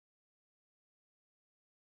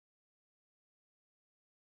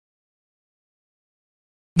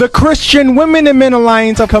The Christian Women and Men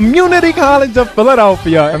Alliance of Community College of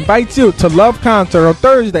Philadelphia invites you to Love Concert on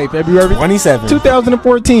Thursday, February 27,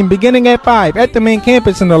 2014, beginning at 5 at the main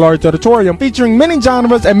campus in the large auditorium, featuring many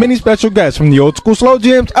genres and many special guests from the old school slow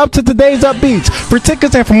jams up to today's upbeats. For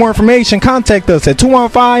tickets and for more information, contact us at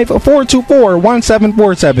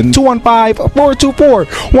 215-424-1747,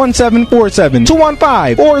 215-424-1747,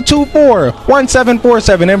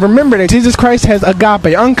 215-424-1747, and remember that Jesus Christ has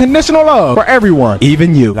agape, unconditional love for everyone,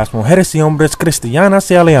 even you. Las mujeres y hombres cristianas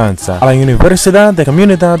y alianza a la Universidad de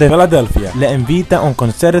Comunidad de Filadelfia le invita a un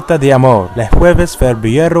concierto de amor el jueves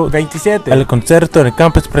febrero 27. El concierto en el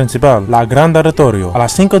campus principal, la Gran Oratorio, a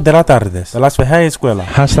las 5 de la tarde de las viejas escuelas.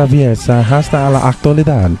 Hasta abierta hasta la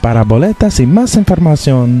actualidad. Para boletas y más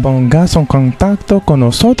información, póngase en contacto con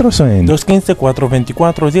nosotros en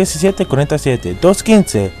 215-424-1747,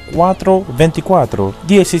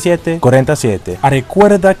 215-424-1747.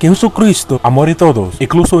 Recuerda que Jesucristo amor a todos,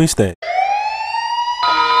 incluso usted.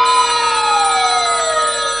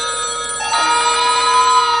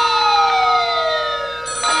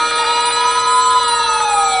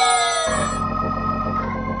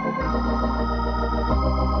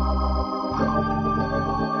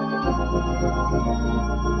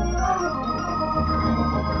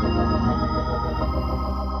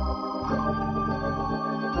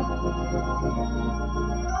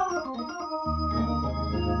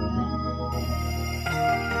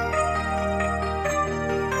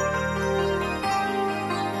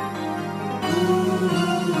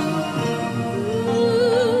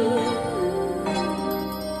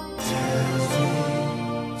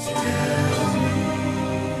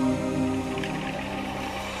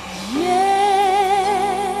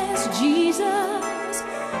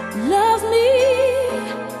 Love me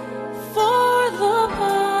for the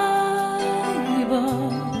Bible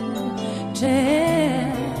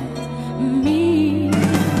tells me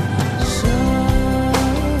so.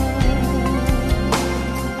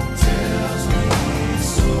 Tells me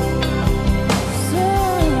so.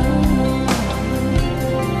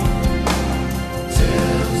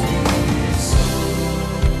 Tells me so.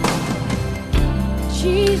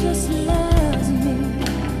 Jesus loves me.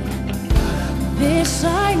 This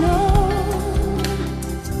I know.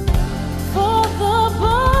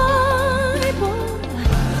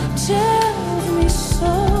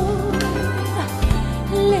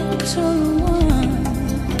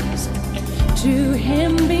 To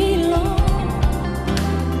him belong.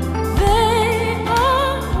 They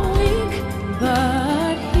are weak,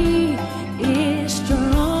 but he is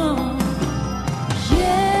strong.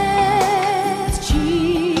 Yes,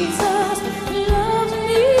 Jesus loves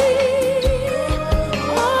me.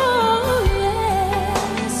 Oh,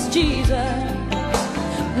 yes, Jesus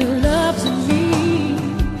loves me.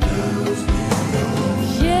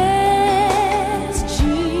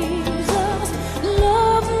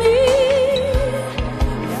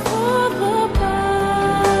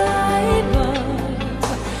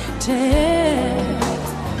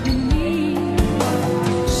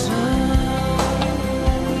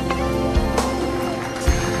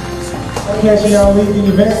 Kasheyon Lee, the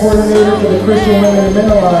event coordinator for the Christian Women and Men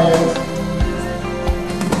Alliance.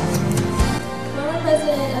 I'm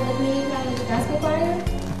president of the Community College Gospel Choir,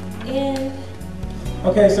 and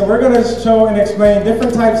Okay, so we're going to show and explain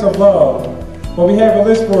different types of love. Well, we have a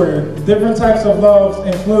list for you. Different types of loves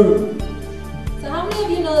include. So how many of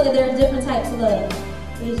you know that there are different types of love?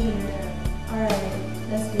 Raise your hand. Alright,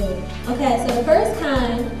 that's good. Okay, so the first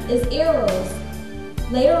kind is eros.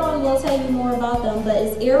 Later on we'll tell you more about them, but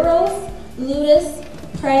it's eros, ludus,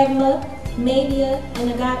 pragma, mania, and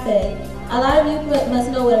agape. A lot of you must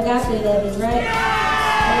know what agape love is, right?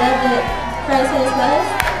 The love that Christ has for us,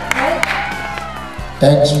 right?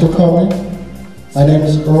 Thanks for coming. My name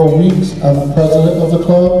is Earl Weeks. I'm the president of the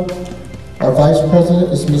club. Our vice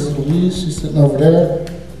president is Miss Louise. She's sitting over there.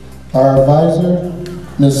 Our advisor,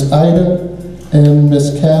 Miss Ida and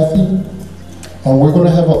Miss Kathy. We're going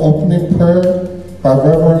to have an opening prayer by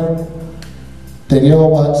Reverend Danielle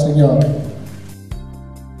Watson Young.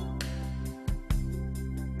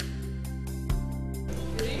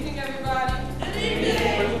 Good evening, everybody. Good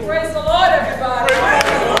evening. Praise the Lord, everybody. I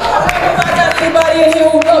hope I got anybody in here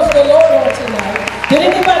who loves the Lord on tonight. Did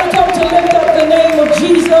anybody come to lift up the name of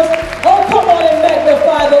Jesus? Oh, come on and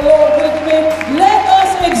magnify the Lord with me. Let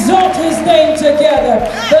us exalt his name together.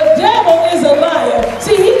 The devil is a liar.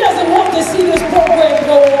 See, he doesn't want to see this program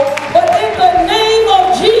go on. But in the name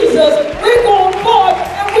of Jesus, we're going forth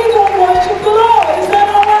and we're going to worship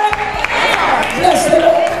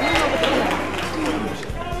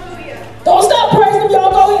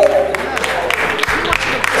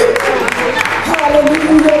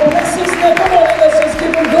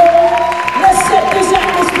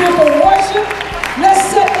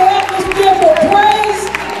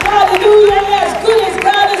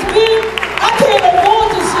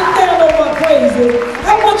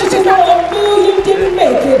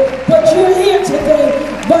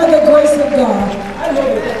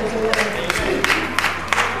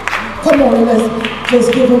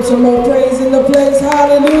some more praise in the place.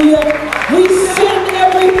 Hallelujah. We send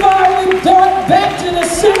every fiery dart back to the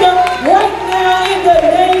sender right now in the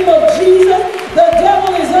name of Jesus. The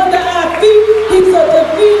devil is under our feet. He's a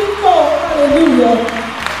defeated foe. Hallelujah.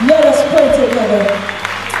 Let us pray together.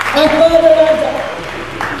 Our Father, our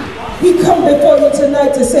God, we come before you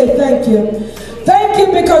tonight to say thank you. Thank you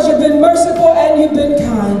because you've been merciful and you've been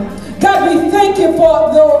kind. God, we thank you for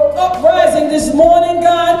the uprising this morning,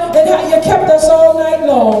 God, and how you kept us all night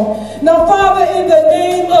long. Now, Father, in the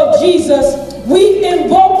name of Jesus, we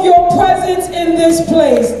invoke your presence in this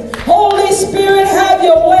place. Holy Spirit, have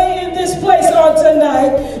your way in this place on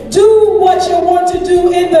tonight. Do what you want to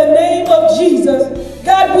do in the name of Jesus.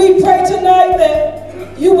 God, we pray tonight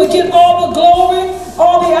that you would get all the glory,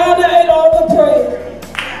 all the honor, and all the praise.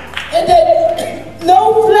 And that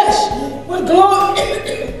no flesh would glory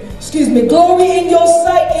in your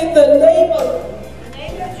sight in the name of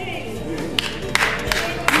Jesus.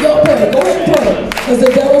 Y'all pray, go ahead and pray, because the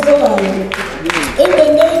devil's a liar. In the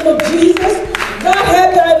name of Jesus, God,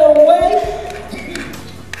 have thine own way.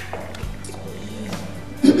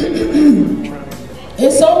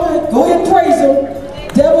 It's all right, go ahead and praise him.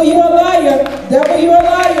 Devil, you're a liar. Devil, you're a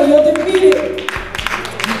liar. You're defeated.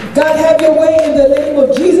 God, have your way in the name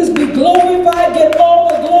of Jesus. Be glorified, get all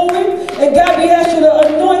the glory. And God, we ask you to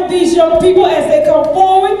anoint these young people as they come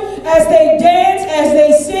forward, as they dance, as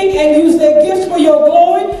they sing, and use their gifts for your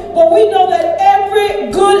glory. But we know that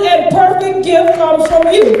every good and perfect gift comes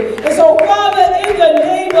from you. And so, Father, in the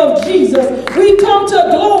name of Jesus, we come to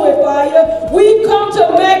glorify you. We come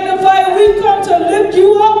to magnify you. We come to lift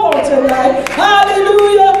you up on tonight.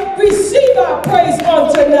 Hallelujah. Receive our praise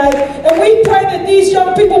on tonight. And we pray that these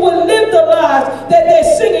young people will live the lives that they're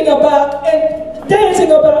singing about and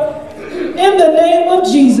dancing about in the name of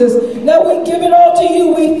Jesus. Now we give it all to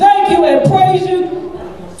you. We thank you and praise you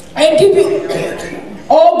and give you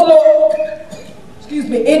all glory. Excuse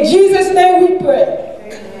me. In Jesus' name we pray.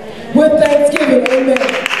 With thanksgiving. Amen.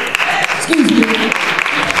 Excuse me.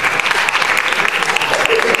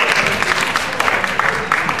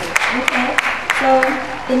 Okay. So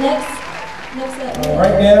the next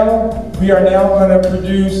Right now, we are now going to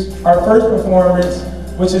produce our first performance,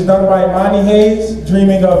 which is done by Monty Hayes,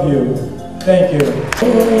 Dreaming of You. Thank you.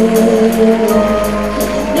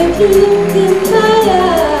 If you look in my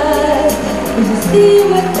eyes, will you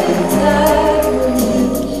see what's inside of me?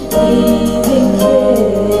 Even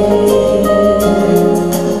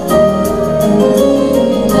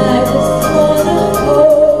I just wanna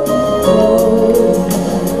hold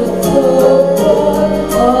but so far,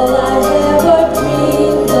 all I ever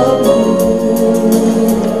dreamed of you.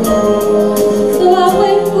 So I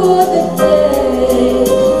wait for the day,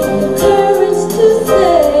 the courage to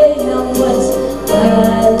say how much I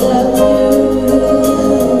love you.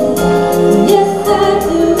 Yes, I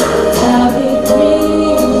do. I'll be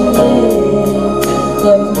dreaming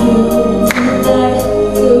of you tonight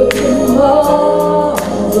till tomorrow.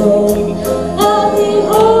 I'll be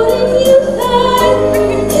holding you tight.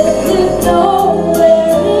 If there's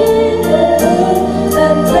nowhere in the world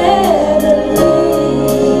I'd rather be.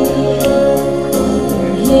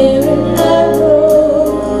 Here in my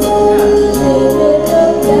room, living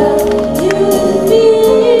about you and me.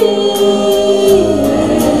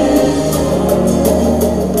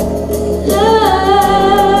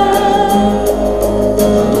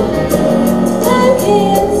 I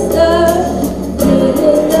can't stop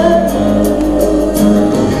dreaming of you.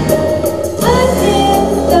 I can't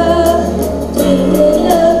stop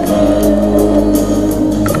dreaming of you.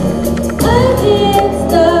 I can't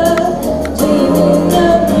stop dreaming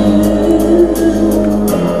of you.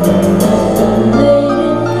 Late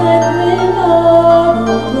at night when all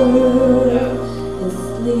the world is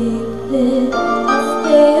sleeping, I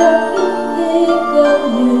stay up and think of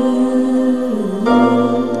you.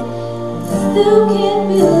 Still can't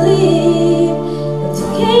believe that you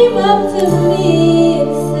came up to me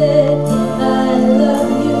and said, I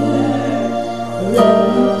love you, I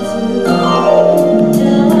love you too.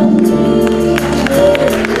 Now I'm dreaming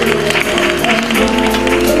tonight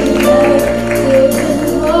till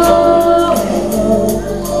tomorrow.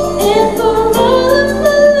 And for all of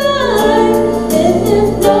my life, and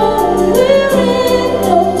there's nowhere in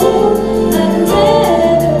the world I'd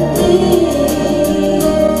rather be.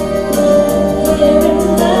 Here in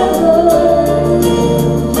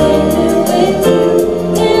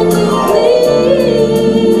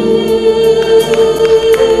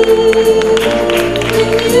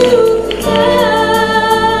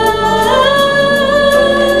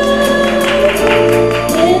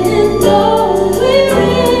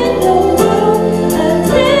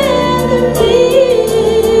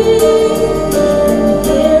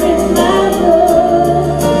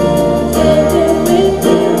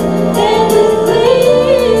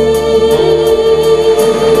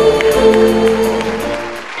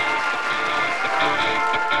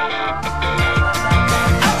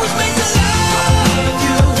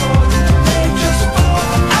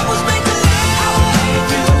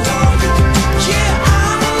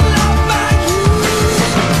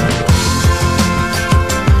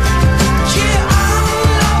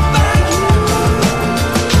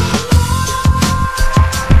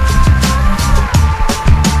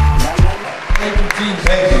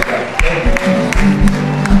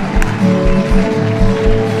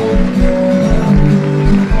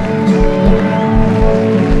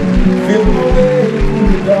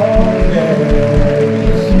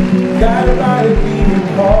got a lot of beating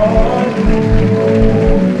heart.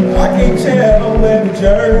 I can't tell where the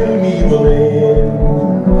journey will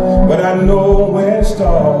end, but I know where to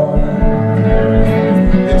start.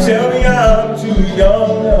 They tell me I'm too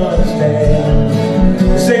young to understand.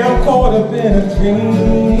 They say I'm caught up in a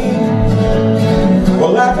dream.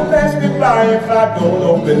 Well, life will pass me by if I don't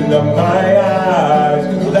open up my eyes.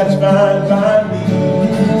 Well, that's fine by me.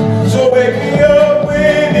 So wake me up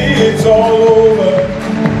when it's all over,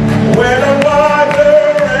 when I'm wiser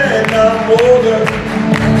and I'm older.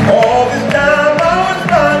 All this time I was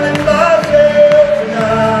finding myself and I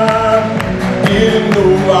didn't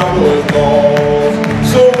know I was lost.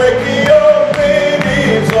 So wake me up when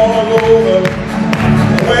it's all over,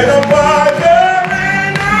 when I'm wiser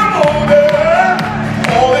and I'm older.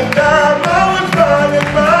 All this time I was finding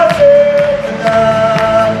myself and I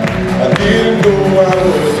didn't know I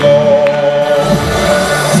was lost.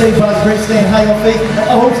 Saved by His grace, staying high on faith.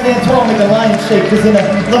 I won't stand tall, make the lion shake. Cause in the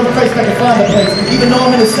love of Christ I can find a place. Even though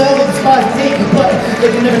I'm in a cell, I despise and hate me, but they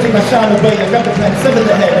can never take my shine away. I grab the pen, sever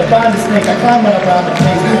the head, I bind the snake, I climb when I round the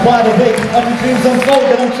case. Wide awake, other dreams unfold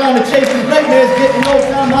that I'm trying to chase. Nightmares getting old,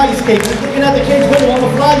 time I escape. Looking at the cage window, I'm a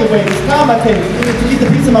fly away. This time I take to keep the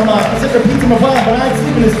peace in my mind. I said repeats in my mind, but I ain't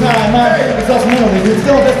sleeping this time. I'm exhausted mentally,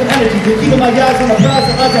 still investing energy. Keeping my eyes on the prize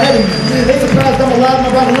that lies ahead of me. They surprised I'm alive, my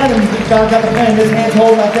rival enemy. God got the plan, his hands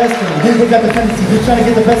hold my destiny. We got the tendency, just trying to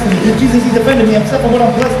get the best of me. Jesus, he defended me, I'm set for what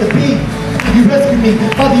I'm blessed to be. You rescued me,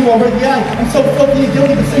 Father, you are worthy. I'm so filthy and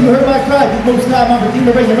guilty, but still you heard my cry. Most high, my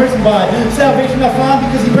Redeemer, reign your mercy by. Salvation I find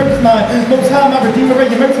because he purchased mine. Most high, my Redeemer,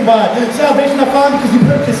 reign your mercy by. Salvation I find because you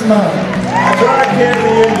purchased mine. I tried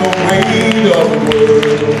carrying the weight of the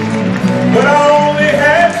world, but I only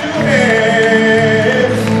had 2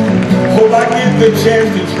 hands. Hope I get the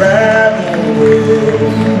chance to travel the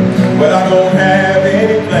world, but I don't have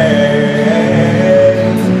any plans.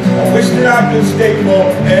 I wish that I could stay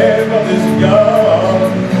forever this young,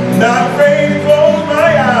 not afraid to close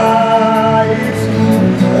my eyes.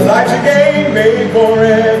 Life's a game made for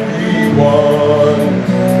everyone,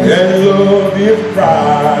 and love is the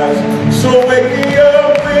prize. So wake me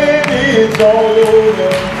up when it's all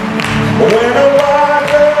over, when I'm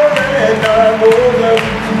wiser and I'm older.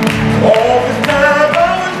 All this time I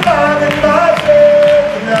was finding myself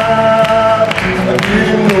and I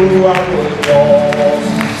didn't know I was lost.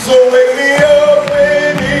 So wake me up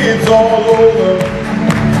when it's all over,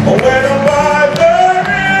 when I'm wiser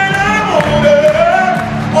and I'm older.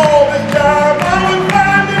 All this time I was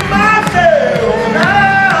finding myself and I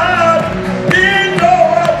didn't know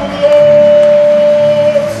I was lost.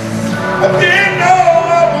 I didn't know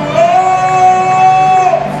I was lost.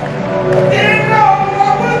 I didn't know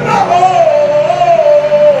I was lost.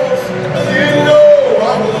 I didn't know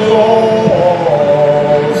I was lost.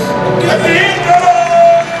 I didn't know.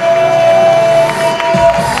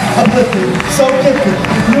 Uplifted, so gifted,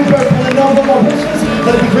 new birth, pulling on my wishes.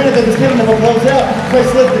 Let it be greater than this heaven never blows out.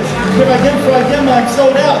 Christ lift this. Here I am, for I am, I'm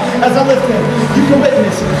sold out. As I lift him, you can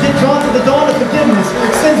witness. Get drawn to the dawn of forgiveness.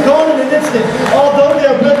 Sin's gone in an instant. Although they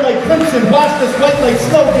are red like crimson, wash this white like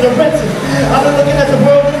snow, get a rinsing. I've been looking at the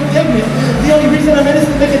world indignant. The only reason I'm in is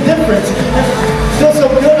to make a difference. And feel so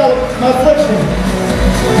good out of my affliction.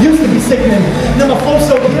 Used to be sickening. Now my flow's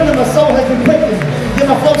so healed and my soul has been quickened. Yeah,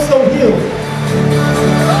 my flow's so healed.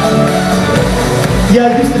 Yeah,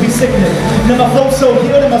 I used to be sickening. Now my flow's so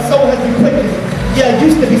healed and my soul has been quickened. Yeah, I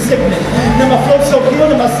used to be sickening. Now my flow's so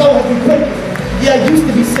healed and my soul has been quickened. Yeah, I used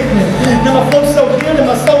to be sickening. Now my flow's so healed and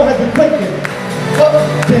my soul has been quickened.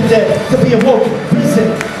 Been dead to be awoken.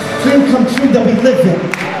 Prison. Dream come true that we live in.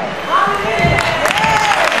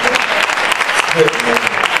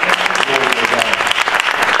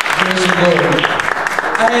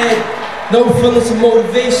 I had no feelings of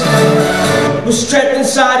motivation. Was trapped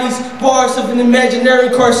inside these bars of an imaginary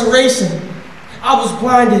incarceration. I was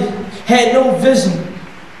blinded, had no vision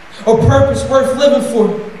or purpose worth living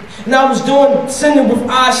for. And I was doing sinning with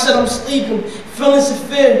eyes shut, I'm sleeping. Feelings of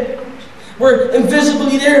fear were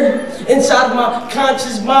invisibly there inside of my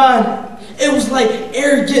conscious mind. It was like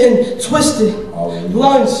air getting twisted.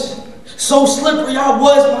 Lungs so slippery I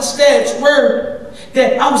was, my stats were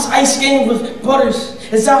that I was ice skating with butters.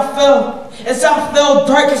 As I fell,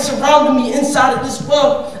 darkness surrounded me inside of this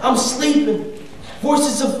well. I'm sleeping.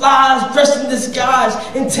 Voices of lies dressed in disguise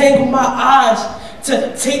entangle my eyes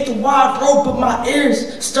to take the wide road, but my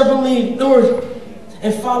ears stubbornly ignored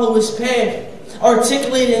and follow its path.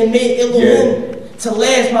 Articulated and made Elohim to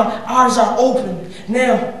last. My eyes are open.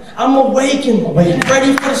 Now I'm awakened,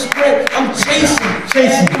 ready for the sprint. I'm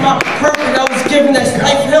chasing my purpose I was given as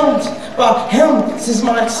life hymns by him since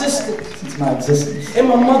my existence. my existence. In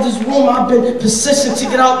my mother's womb, I've been persistent to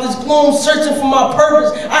get out this gloom, searching for my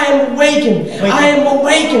purpose. I am awakened. I am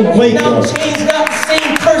awakened. Now I'm changed, not the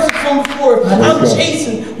same person from before. I'm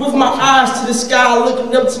chasing with my eyes to the sky,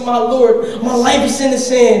 looking up to my Lord. My life is in His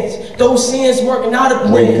hands. Those hands working out a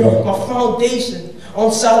plan. My foundation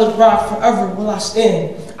on solid rock, forever will I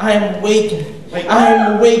stand. I am awakened. I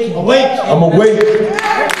am awakened. Awake. I'm awake.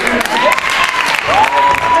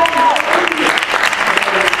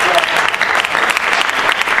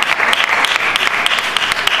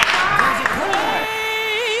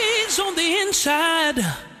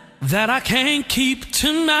 That I can't keep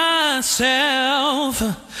to myself,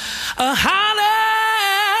 a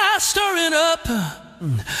holler stirring up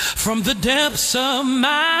from the depths of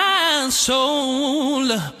my soul.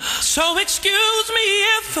 So excuse me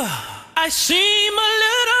if I seem a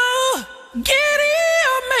little giddy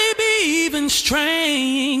or maybe even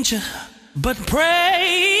strange, but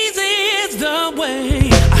praise is the way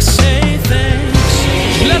I say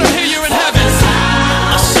thanks. Let her hear you in heaven.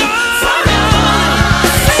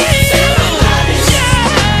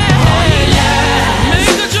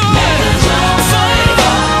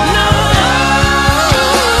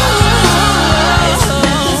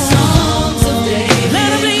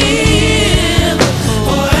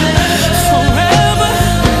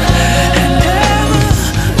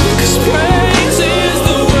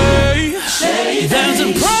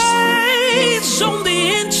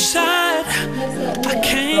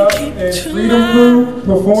 Freedom Crew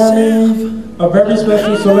performing a very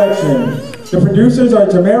special selection. The producers are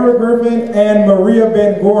Tamara Griffin and Maria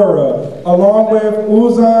Bengora, along with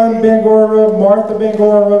Uzan Bengora, Martha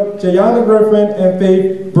Bengora, Jayana Griffin, and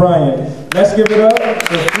Faith Bryant. Let's give it up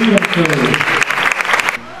for Freedom Crew.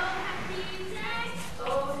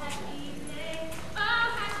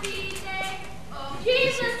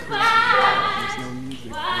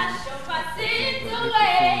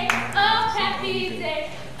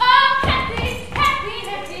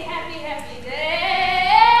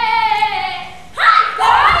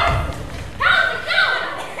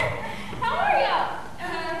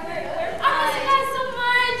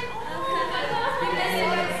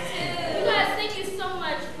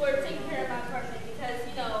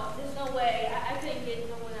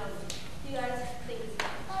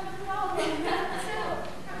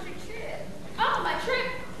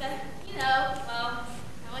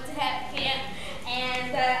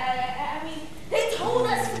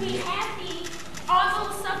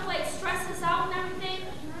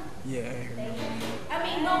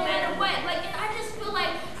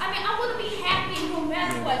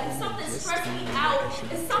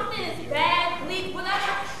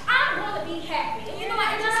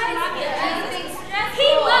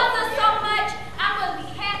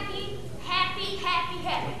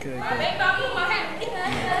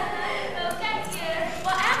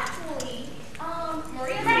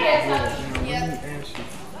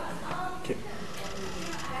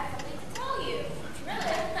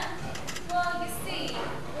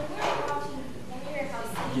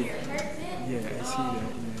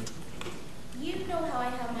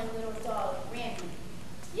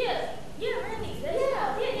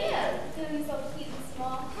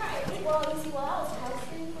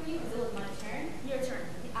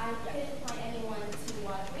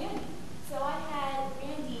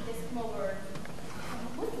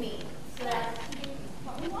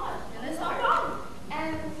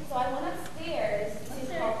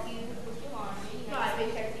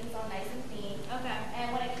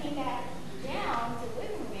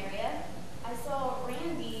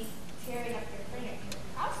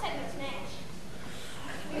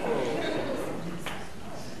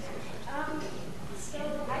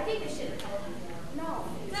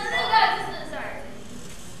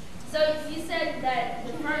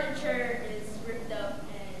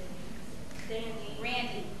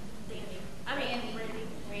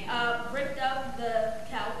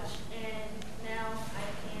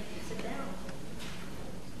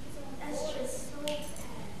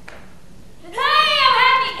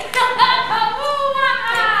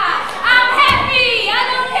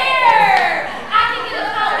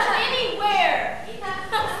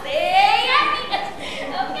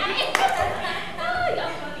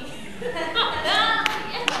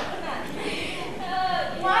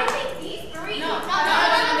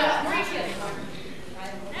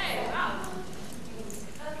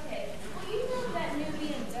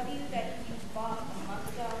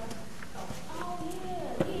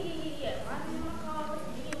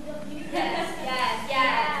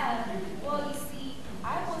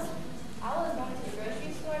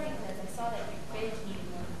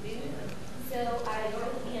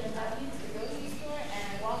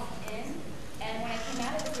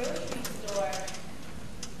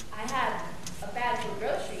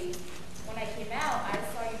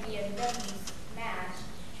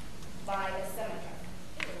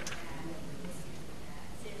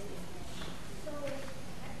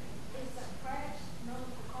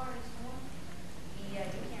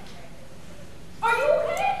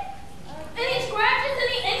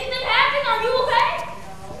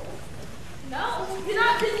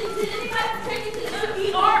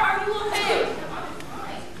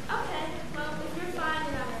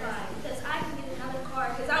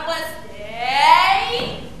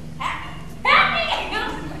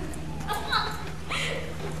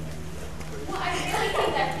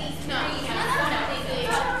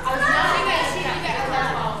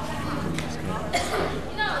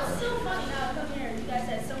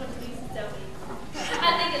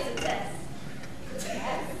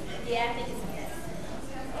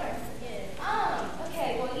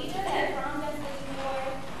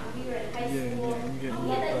 Yeah, I'm getting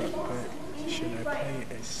looked up, but should I play it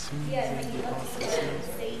as soon as I get off the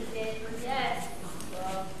stage? Yes.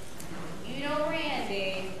 Well, you know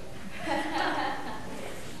Randy.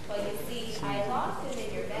 Well, you see, I lost him in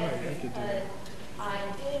your bedroom because I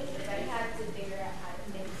had to figure out how to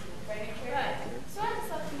fix furniture. Right. So I just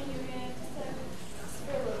left him in your room just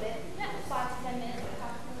for a little bit. 5 to 10 minutes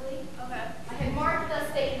approximately. Okay. I had Martha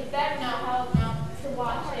stay in the bed now to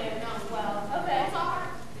watch him as well. Okay. The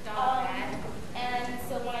dog bad. And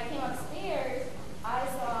so when I came upstairs, I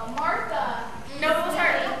saw Martha. No, it was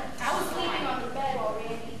her. I was sleeping on the bed while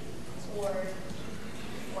Randy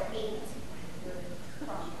ate.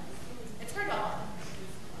 It's her dog.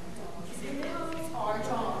 It's our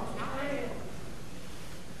dog.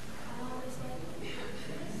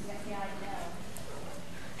 Yeah, I know.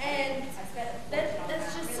 And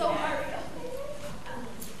that's just so hard.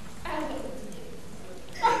 I don't know what to do.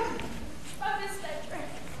 I miss that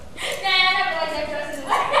dress. Nah, I never liked that dress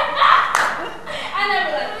anyway. I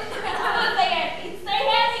never liked it. Stay happy. Stay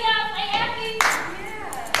happy, y'all. Stay happy.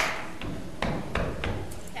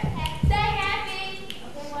 Yeah. Stay happy.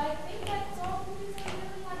 Okay, well, I think that's all the reason I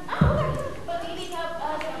really like it. Oh, okay. But do you need help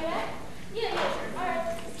doing that? Yeah, sure. All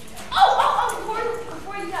right.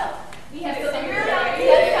 Before you go, we have some room out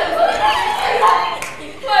here.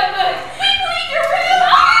 Look, we cleaned your room.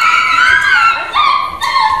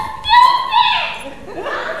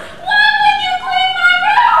 Why would you clean my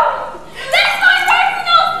room? That's my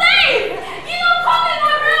personal thing. You don't come in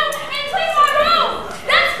my room and clean my room.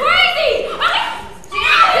 That's crazy. You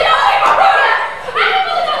don't clean my room. I can't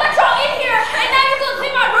believe I let y'all in here and now you're gonna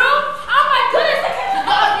clean my room. Oh my goodness, I can't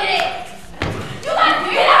believe it. You guys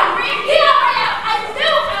get out. Get out right now. I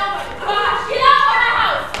knew. Oh my gosh. Get out of my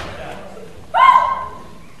house. Woo!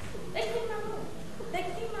 They clean my room. They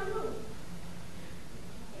clean my room.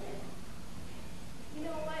 You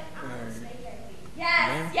know what? I'm gonna stay happy.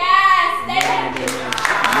 Yes, stay happy.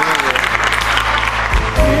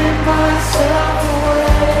 Give myself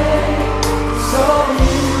away, so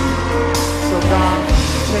God,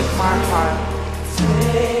 take my heart.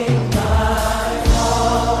 Take my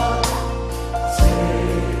heart,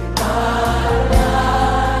 take my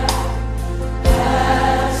life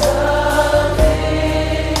as a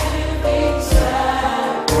living sacrifice.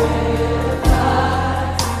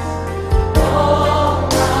 All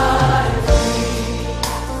my dreams,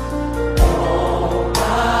 all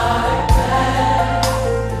my plans,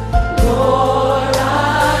 Lord, I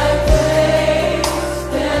place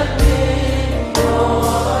them in your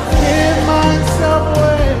hands. Give myself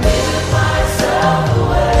away. Give myself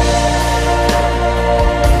away.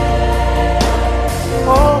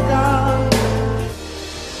 Oh God.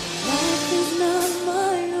 Life is not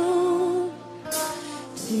my own.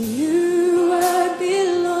 To you I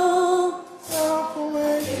belong. Walk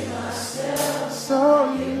away. Give myself. So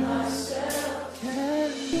you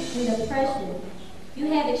can. In depression, you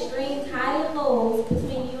have extreme highs and lows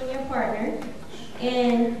between you and your partner,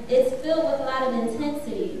 and it's filled with a lot of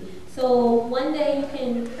intensity. So one day you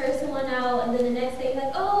can curse someone out, and then the next day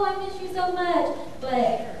like, oh, I miss you so much.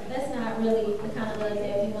 But that's not really the kind of love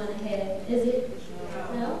that we want to have, is it?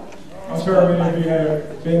 No? I'm sure many of you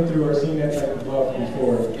have been through or seen that type of love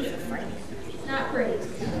before. It's not pretty.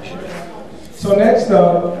 So next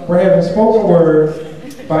up, we're having spoken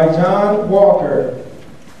word by John Walker.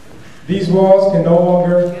 These walls can no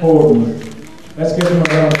longer hold me. Let's give him a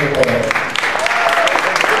round of applause.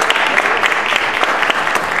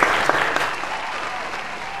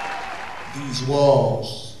 These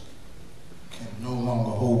walls can no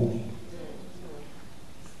longer hold me.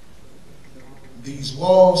 These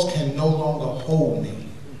walls can no longer hold me,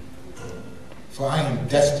 for I am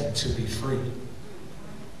destined to be free.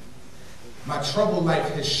 My troubled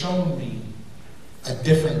life has shown me a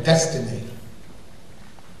different destiny.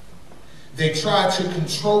 They tried to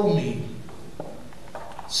control me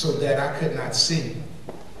so that I could not see.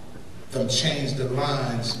 Them change the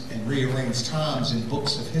lines and rearrange times in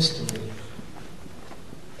books of history.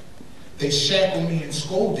 They shackled me and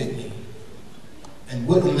scolded me and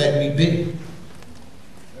wouldn't let me be.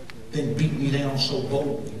 Then beat me down so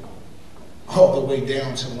boldly, all the way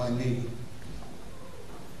down to one knee.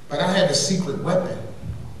 But I have a secret weapon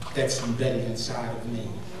that's embedded inside of me.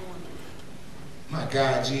 My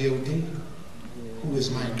God, G-O-D, who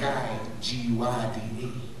is my guide,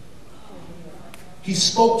 G-U-I-D-E. He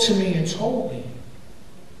spoke to me and told me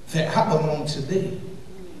that I belong to thee.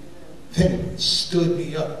 Then stood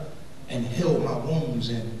me up and healed my wounds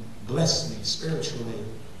and blessed me spiritually.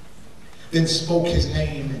 Then spoke his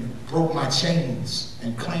name and broke my chains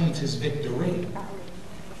and claimed his victory.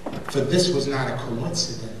 For this was not a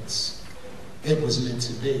coincidence. It was meant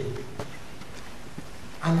to be.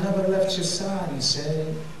 I never left your side, he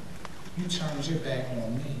said. You turned your back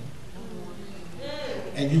on me.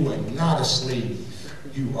 And you were not a slave.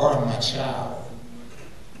 You are my child.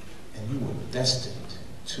 And you were destined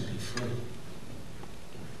to be free.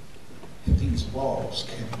 These walls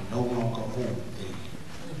can no longer hold thee.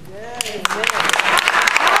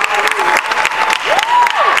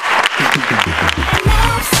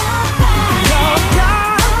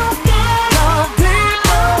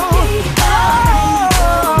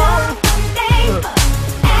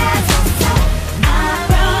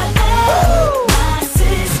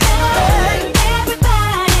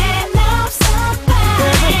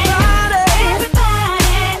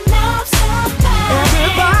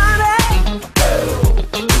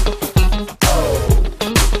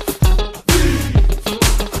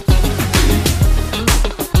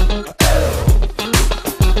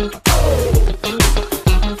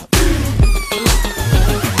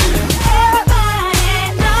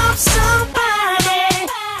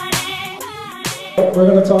 We're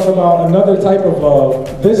going to talk about another type of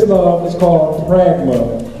love. This love is called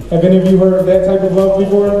pragma. Have any of you heard of that type of love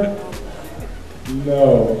before?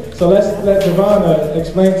 No. So let's let Giovanna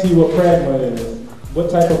explain to you what pragma is. What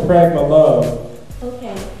type of pragma love?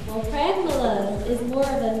 Okay, well, pragma love is more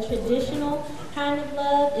of a traditional kind of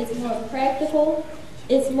love. It's more practical.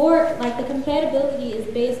 It's more like the compatibility is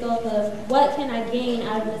based off of what can I gain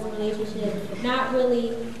out of this relationship. Not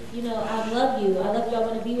really, you know, I love you, I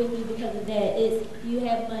want to be with you because of that. It's you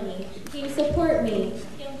have money. Can you support me?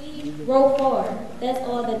 Can we grow far? That's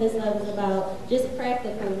all that this love is about. Just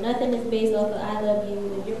practical. Nothing is based off of I love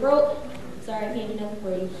you. If you're broke, sorry, I can't do nothing for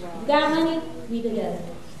you. You got money, we together.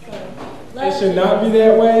 So, it should not be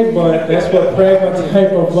that way, but that's what pragma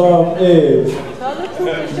type of love is. Tell the truth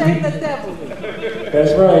and shame the devil.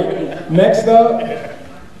 That's right. Next up,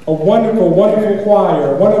 a wonderful, wonderful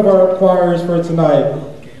choir. One of our choirs for tonight.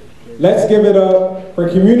 Let's give it up for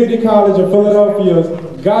Community College of Philadelphia's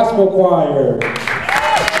Gospel Choir.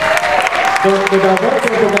 The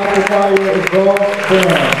director of the Gospel Choir is Ross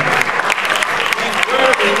Brown.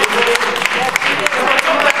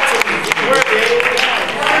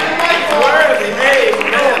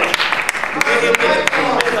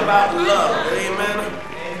 About love, amen.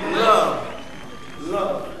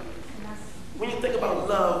 Love. When you think about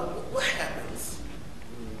love, what happens?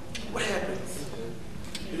 What happens?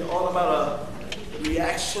 Is it all about a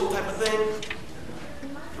reaction type of thing?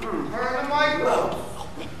 Love.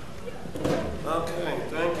 Okay,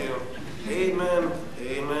 thank you. Amen.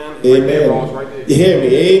 Amen. You hear me?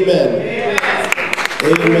 Amen.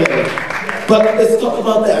 Amen. But let's talk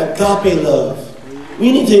about the agape love.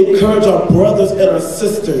 We need to encourage our brothers and our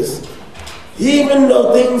sisters, even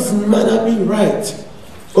though things might not be right.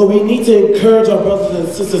 But we need to encourage our brothers and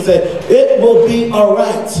sisters, say, it will be all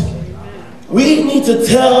right. We need to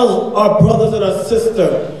tell our brothers and our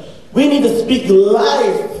sisters, we need to speak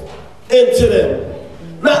life into them,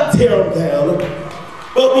 not tear them down,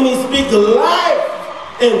 but we need to speak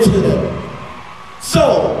life into them.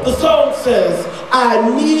 So the song says, I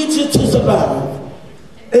need you to survive.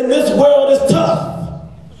 And this world is tough.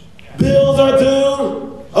 Bills are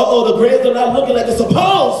due. Uh-oh, the grades are not looking like they're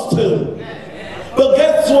supposed to. But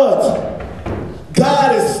guess what?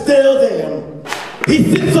 God is still there. He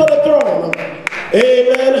sits on the throne.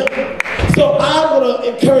 Amen. So I'm going to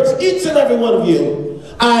encourage each and every one of you.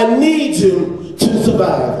 I need you to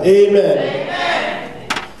survive. Amen.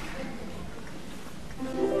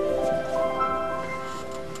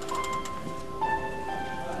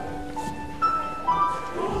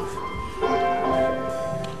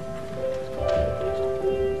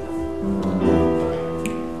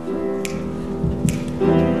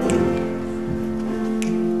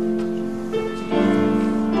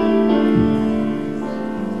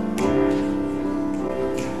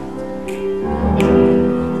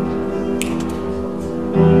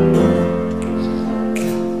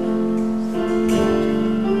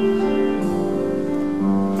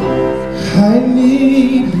 I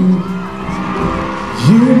need you,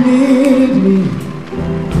 you need me.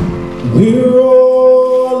 We're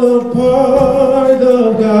all a part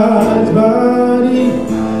of God's body.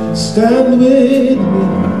 Stand with me,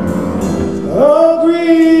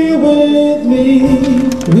 agree with me.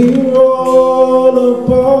 We're all a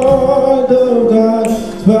part of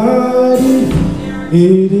God's body.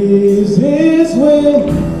 It is His will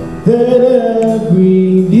that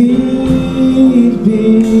every need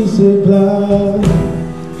be supplied.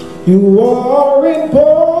 You are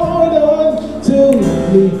important to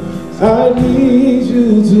me. I need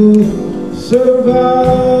you to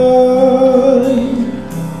survive.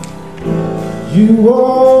 You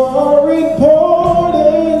are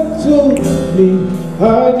important to me.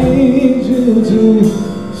 I need you to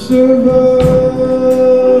survive.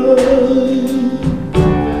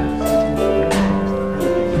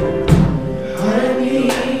 I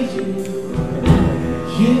need you,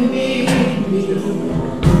 you need me.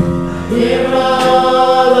 We're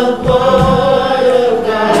all a part of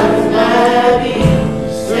God's body.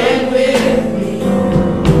 Stand with me,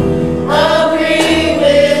 agree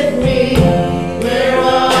with me. We're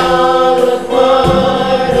all a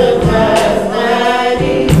part of God's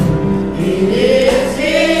body. It is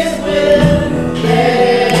His will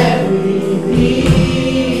that every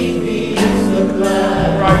need be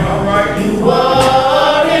supplied. All right. You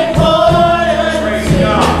are important to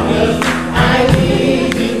me. I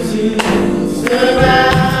need you to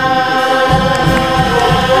survive.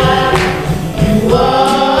 You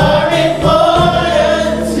are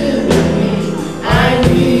important to me. I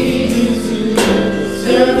need you to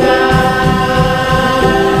survive.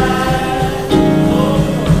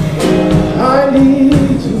 I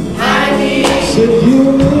need you. I need you. So you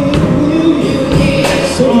need me. You need me.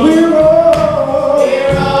 So we're all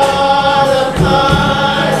a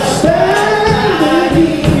part. Stand with me.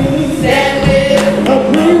 Stand with me.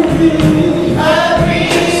 Agree with me. Agree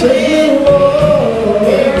with me.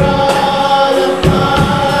 We're all a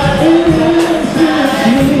part. It is His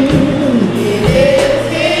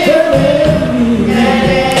that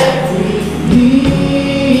every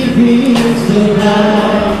need be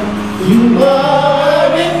supplied. You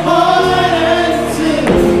are important to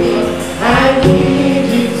me. I need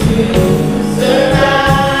you to survive.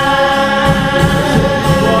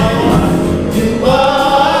 You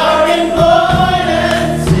are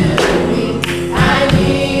important to me. I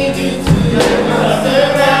need you to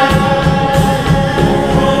survive.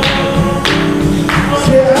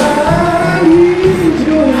 Say I need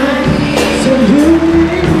you. So you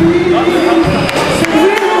need me.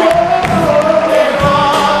 Say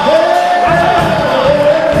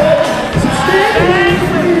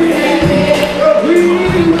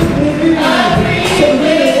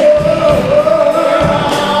we're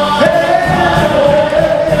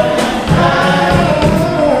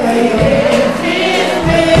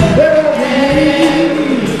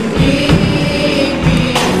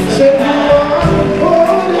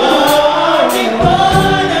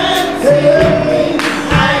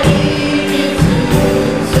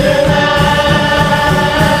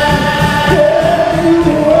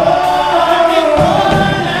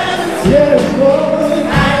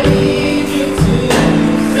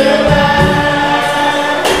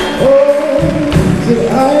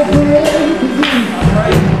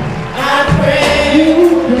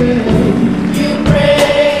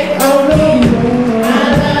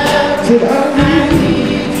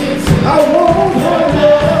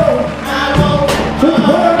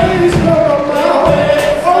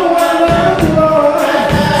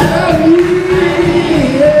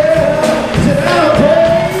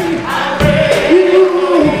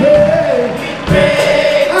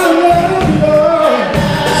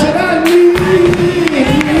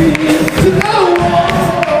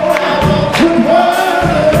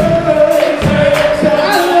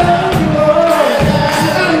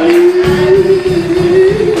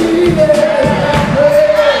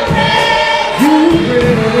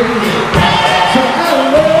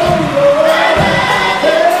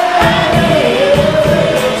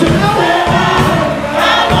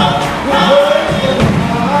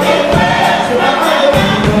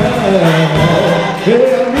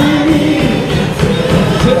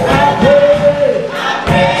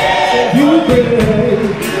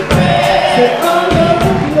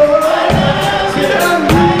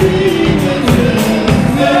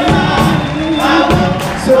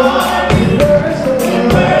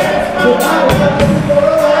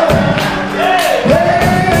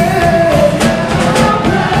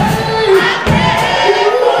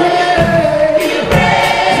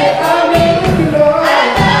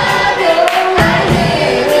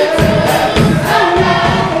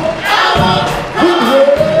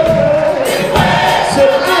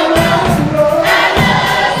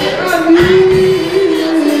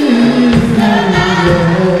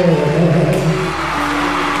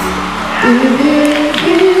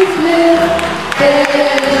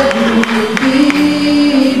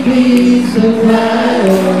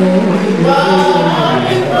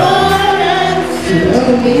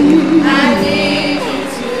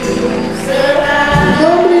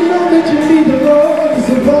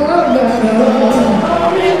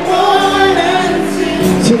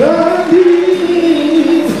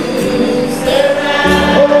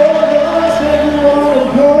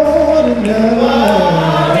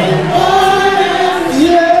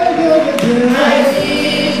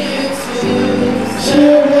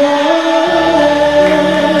Survive.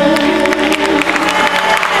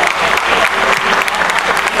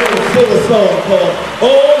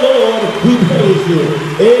 praise you.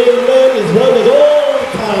 Amen. It's one of those old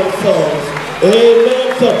time songs. Amen.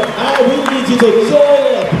 So we need you to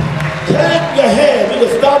join up. Clap your hands. You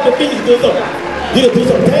can stop the beat. You can do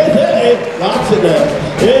some dance. Hey, watch it now.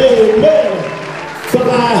 Amen.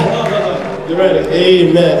 Bye-bye. You ready?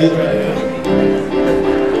 Amen. He's right here.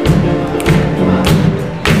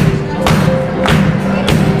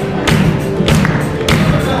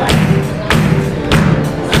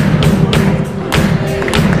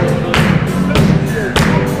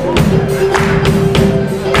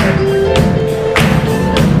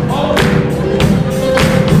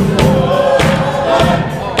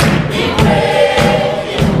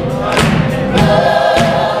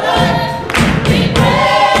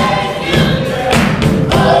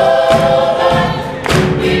 Oh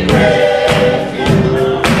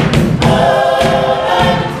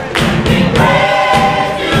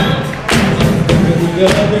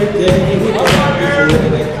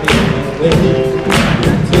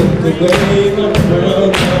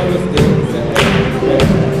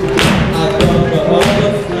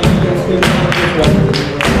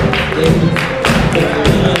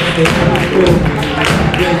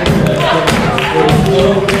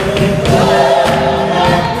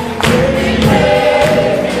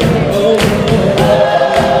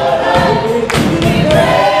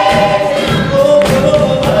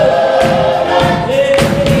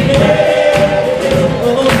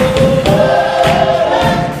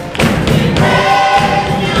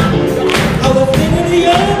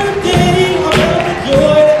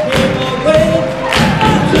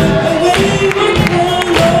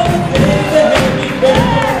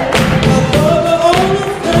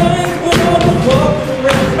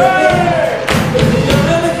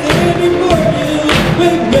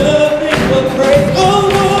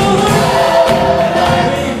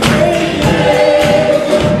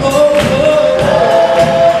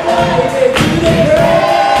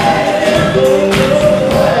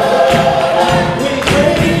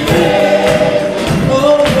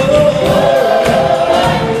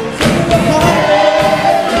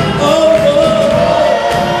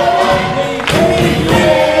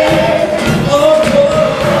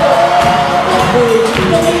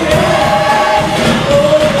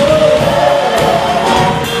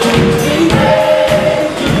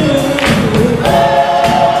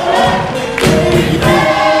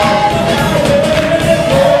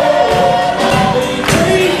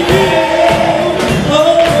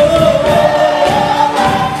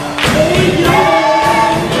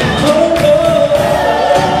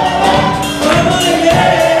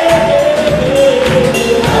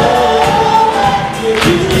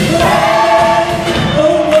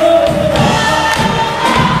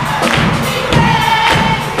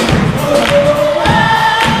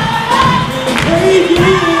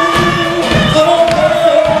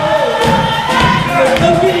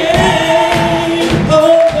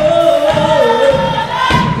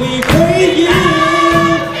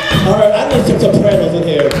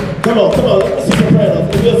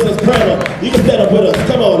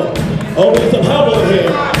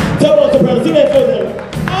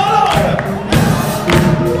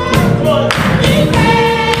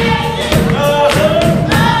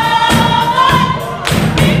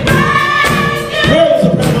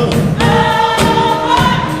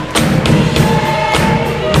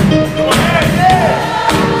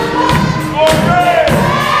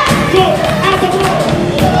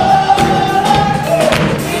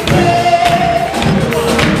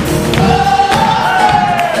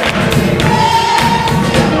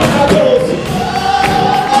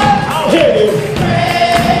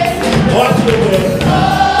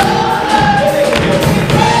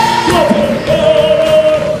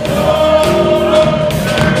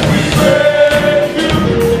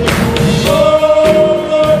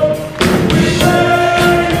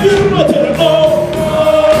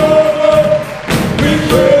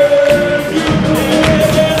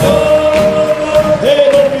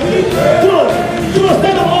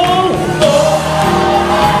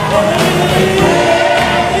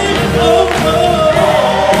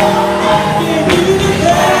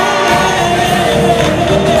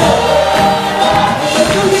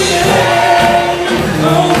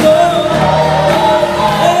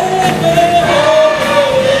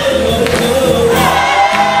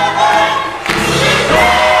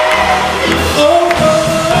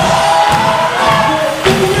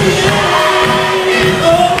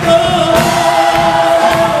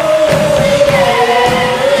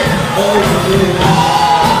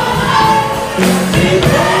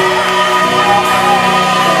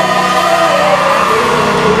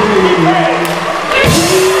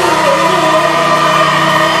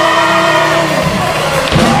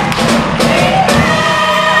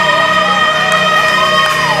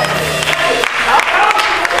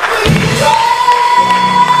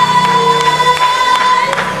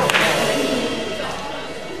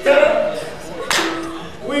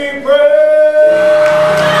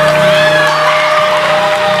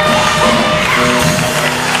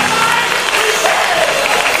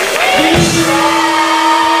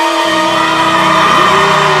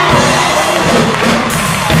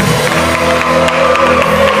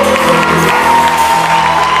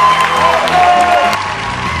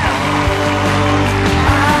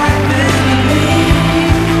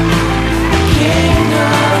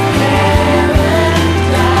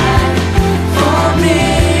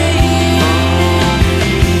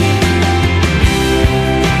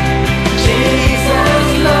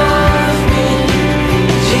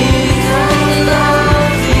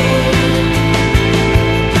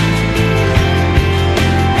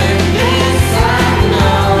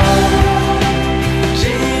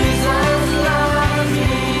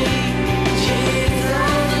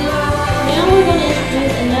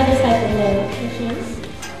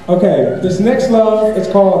definition. Okay, this next love is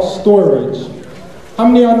called storage. How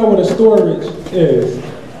many of y'all know what a storage is?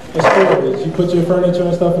 A storage. You put your furniture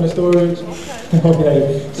and stuff in the storage?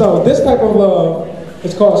 Okay. So this type of love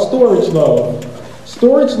is called storage love.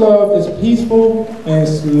 Storage love is peaceful and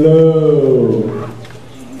slow.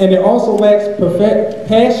 And it also lacks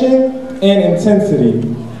passion and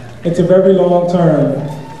intensity. It's a very long-term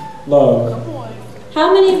love.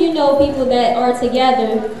 How many of you know people that are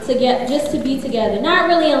together just to be together? Not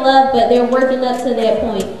really in love, but they're working up to that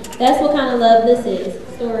point. That's what kind of love this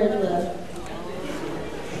is, storage love.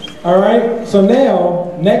 All right, so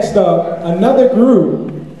now, next up, another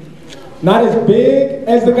group, not as big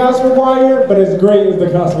as the gospel choir, but as great as the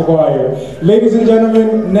gospel choir. Ladies and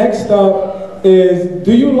gentlemen, next up is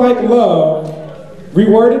Do You Like Love?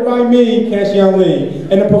 Reworded by me, Kasheyon Lee.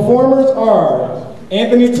 And the performers are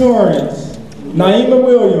Anthony Torrance, Naima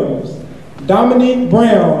Williams, Dominique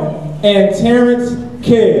Brown, and Terrence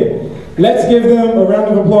Kidd. Let's give them a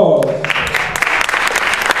round of applause.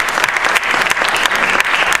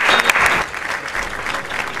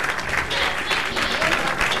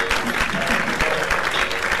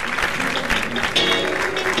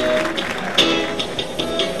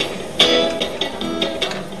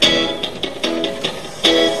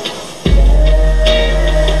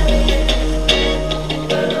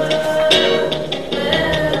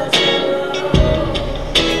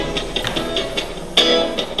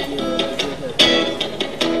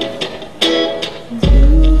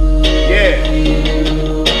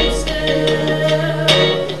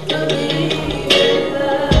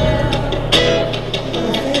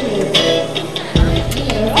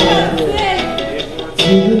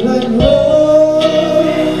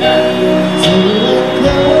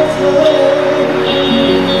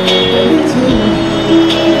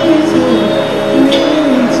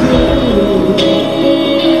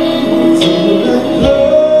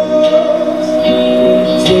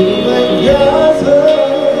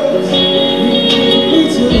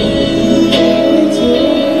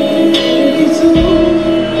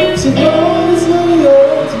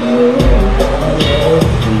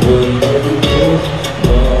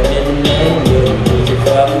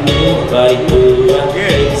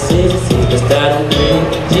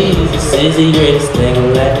 is the greatest thing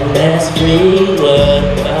in life, and that's free. What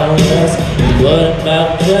about us? What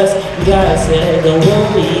about us? God said, don't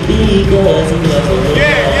worry, because He loves the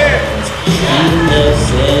ones. Even the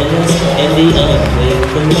sinners and the unclean,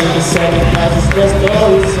 the money sacrifices, that's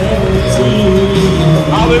always empty.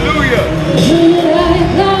 Hallelujah.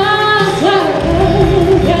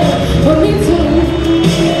 For me too,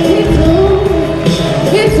 me too,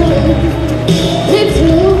 me too, me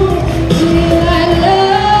too. Do you like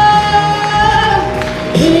love?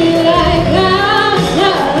 Do you like God's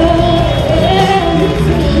love?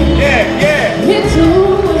 Yeah, me too,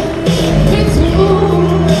 me too.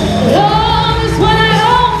 Love is what I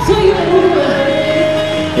owe to you.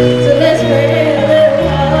 So let's pray a little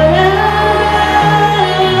harder.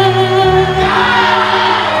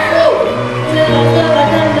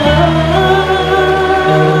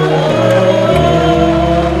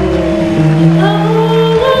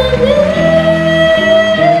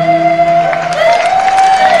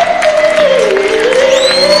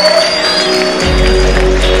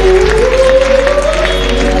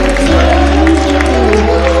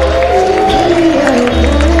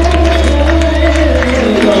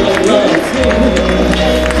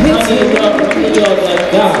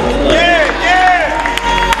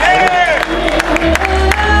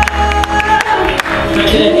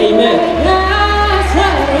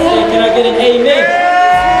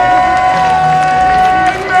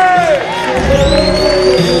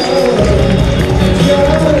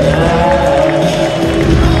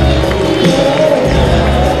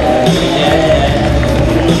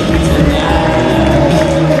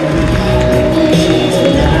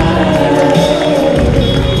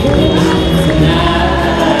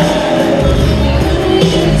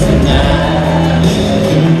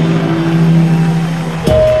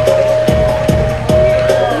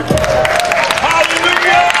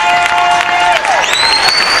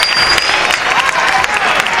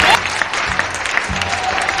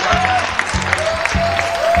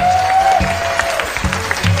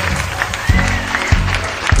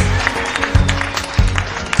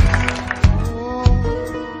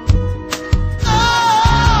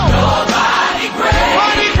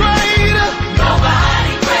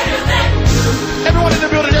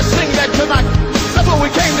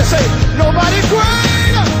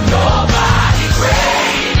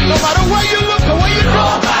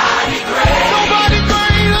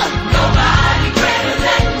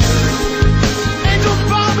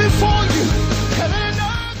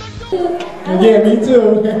 Yeah, me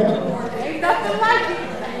too. Ain't nothing like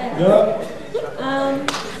it. Yup.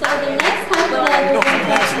 So the next type of love we're going to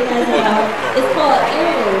talk to you guys about is called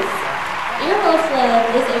eros. Eros love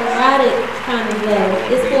is erotic kind of love.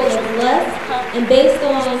 It's full of lust and based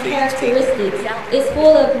on characteristics. It's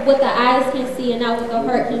full of what the eyes can see and not what the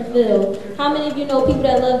heart can feel. How many of you know people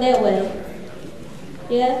that love that way?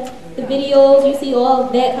 Yeah? The videos, you see all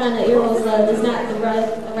of that kind of eros love. It's not the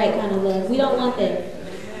right kind of love. We don't want that.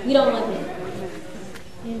 We don't want that.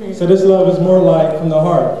 Amen. So this love is more like from the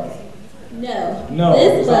heart. No. No,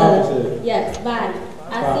 This it's love, opposite. yes, body.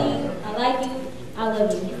 I Body. see you, I like you, I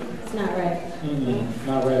love you. It's not right.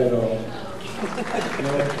 Not right at all.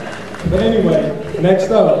 No. But anyway, next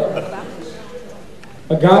up,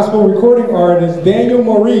 a gospel recording artist, Daniel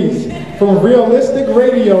Maurice, from Realistic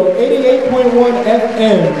Radio, 88.1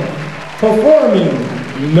 FM, performing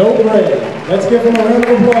No Bread. Let's give him a round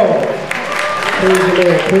of applause. Praise the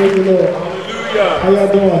Lord, praise the Lord. Hallelujah. How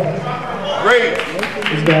y'all doing? Great.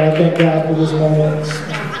 Praise God, I thank God for this moment.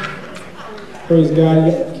 Praise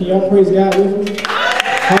God. Can y'all praise God with me?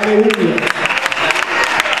 Hallelujah.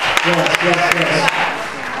 Yes.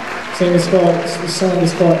 The song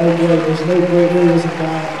is called No Bread. There's no great areas of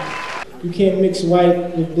God. You can't mix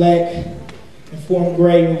white with black and form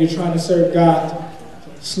gray when you're trying to serve God.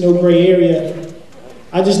 It's no gray area.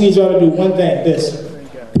 I just need y'all to do one thing, this.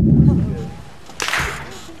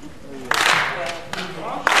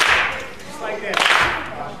 Just like that.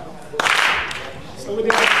 Slow it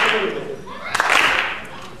down just a little bit.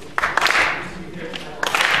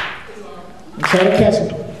 And try to catch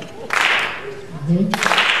it.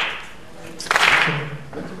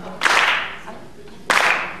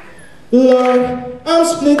 Lord, I'm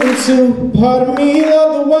split in two. Part of me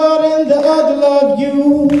love the world and the other love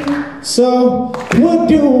you. So what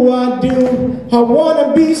do? I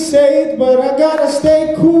wanna be saved, but I gotta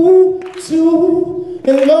stay cool too.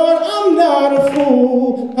 And Lord, I'm not a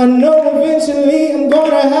fool. I know eventually I'm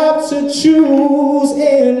gonna have to choose.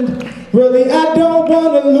 And really I don't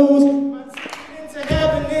wanna lose my ticket into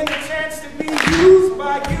heaven and the chance to be used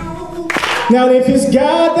by you. Now if it's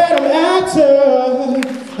God that I'm after,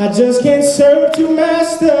 I just can't serve two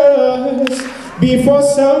masters. Before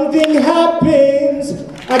something happens,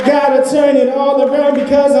 I gotta turn it all around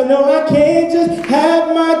because I know I can't just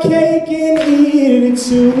have my cake and eat it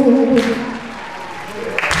too.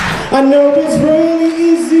 I know it's really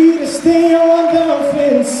easy to stay on the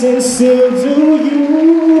fence and still do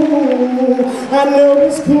you. I know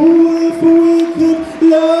it's cool if we could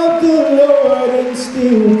love the Lord and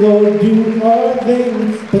still go do our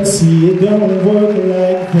thing. But see, it don't work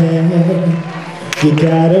like that. You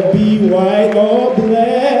gotta be white or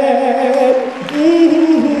black.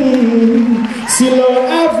 See, Lord,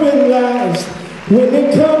 I've realized when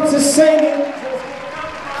it comes to singing,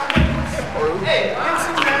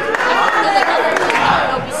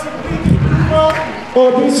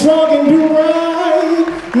 or be strong and do right.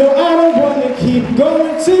 No, I don't want to keep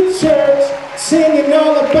going to church, singing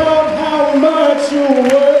all about how much you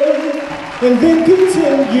worth, and then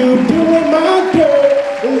continue doing my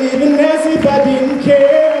dirt, living as if I didn't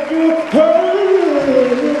care if you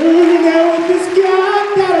heard. Now with this God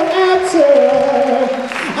that I'm after,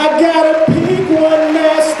 I gotta pick one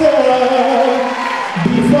master.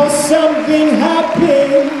 Before something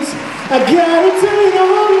happens, I gotta turn it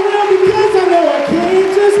all around because I know I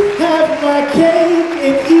can't just have my cake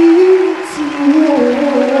and eat it too.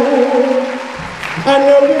 I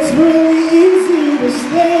know it's really easy to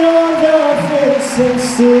stay on the fence and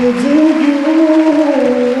still do you.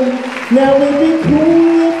 Now it'd be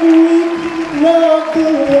cool if we could love the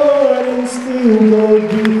Lord and still go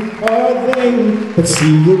do our thing. But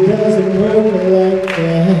see, it doesn't work like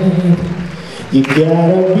that. You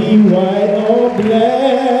gotta be white or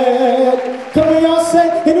black. Come on, y'all say,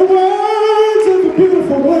 in the words of a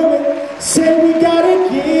beautiful woman, say we gotta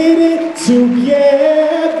get it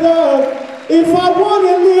together. If I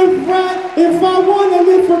wanna live right, if I wanna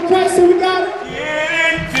live for Christ, say we gotta get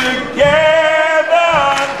it together.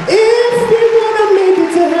 If we wanna make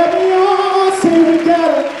it to heaven, y'all say we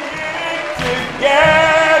gotta get it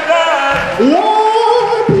together.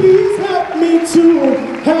 Lord, please help me to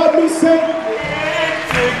help me say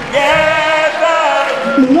together.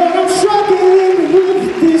 Lord, I'm struggling with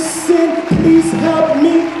this sin. Please help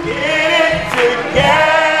me get it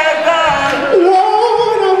together.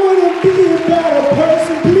 Lord, I want to be a better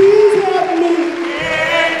person. Please help me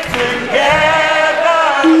get it together.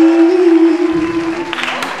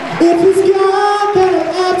 If it's God that I'm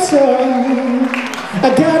after, I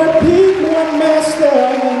gotta pick one master.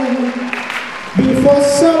 Before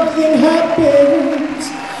something happens,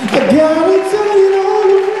 I gotta turn it all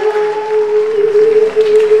around.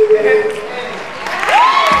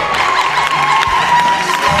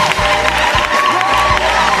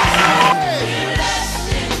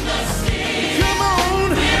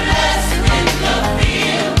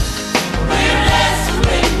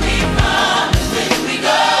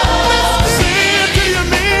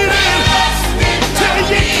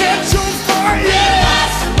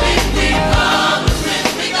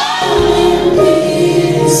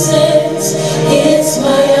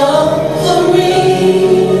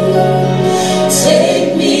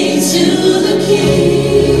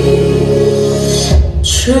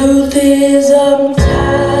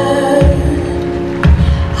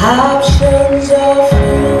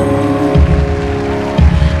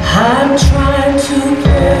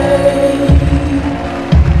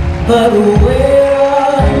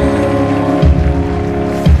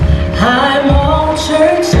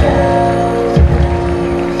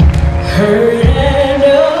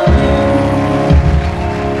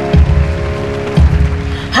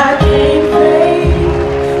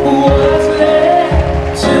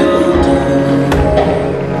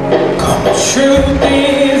 Truth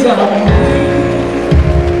is I'm weak,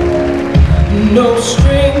 no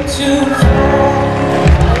strength to fight.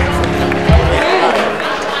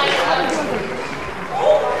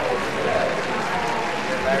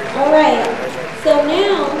 Alright, so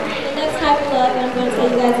now the next type of love that I'm going to tell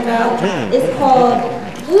you guys about is called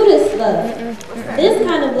Buddhist love. This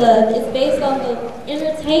kind of love is based off of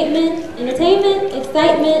entertainment,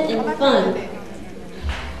 excitement, and fun.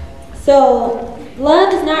 So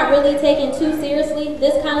love is not really taken too seriously,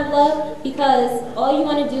 this kind of love, because all you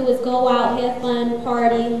want to do is go out, have fun,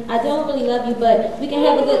 party. I don't really love you, but we can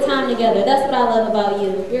have a good time together. That's what I love about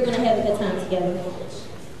you. We're going to have a good time together.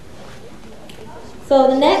 So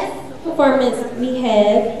the next performance we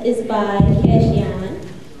have is by Kasheyon.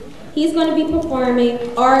 He's going to be performing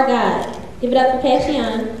Our God. Give it up for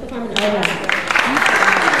Kasheyon performing Our God.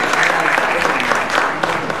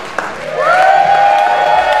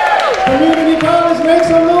 Community college, make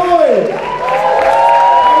some noise!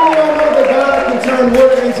 How many of y'all know that God can turn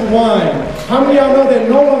water into wine? How many of y'all know that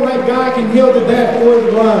no one like God can heal the deaf or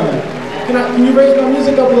the blind? Can you raise my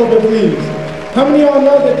music up a little bit, please? How many of y'all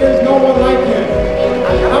know that there's no one like Him?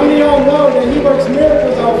 How many of y'all know that He works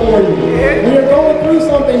miracles out for you? When you're going through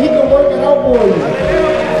something, He can work it out for you.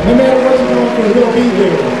 No matter what you're going through, He'll be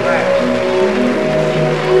there.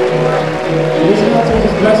 This concert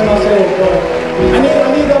just blessed my soul, but I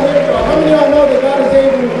need that miracle. How many of y'all know that God is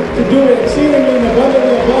able to do it exceedingly and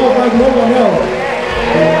abundantly above like no one else?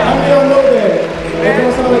 How many of y'all know that? It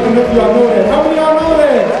don't sound like enough of y'all know that. How many of y'all know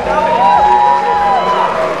that?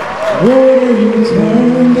 Water you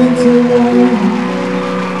turned into wine,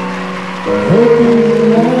 open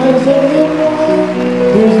the eyes of the blind.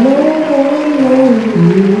 There's no one like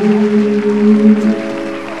you,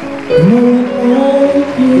 no one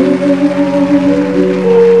like you.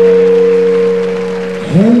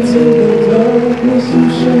 Into the darkness you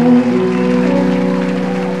shine,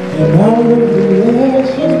 and out of the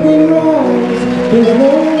ashes we rise. There's no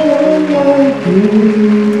one like you,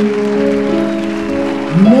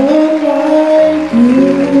 none like you.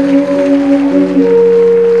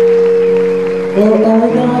 For our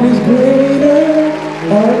God is greater,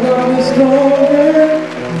 our God is stronger.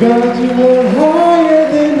 God, you are higher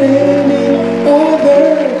than any other.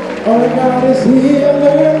 Our God is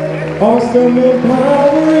healer, awesome in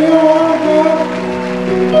power, you are God.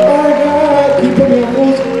 Our God, keep it in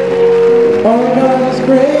full screen. Our God is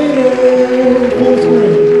greater, full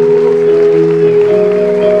screen.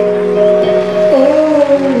 Oh,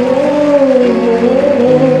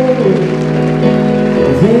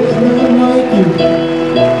 there's none like you.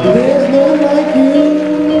 There's none like you.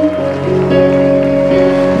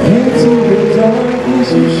 Into the darkness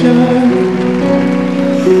you shine,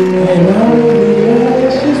 and out of the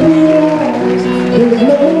ashes we rise. There's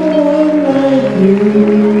no one like you,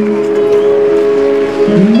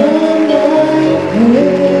 none like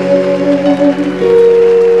Him.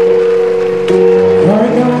 Our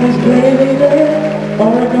God is greater,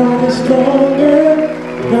 our God is stronger.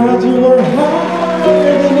 God, you are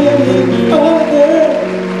higher than any other.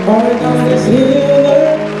 Our God is healer,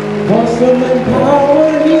 awesome in power.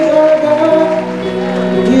 He's our God,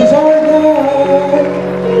 He's our God.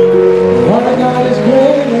 Our God is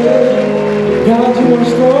greater, God, you are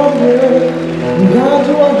stronger. God,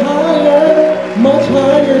 you are higher, much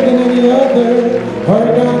higher than any other. Our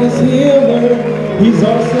God is healer, He's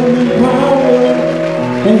awesome in power.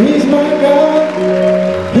 And He's my God,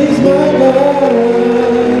 He's my God.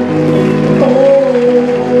 Oh,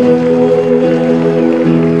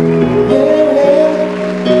 yeah,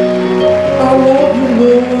 I love you,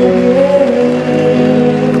 Lord, yeah.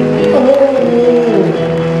 Oh,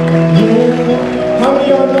 yeah. How many of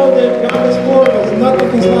y'all know that God is for us? Nothing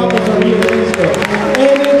can stop us from being against us.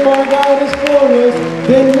 And if our God is for us,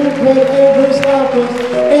 then who could ever stop us?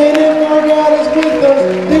 And if our God is with us,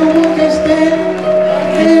 then who can stand?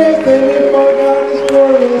 Yes, then if our God is for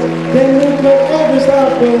us, then who could ever stop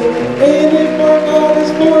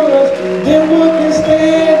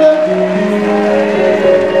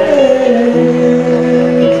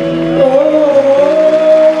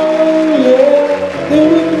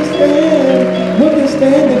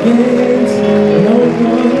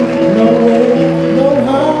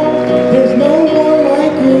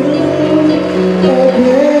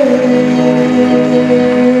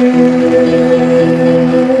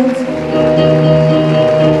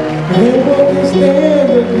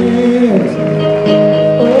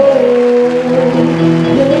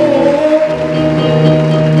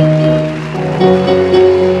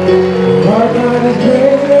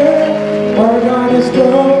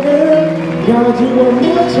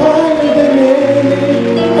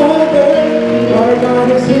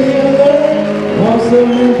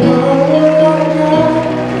awesome in power, our God,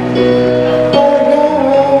 our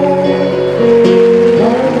God,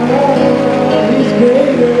 our God, He's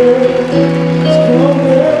greater,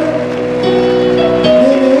 stronger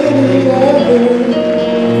than any other.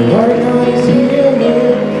 Our God is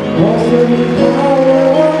healer, awesome in power,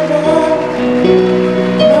 our God,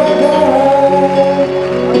 my God.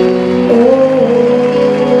 Oh,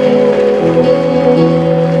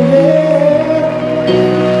 yeah.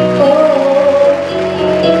 Oh,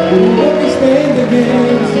 let me stand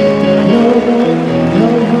against no one, no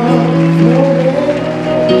harm, no way.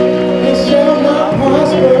 It shall not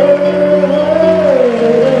prosper.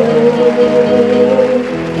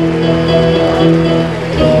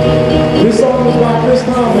 This song is by Chris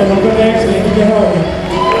Tomlin. I'm going to ask you if you can help me.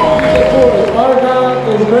 Say chorus. Our God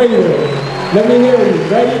is greater. Let me hear you.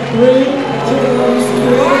 Ready? 3, 2, 1.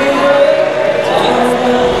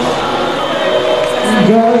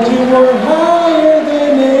 God, you are higher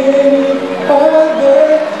than any other.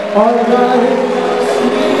 Our God is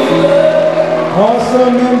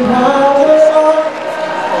awesome in power.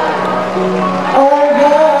 Our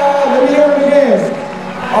God, let me hear it again.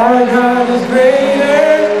 Our God is greater.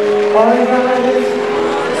 Our God is.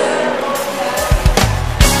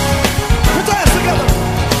 Put your hands together.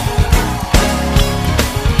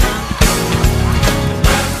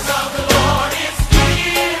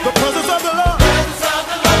 The presence of the Lord is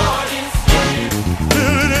here.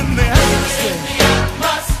 Feel it in the atmosphere.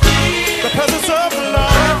 The presence of the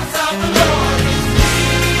Lord.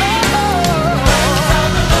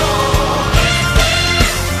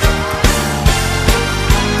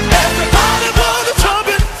 Everybody blow the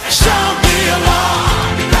trumpet, sound the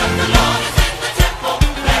alarm. Because the Lord is in the temple.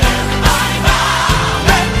 Let everybody bow.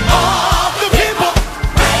 Let all the people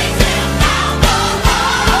praise Him now, the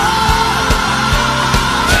Lord.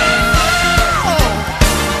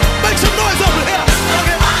 Make some noise over here.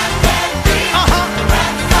 Okay. I can feel the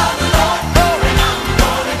presence of the Lord, and I'm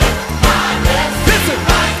gonna do my best. Listen,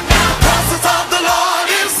 right now, the presence of the Lord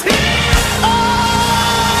is here. Oh,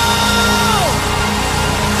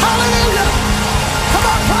 hallelujah! Come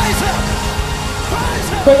on, praise Him. Praise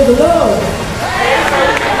Him. Praise the Lord.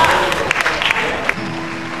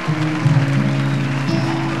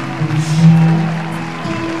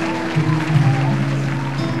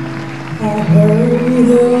 I heard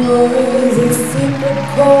there was a secret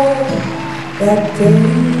chord that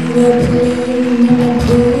David played and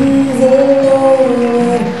praise the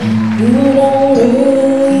Lord. You don't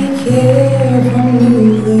really care for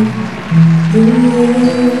music, do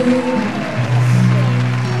you?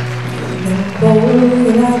 The gold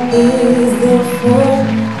like is the fourth,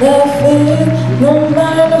 the fifth, the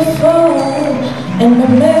minor fall, and the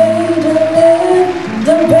major lift,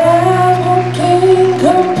 the baffled king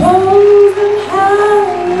composing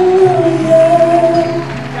hallelujah.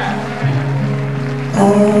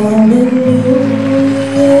 Hallelujah.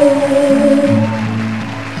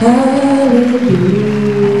 Hallelujah.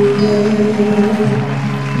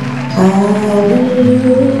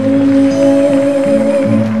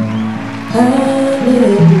 Hallelujah.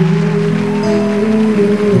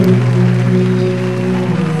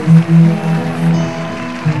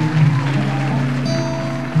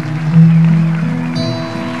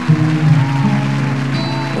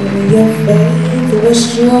 Your faith was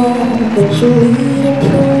strong, but you needed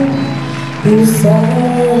proof. You saw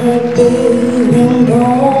her bathing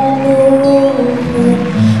on the roof,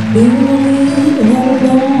 believe in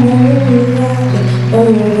the moonlight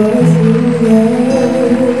over you.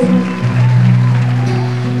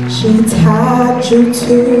 She tied you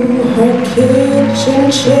to her kitchen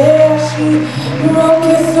chair. She broke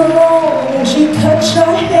your throne and she cut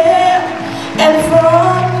your hair, and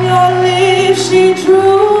from your lips she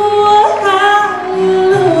drew a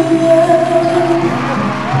hallelujah.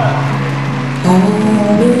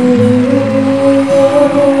 Hallelujah.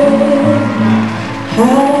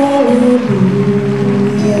 Hallelujah.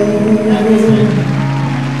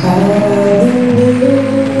 Hallelujah.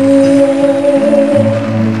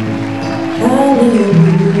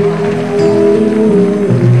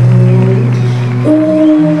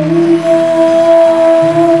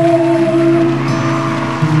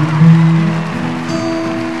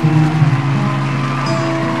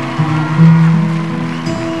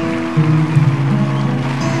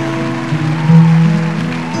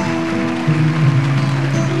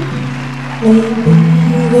 Maybe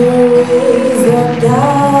there is a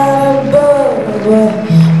God above, but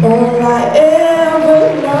all I ever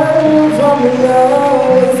learned from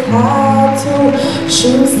love is how to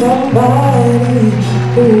choose somebody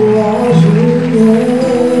who was real.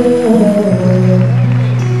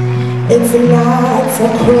 It's not to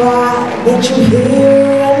cry that you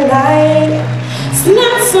hear at night. It's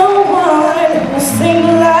not someone who sing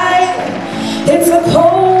light. It's a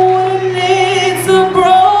cold and it's a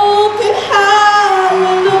broken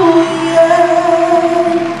hallelujah.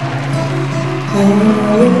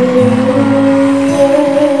 Hallelujah.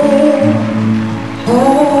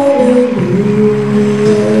 Hallelujah.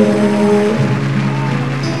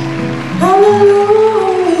 Hallelujah.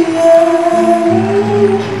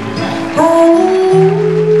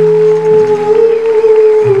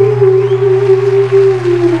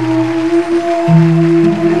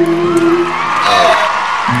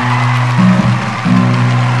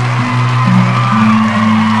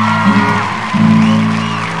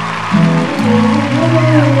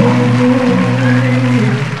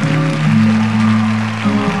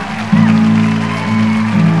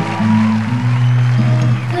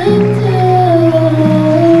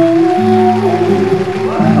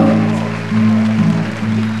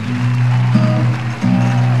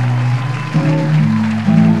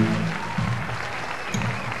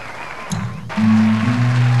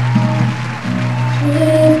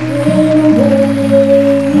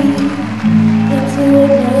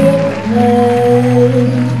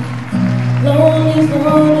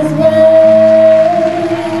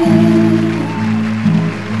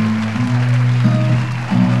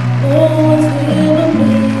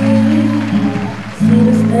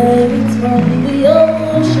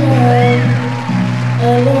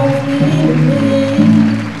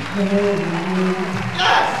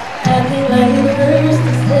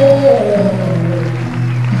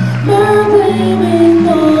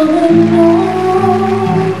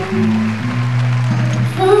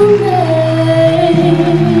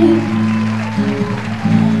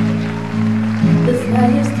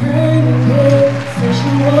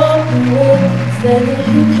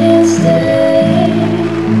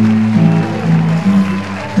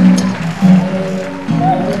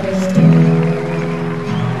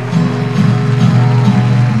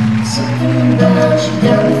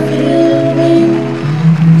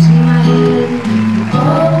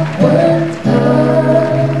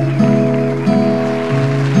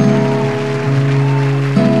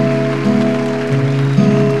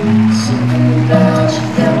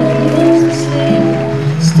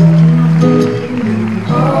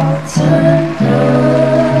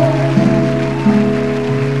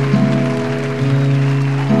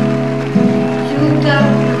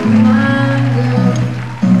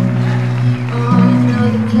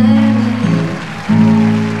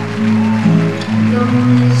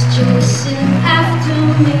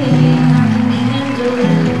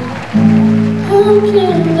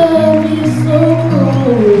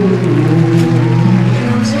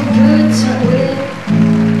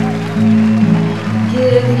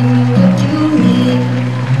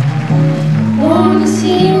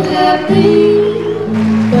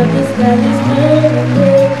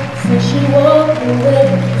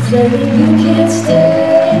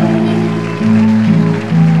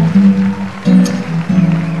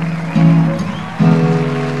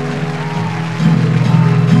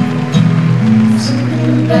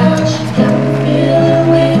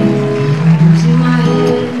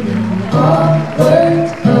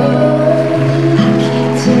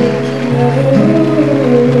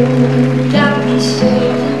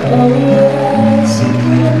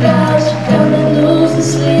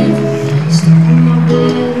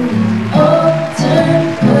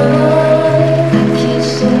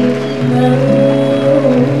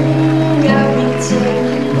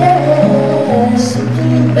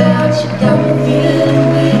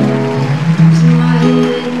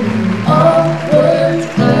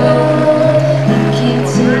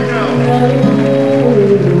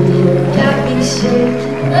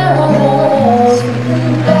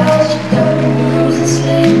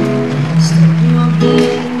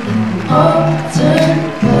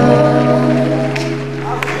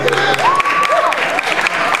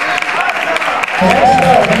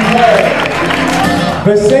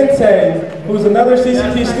 Vicente, who's another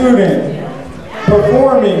CCT student,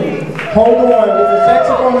 performing Hold On with a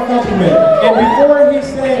saxophone accompaniment. And before he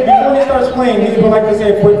starts playing, he would like to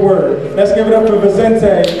say a quick word. Let's give it up for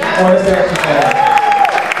Vicente on the saxophone.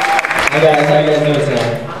 Hi guys, how you guys doing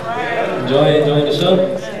tonight? Enjoying the show?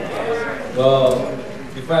 Well,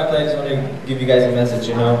 before I play, I just want to give you guys a message,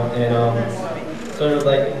 you know, and sort of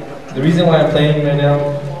like the reason why I'm playing right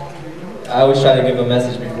now. I always try to give a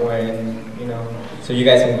message before, and you know, so you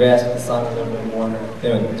guys can grasp the song a little bit more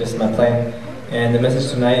than just my playing. And the message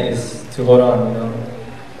tonight is to hold on. You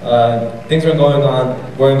know, things weren't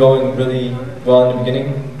going really well in the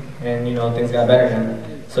beginning, and you know, things got better now.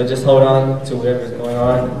 So just hold on to whatever's going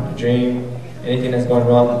on, dream, anything that's going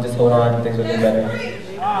wrong, just hold on, things will get better.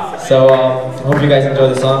 So I hope you guys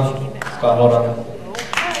enjoy the song. It's called Hold On.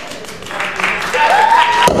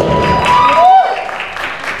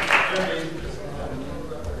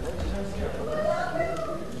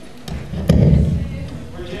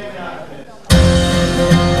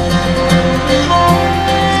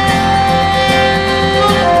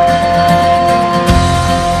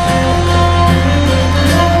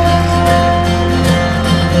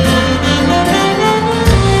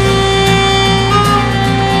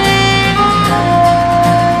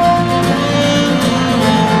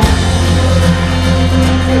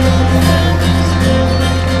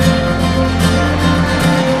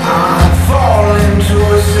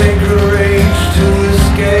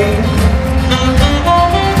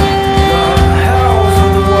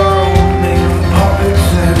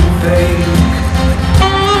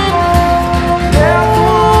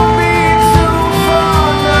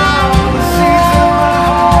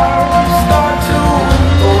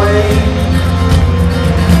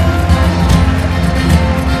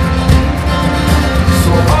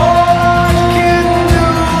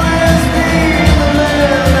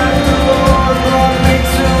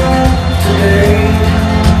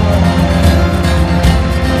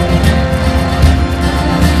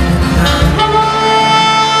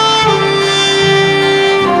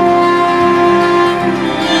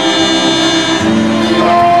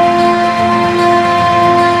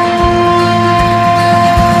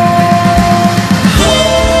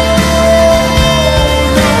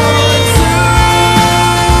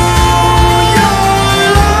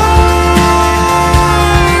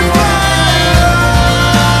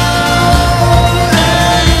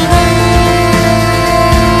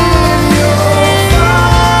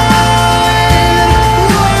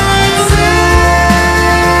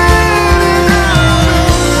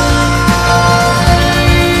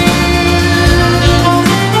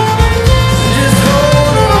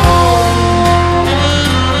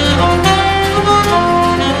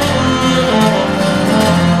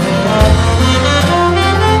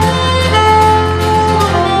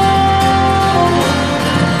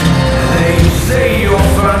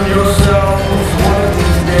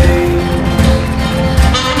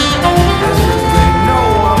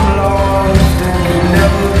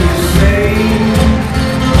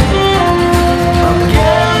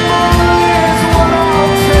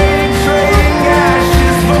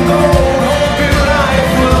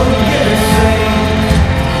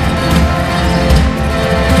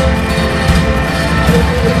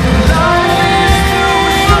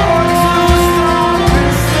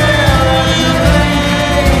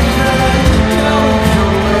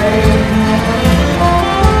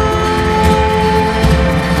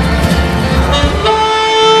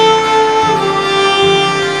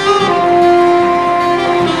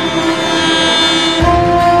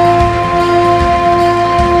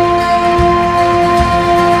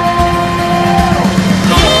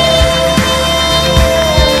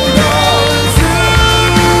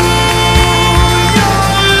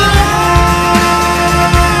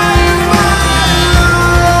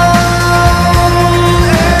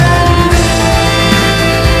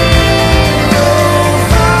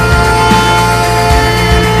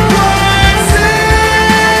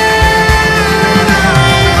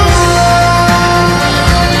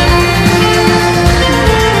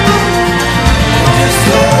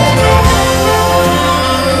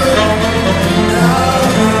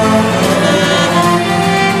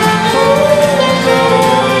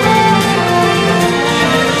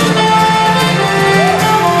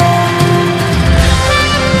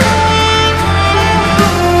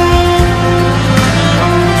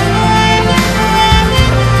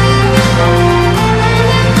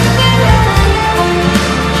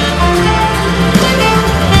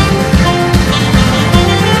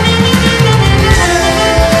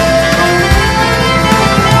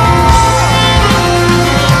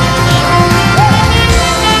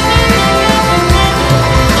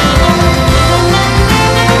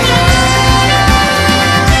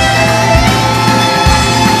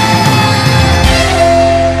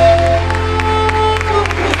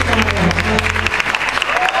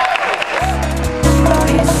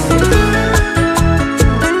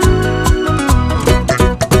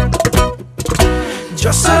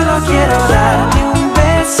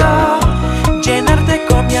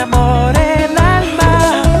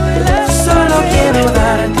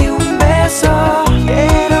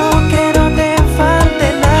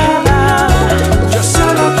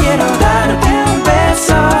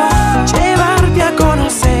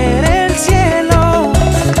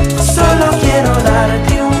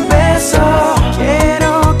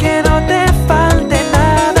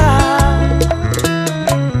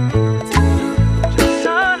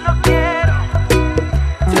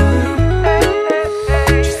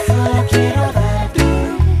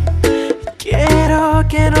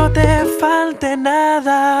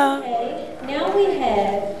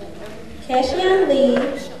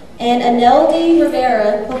 and Aneldi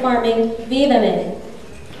Rivera performing Vívame.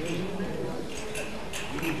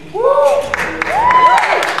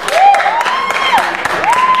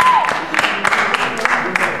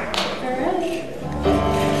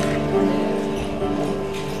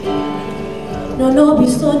 Non ho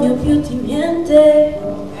bisogno più di niente,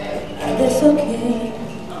 adesso che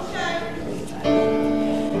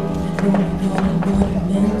non ho l'amore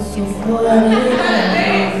immenso fuori da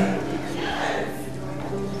me.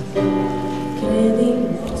 Credi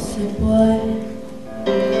se vuoi,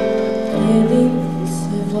 credi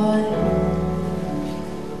se vuoi,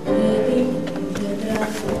 credi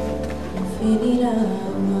vedrai, non finirà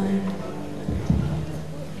mai.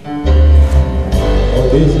 Ho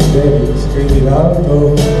desideri scrivi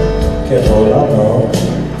l'alto che volano.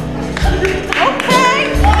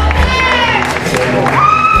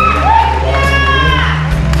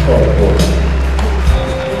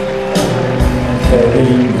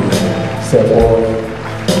 Credimi se vuoi,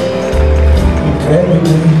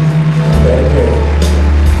 credimi perché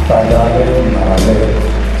pagare male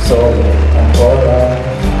solo ancora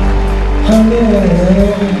a me.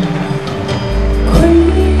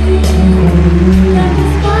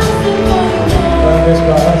 Quando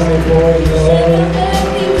spazio poi noi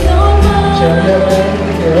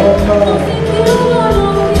certamente ormai si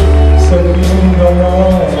chiudono.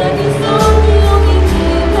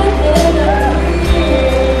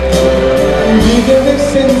 Vivere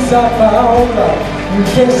senza paura,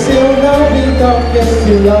 che sia una vita che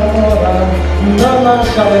si lavora, non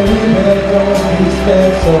lasciare libero di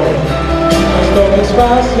spesso, questo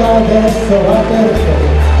spazio adesso aperto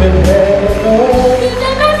per vero.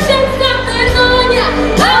 Vivere senza vergogna,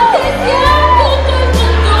 anche se è tutto il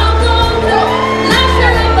mondo contro, lascia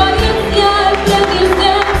l'apparenza e prendi il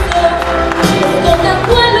senso, ascolta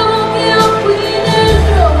quello che ho qui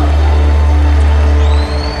dentro.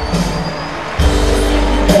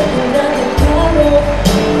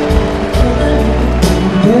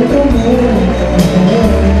 Dentro me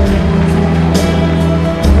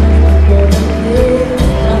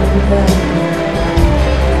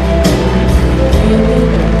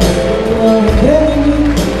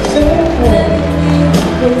credimi se vuoi,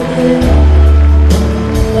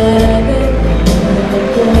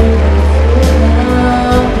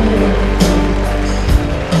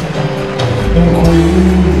 in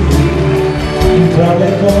cui tra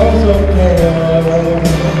le cose che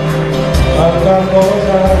ho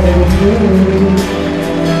qualcosa di più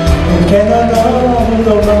che non ho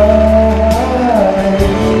avuto mai,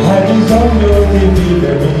 hai bisogno di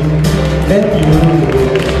vivermi di più.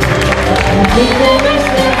 Vivere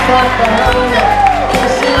senza paura, che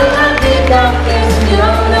sia una vita che si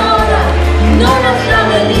onora, non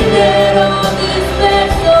lasciare libero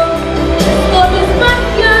disperso, come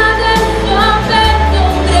spazio adesso aperto,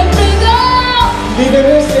 te prego.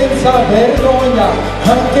 Vivere senza vergogna,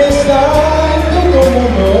 anche sai tutto il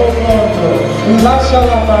mondo contro, lascia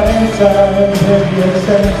l'apparenza e prendi il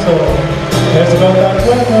senso, e ascolta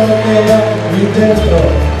quello che hai dentro,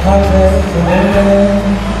 aperto.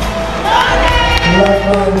 La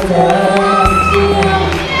fantasia,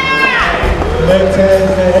 le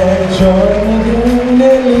tese giorni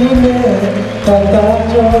nelle linee, tanta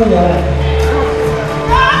gioia.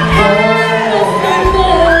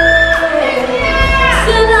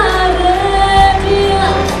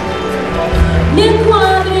 Mi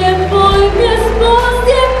quadri e poi mi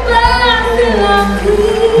sposti e prendi la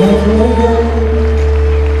vita.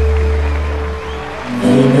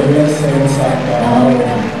 Vivere senza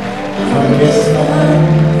paura, anche sai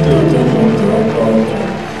tutto il mondo contro,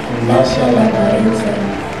 lascia l'apparenza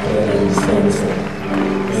per il senso,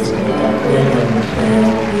 e ascolta quello che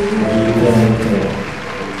hai dentro.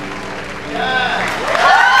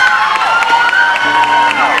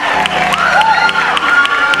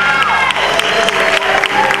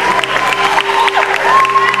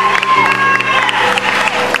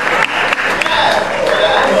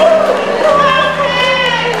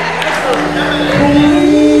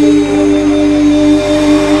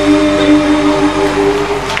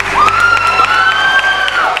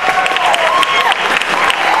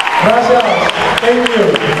 Thank you.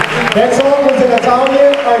 That song was in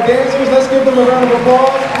Italian. Our dancers, let's give them a round of applause.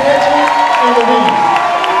 Nancy and Louise.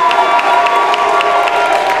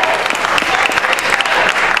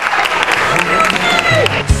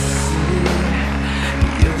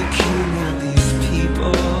 You're the king of these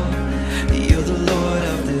people. You're the Lord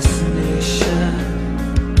of this nation.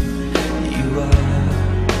 You are.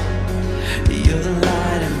 You're the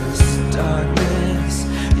light in this darkness.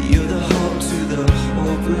 You're the hope to the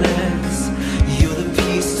hopeless. You're the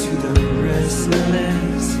peace to the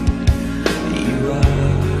restless. You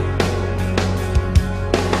are.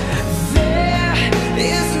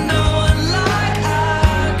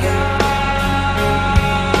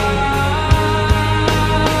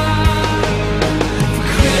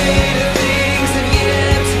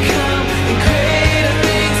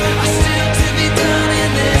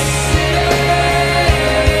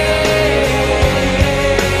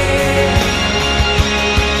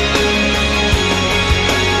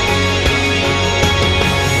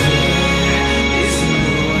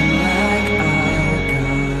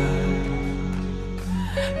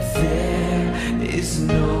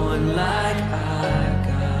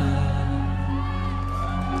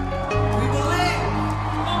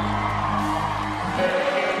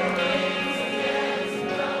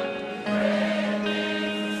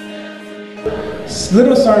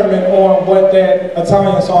 little sermon on what that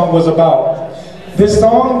Italian song was about. This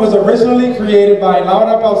song was originally created by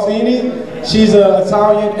Laura Pausini. She's an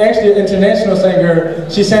Italian, actually an international singer.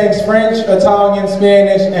 She sings French, Italian,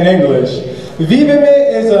 Spanish, and English. Vive Me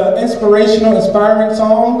is an inspirational, inspiring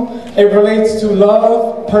song. It relates to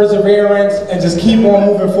love, perseverance, and just keep on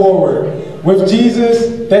moving forward. With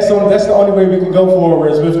Jesus, that's the only way we can go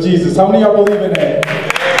forward is with Jesus. How many of y'all believe in that?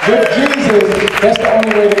 With Jesus, that's the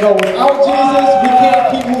only way to go. Without Jesus, we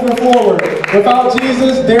can't keep moving forward. Without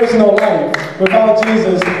Jesus, there's no life. Without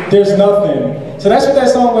Jesus, there's nothing. So that's what that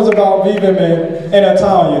song was about, Vive Me, in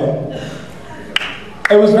Italian.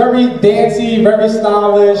 It was very dancey, very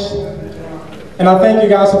stylish. And I thank you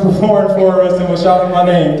guys for performing for us and for shouting my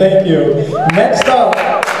name. Thank you. Next up,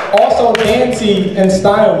 also dancey and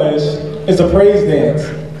stylish, is a praise dance.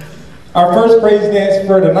 Our first praise dance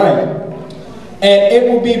for tonight. And it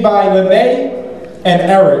will be by Lene and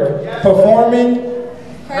Eric performing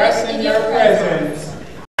Press in Your Presence.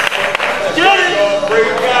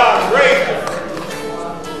 Praise God, praise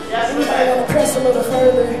Anybody want to press a little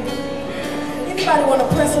further? Anybody want to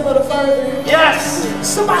press a little further? Yes!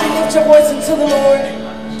 Somebody lift your voice into the Lord.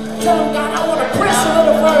 Tell him, God, I want to press a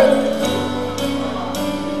little further.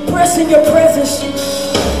 Press in your presence.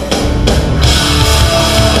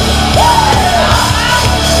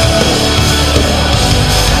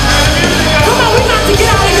 Come on, we got to get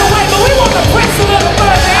out of your way, but we want to press a little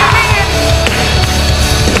further.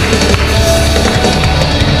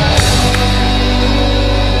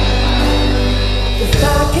 If I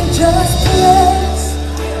can just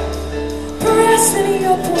press in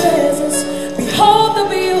your presence, behold the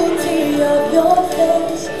beauty of your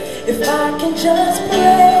face. If I can just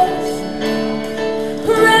press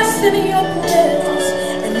in your presence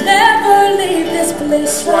and never leave this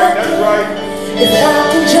place right here. If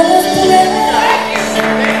I can just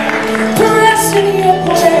press in your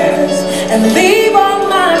presence and leave all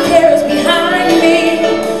my cares behind me,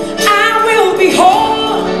 I will be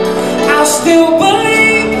whole, I'll still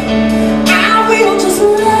believe, I will just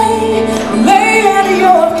lay at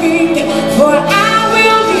your feet, for I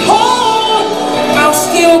will be whole, I'll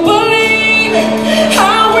still believe,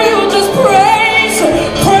 I will just praise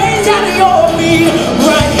at your feet,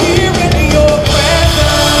 right here in your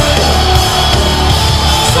presence.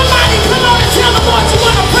 Somebody come on and tell the Lord you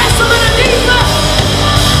want to press a little deeper.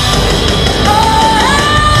 Oh.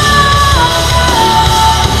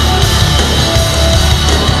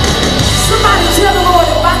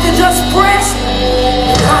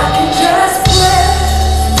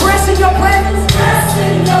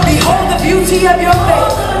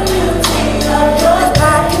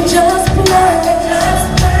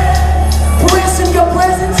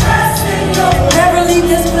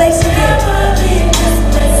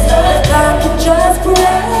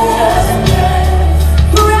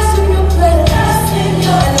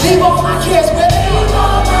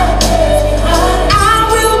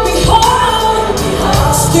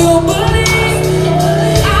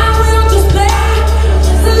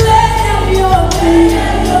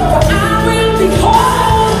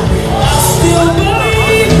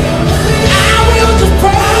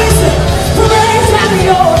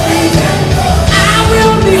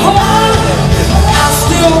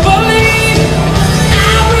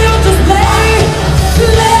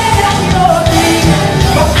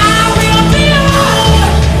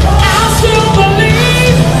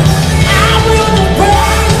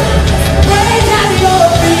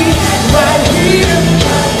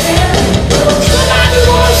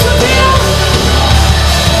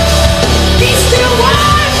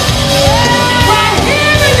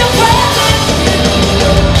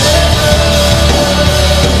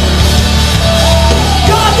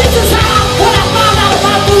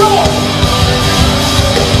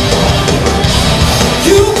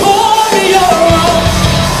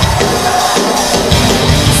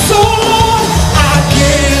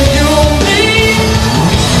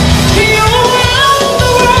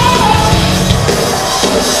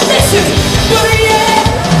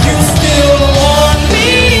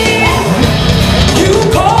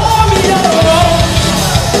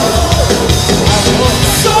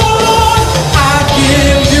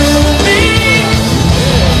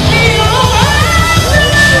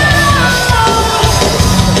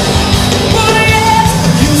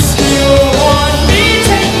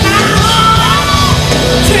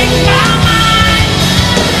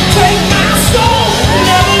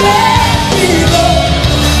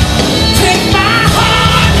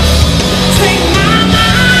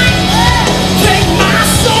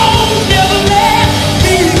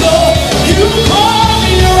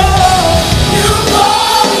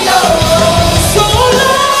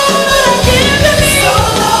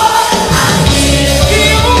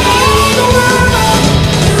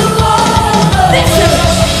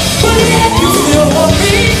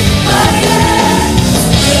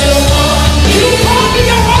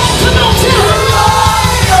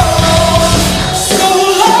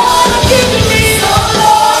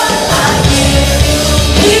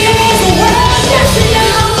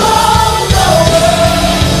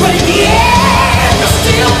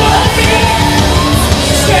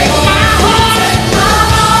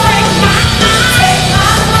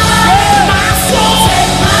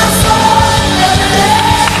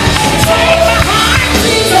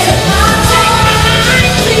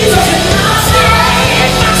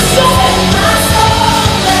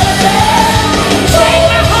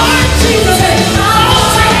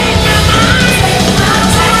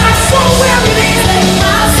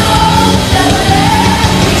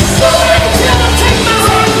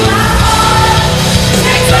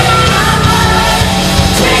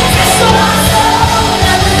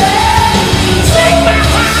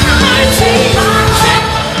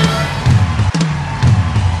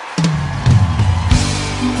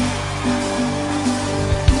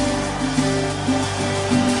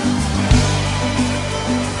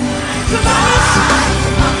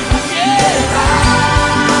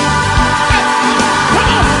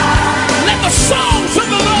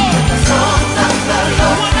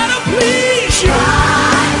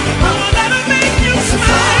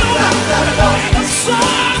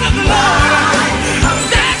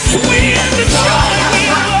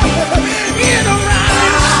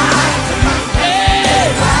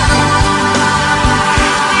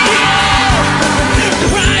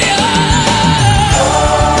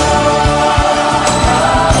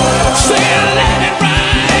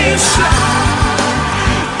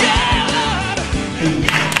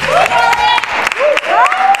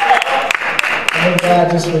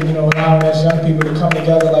 God just for, allowing us young people to come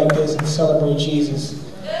together like this and celebrate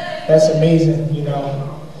Jesus. That's amazing,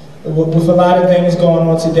 With a lot of things going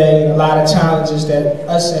on today and a lot of challenges that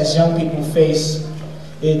us as young people face,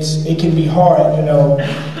 it can be hard,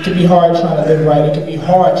 It can be hard trying to live right. It can be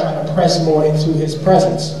hard trying to press more into His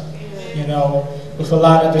presence, with a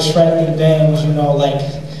lot of distracting things, like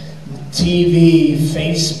TV,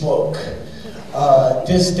 Facebook,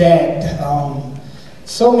 this, that,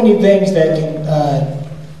 so many things that can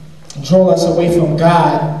draw us away from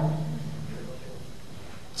God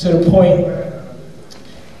to the point.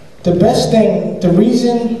 The best thing, the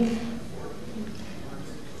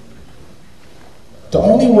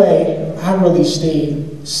only way I really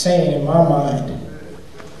stayed sane in my mind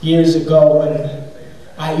years ago when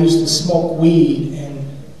I used to smoke weed and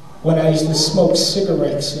when I used to smoke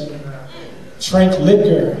cigarettes and drink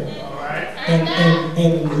liquor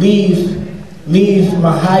and leave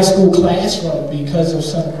my high school classroom because of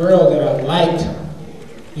some girl that I liked,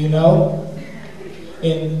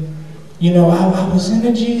 And, I was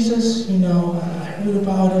into Jesus, I heard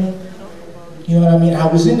about Him, you know what I mean? I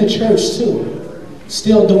was in the church too,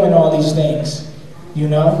 still doing all these things,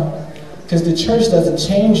 Because the church doesn't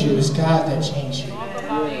change you, it's God that changes you.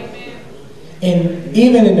 And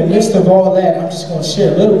even in the midst of all that, I'm just going to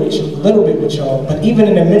share a little bit with y'all, but even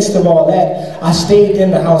in the midst of all that, I stayed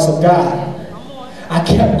in the house of God. I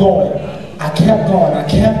kept going.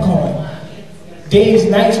 Days,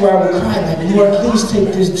 nights where I would cry like, Lord, please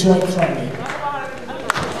take this joint from me.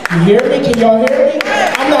 You hear me? Can y'all hear me?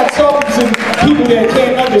 I'm not talking to people that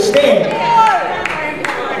can't understand.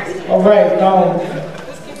 All right,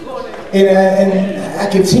 and I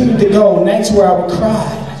continued to go, nights where I would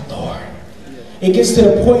cry. It gets to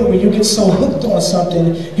the point where you get so hooked on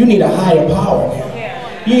something, you need a higher power now.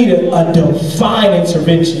 You need a divine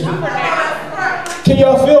intervention. Can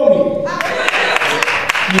y'all feel me?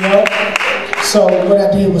 So what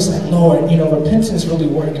I did was like, Lord, repentance really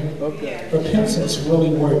works. Repentance really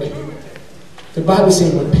works. The Bible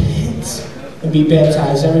says repent and be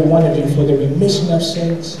baptized, every one of you, for the remission of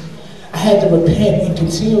sins. I had to repent and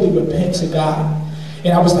continually repent to God.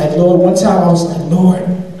 And I was like, Lord, one time I was like, Lord,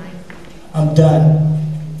 I'm done.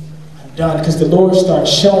 Because the Lord started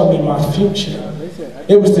showing me my future.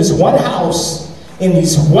 It was this one house and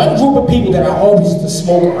this one group of people that I always used to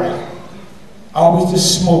smoke around. I always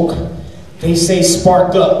just smoke. They say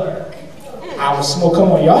spark up. I would smoke.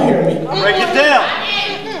 Come on, y'all hear me? Break it down.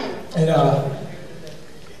 And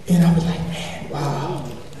I was like, man, wow.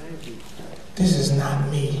 This is not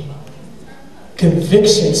me.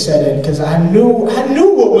 Conviction set in because I knew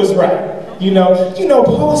what was right.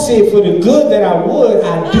 Paul said, for the good that I would,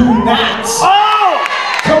 I do not. Oh!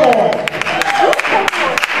 Come on.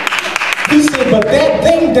 He said, but that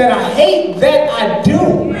thing that I hate, that I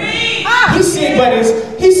do. He said,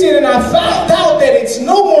 and I found out that it's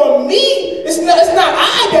no more me. It's not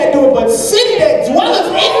I that do it, but sin that dwelleth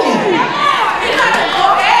in me.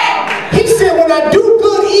 He said, when I do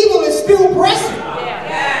good, evil is still present.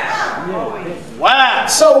 Wow.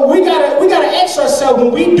 So we gotta ask ourselves,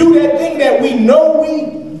 when we do that thing that we know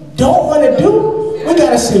we don't want to do, we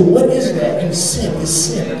gotta say, what is that? And it's sin.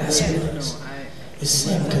 That's what it is. It's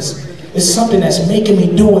sin because it's something that's making me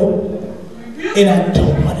do it, and I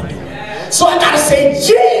don't want to do it. So I gotta say,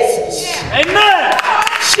 Jesus. Amen.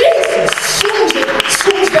 Jesus. Soon as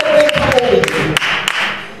that thing come over you.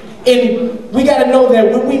 And we gotta know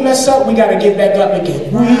that when we mess up, we gotta get back up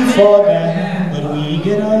again. We fall down, but we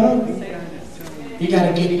get up. You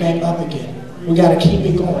gotta get back up again. We gotta keep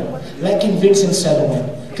it going. Let conviction settle in.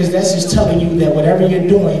 Because that's just telling you that whatever you're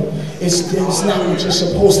doing, it's not what you're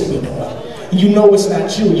supposed to be doing. You know it's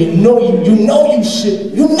not you. You know you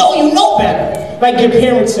should. You know better. Like your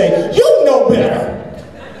parents say, you know better.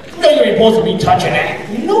 You know you ain't supposed to be touching that.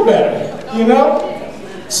 You know better.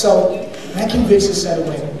 So let conviction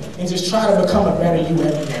settle in. And just try to become a better you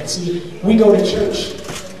every day. See, we go to church.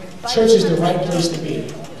 Church is the right place to be.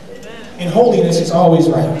 And holiness is always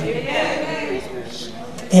right.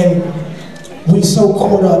 And we so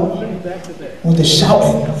caught up with the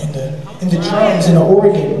shouting and the drums and the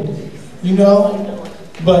organ,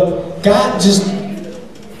 But God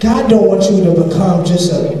don't want you to become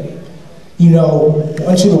just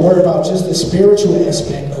want you to worry about just the spiritual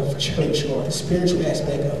aspect of church or the spiritual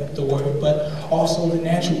aspect of the word, but also the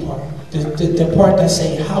natural part. The part that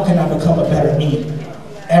say, how can I become a better me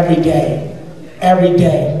every day? Every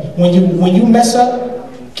day. When you mess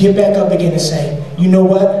up, get back up again and say, you know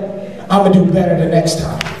what? I'm going to do better the next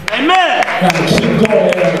time. Amen. And I'm going to keep going,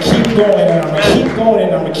 and I'm going to keep going, and I'm going to keep going,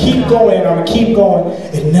 and I'm going to keep going, and I'm going to keep going.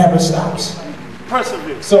 It never stops.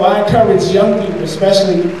 Persevere. So I encourage young people,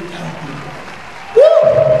 especially, woo!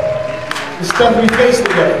 the stuff we face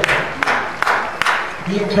today.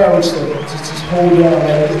 Be encouraged to just hold on.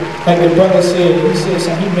 Like the brother said, he said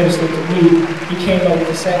something, he ministered to me. He came up with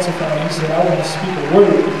the saxophone and he said, I want to speak a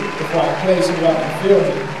word before I play so y'all can feel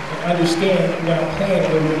me and understand when I'm playing a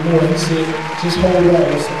little bit more. He said, just hold on.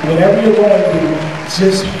 Listen, whatever you're going through,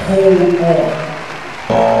 just hold on.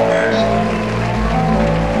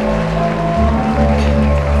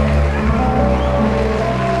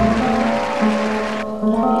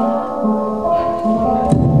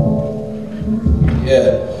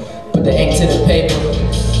 Put the ink to the paper,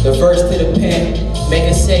 the verse to the pen. Make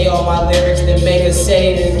us say all my lyrics, then make us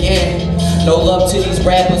say it again. No love to these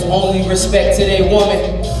rappers, only respect to their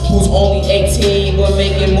woman who's only 18 but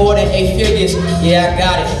making more than 8 figures. Yeah, I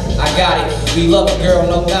got it. We love a girl,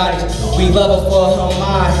 no got it. We love her for her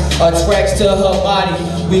mind, attracts to her body.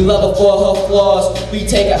 We love her for her flaws. We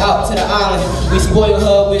take her out to the island. We spoil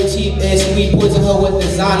her with cheapness, and we poison her with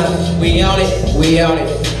designer. We on it, we on it.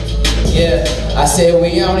 Yeah, I said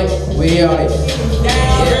we on it, we on it.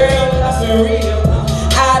 Down, girl, that's for real.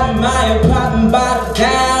 I admire popping bottles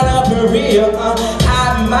down up in Rio. I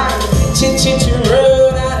admire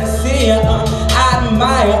road out of sea. I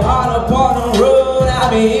admire all up on the road, I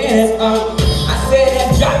be in it. I said that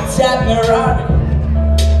drop top Ferrari.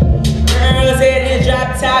 Girl, said that drop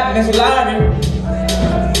top Ferrari.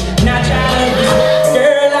 Not trying to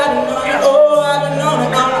girl, I've been on it, oh, I've been on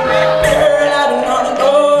it. Girl, I've been on it,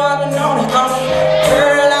 oh, I've been on it.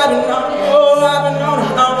 Girl, I've been on it, oh, I've been on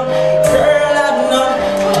it. Girl, I've been on it.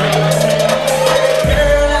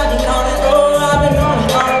 Girl, I've been on it, oh, I've been on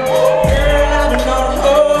it. Girl, I've been on it,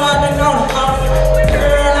 oh, I've been on it.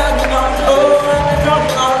 Girl, I've been on it, oh, I've been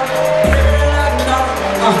on it. Girl, I've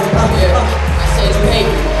been on it. I said you hate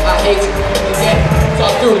me, I hate you. Okay,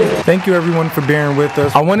 talk through it. Thank you everyone for bearing with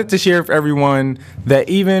us. I wanted to share with everyone that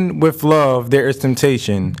even with love there is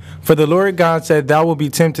temptation. For the Lord God said, thou will be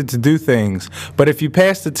tempted to do things. But if you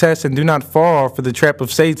pass the test and do not fall for the trap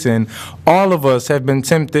of Satan, all of us have been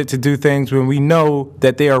tempted to do things when we know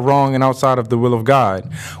that they are wrong and outside of the will of God.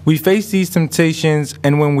 We face these temptations,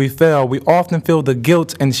 and when we fail, we often feel the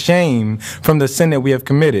guilt and shame from the sin that we have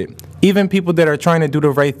committed. Even people that are trying to do the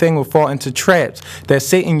right thing will fall into traps that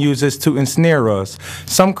Satan uses to ensnare us.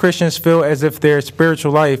 Some Christians feel as if their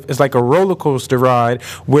spiritual life is like a roller coaster ride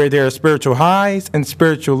where there are spiritual highs and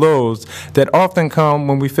spiritual lows that often come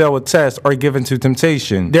when we fail a test or given to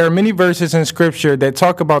temptation. There are many verses in Scripture that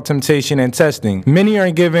talk about temptation and testing. Many are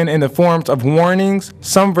given in the forms of warnings.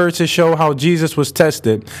 Some verses show how Jesus was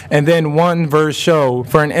tested, and then one verse show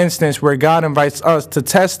for an instance where God invites us to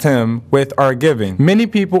test him with our giving. Many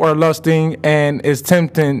people are and is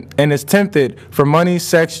tempted for money,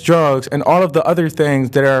 sex, drugs, and all of the other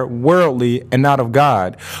things that are worldly and not of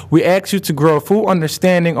God. We ask you to grow a full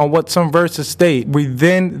understanding on what some verses state. We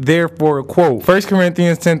then therefore quote 1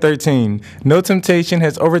 Corinthians 10:13. No temptation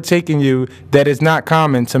has overtaken you that is not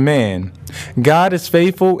common to man. God is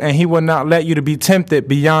faithful, and he will not let you to be tempted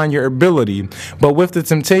beyond your ability. But with the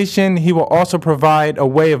temptation, he will also provide a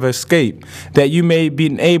way of escape, that you may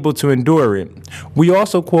be able to endure it. We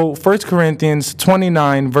also quote 1 Corinthians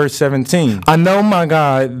 29, verse 17. I know, my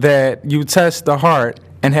God, that you test the heart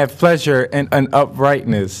and have pleasure in an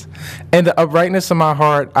uprightness. In the uprightness of my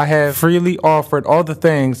heart, I have freely offered all the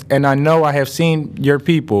things, and I know I have seen your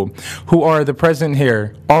people, who are the present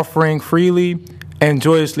here, offering freely and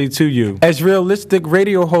joyously to you. As realistic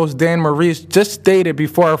radio host Dan Maurice just stated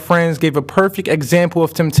before our friends gave a perfect example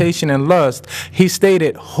of temptation and lust, he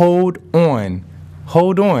stated, hold on,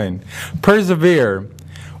 persevere.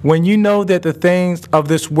 When you know that the things of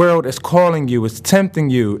this world is calling you, is tempting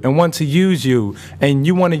you, and want to use you, and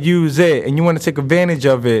you want to use it, and you want to take advantage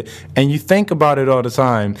of it, and you think about it all the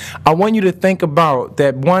time, I want you to think about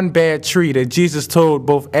that one bad tree that Jesus told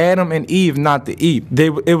both Adam and Eve not to eat.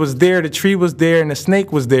 It was there, the tree was there, and the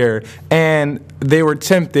snake was there, and they were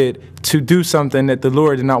tempted to do something that the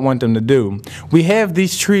Lord did not want them to do. We have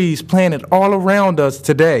these trees planted all around us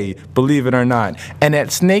today, believe it or not. And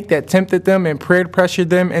that snake that tempted them and peer pressured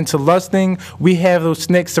them into lusting, we have those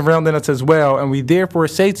snakes surrounding us as well. And we therefore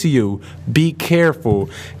say to you, be careful.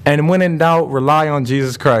 And when in doubt, rely on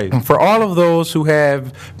Jesus Christ. And for all of those who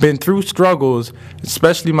have been through struggles,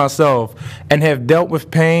 especially myself, and have dealt with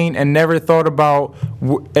pain and never thought about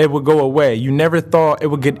it would go away. You never thought it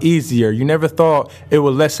would get easier. You never thought it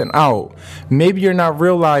would lessen out. out. Maybe you're not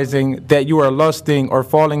realizing that you are lusting or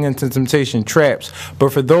falling into temptation traps.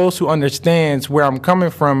 But for those who understands where I'm coming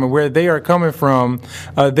from and where they are coming from,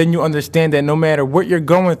 then you understand that no matter what you're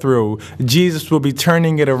going through, Jesus will be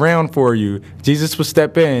turning it around for you. Jesus will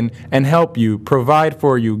step in and help you, provide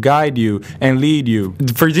for you, guide you, and lead you.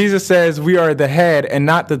 For Jesus says we are the head and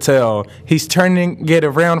not the tail. He's turning it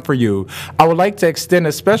around for you. I would like to extend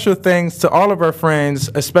a special thanks to all of our friends,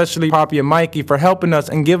 especially Poppy and Mikey, for helping us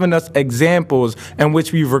and giving us examples in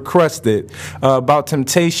which we've requested about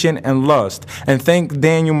temptation and lust. And thank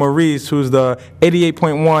Daniel Maurice, who's the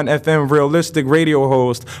 88.1 FM realistic radio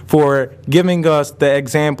host, for giving us the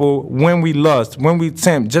example when we lust, when we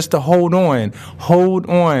tempt, just to hold on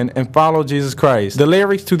and follow Jesus Christ. The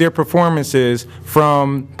lyrics to their performances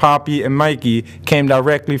from Poppy and Mikey came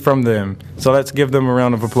directly from them. So let's give them a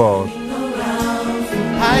round of applause.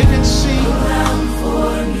 I can see,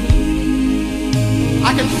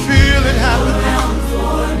 I can feel it happening.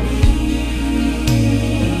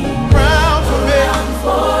 Round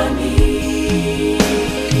for me,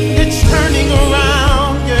 it's turning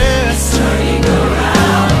around, yes. It's turning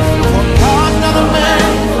around for another man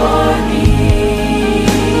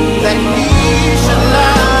that he should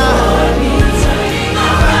love.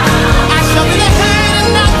 I shall be the head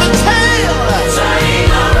and not the tail. Turning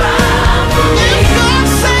around. If God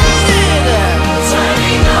said it,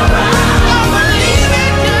 turning around. I believe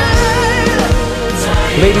it, yeah.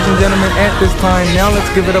 Ladies and gentlemen, at this time, now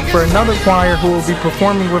let's give it up for another choir who will be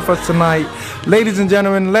performing with us tonight. Ladies and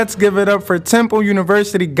gentlemen, let's give it up for Temple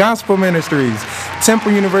University Gospel Ministries.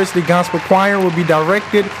 Temple University Gospel Choir will be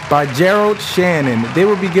directed by Gerald Shannon. They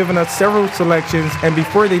will be giving us several selections, and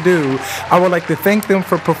before they do, I would like to thank them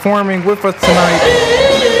for performing with us tonight.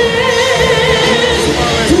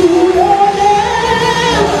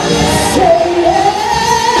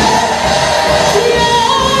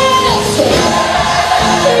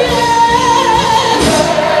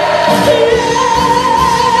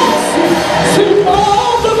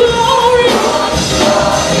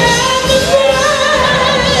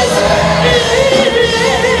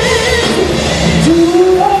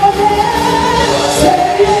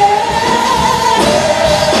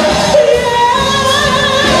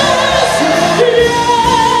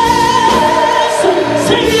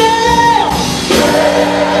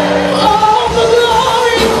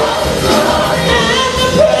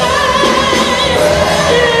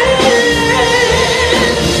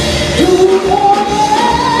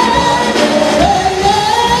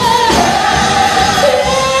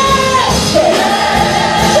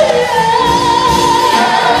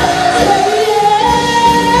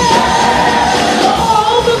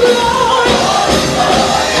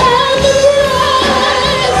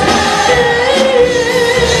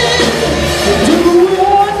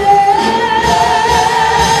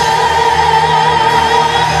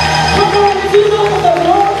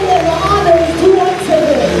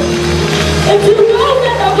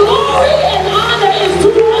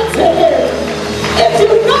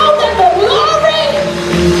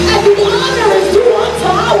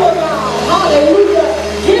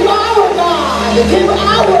 Give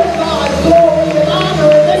our God glory and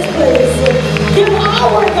honor in this place. Give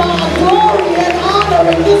our God glory and honor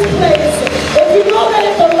in this place. If you know that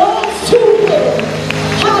it belongs to Him,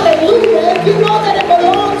 hallelujah. If you know that it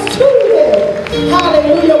belongs to Him,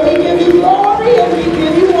 hallelujah. We give you glory and we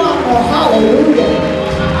give you honor, hallelujah.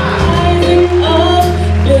 Rising of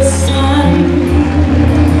the sun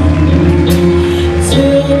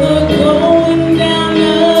till the going down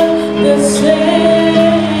of the same.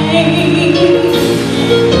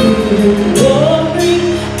 Glory,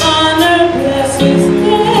 honor, bless His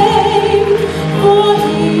name, for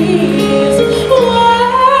He is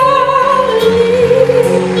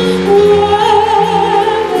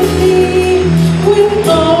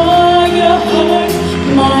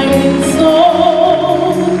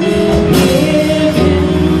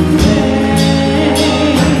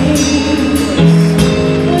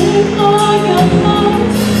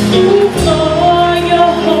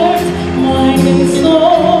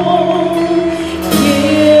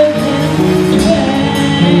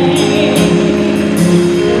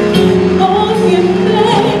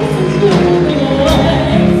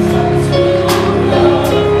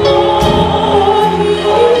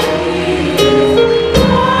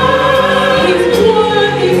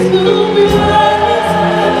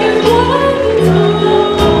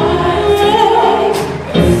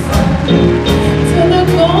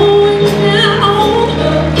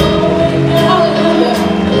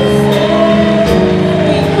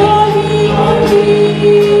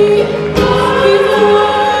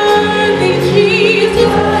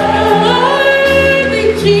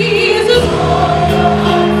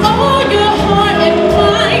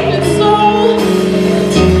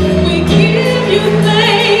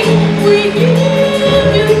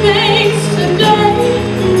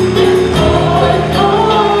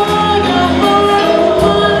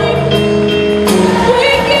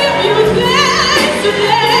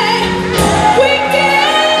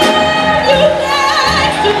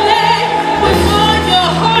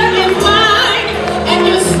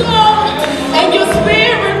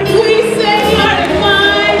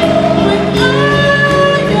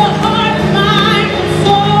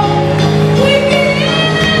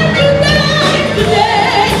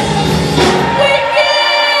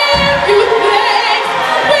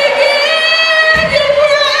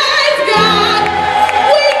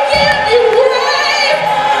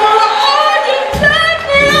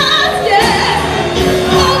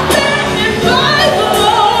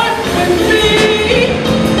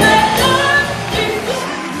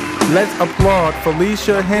about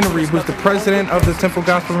Felicia Henry, who's the president of the Temple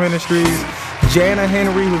Gospel Ministries, Jana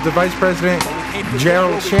Henry, who's the vice president,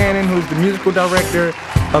 Gerald Shannon, who's the musical director,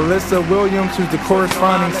 Alyssa Williams, who's the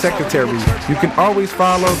corresponding secretary. You can always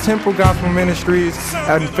follow Temple Gospel Ministries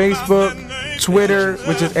on Facebook, Twitter,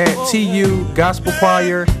 which is at TU Gospel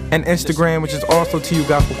Choir, and Instagram, which is also TU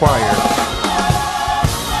Gospel Choir.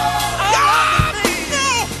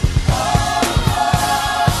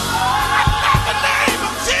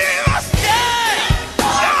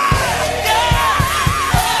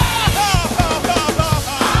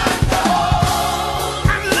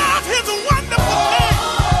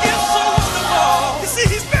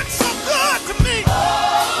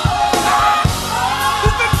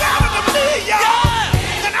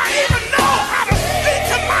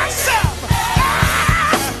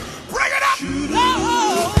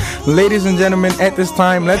 Ladies and gentlemen, at this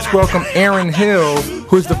time, let's welcome Aaron Hill,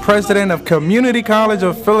 who's the president of Community College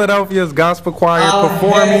of Philadelphia's Gospel Choir,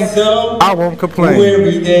 performing I Won't Complain.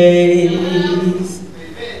 Weary days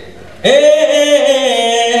and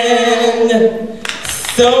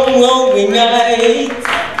some lonely nights,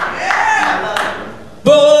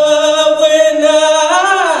 but when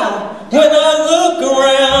I look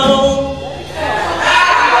around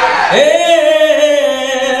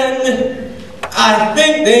I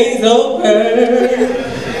think things over.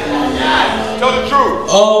 Tell the truth.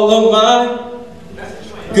 All of my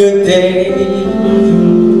good days.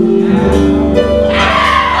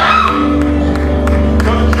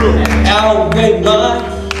 Tell the truth. Outweigh my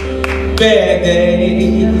bad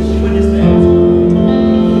days.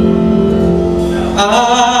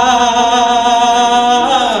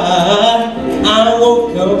 I won't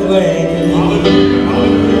complain.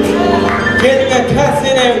 Can I cuss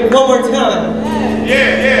in it one more time? Yeah.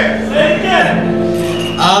 Say it again.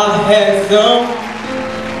 I had some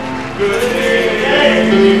good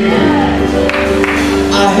days.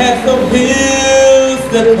 I had some hills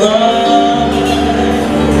to climb.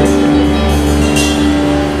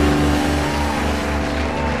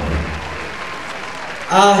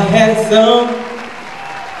 I had some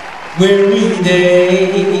weary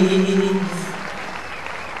days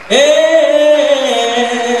and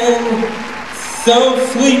some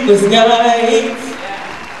sleepless nights.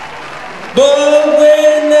 But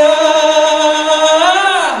when I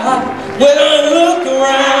look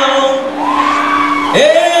around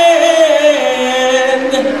and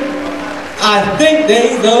I think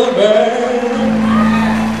things over,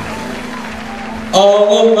 all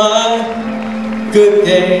of my good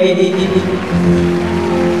days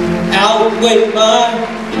outweigh my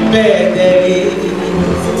bad days.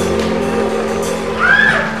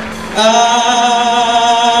 I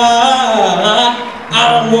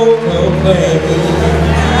won't complain.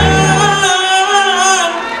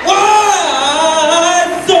 Why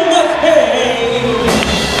so much pain?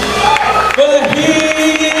 But he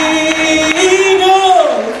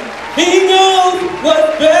knows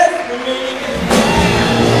what's best for me.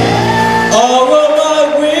 All of my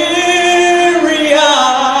weary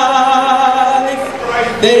eyes,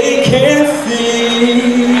 they can't see.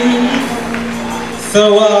 So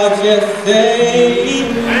I'll just say,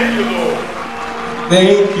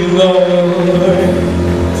 thank you, Lord.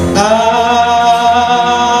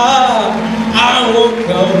 I won't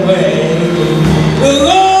complain.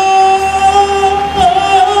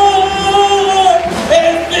 Lord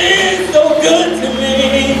has been so good to me.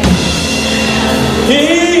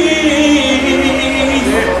 He's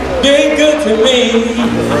been good to me.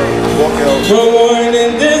 Born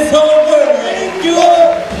in this whole world. Thank you,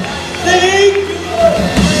 Lord. Thank you, Lord.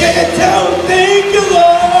 Can't tell. Thank you, Lord.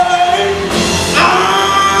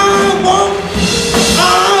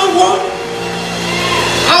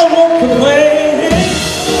 I won't complain.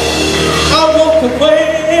 I won't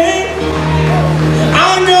complain. I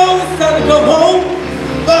know it's time to go home,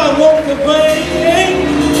 but I won't complain.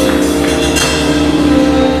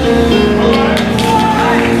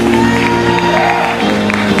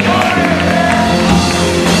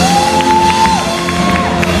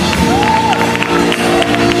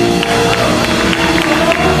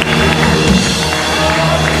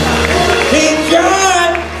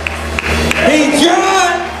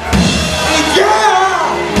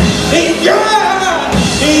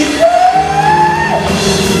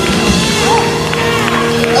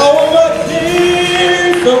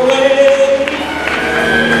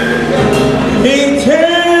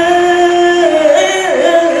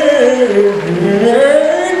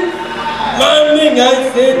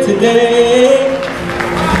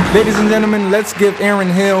 Ladies and gentlemen, let's give Aaron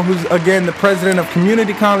Hill, who's again the president of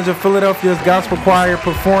Community College of Philadelphia's Gospel Choir,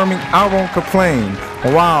 performing I Won't Complain.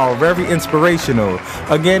 Wow, very inspirational.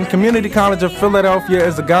 Again, Community College of Philadelphia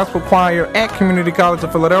is a gospel choir at Community College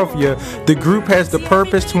of Philadelphia. The group has the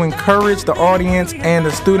purpose to encourage the audience and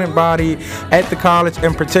the student body at the college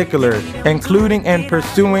in particular, including and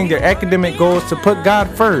pursuing their academic goals to put God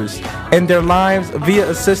first in their lives via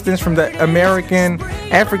assistance from the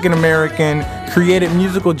African American created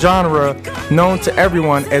musical genre known to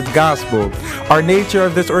everyone as gospel. Our nature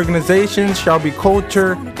of this organization shall be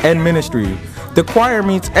culture and ministry. The choir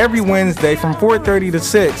meets every Wednesday from 4:30 to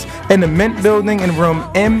 6 in the Mint Building in room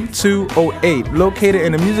M208, located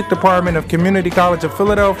in the music department of Community College of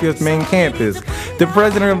Philadelphia's main campus. The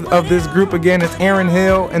president of this group again is Aaron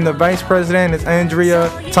Hill, and the vice president is Andrea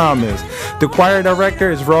Thomas. The choir director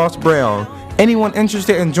is Ross Brown. Anyone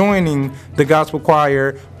interested in joining the gospel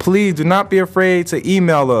choir, please do not be afraid to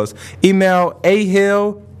email us. Email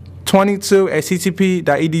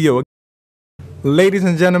ahill22@ccp.edu. Ladies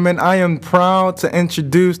and gentlemen, I am proud to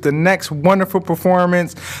introduce the next wonderful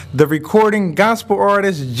performance, the recording gospel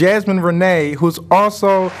artist Jasmine Renee, who's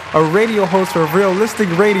also a radio host for Realistic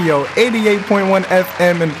Radio, 88.1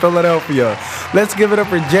 FM in Philadelphia. Let's give it up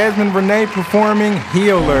for Jasmine Renee performing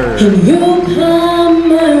Healer. And you come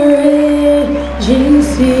my raging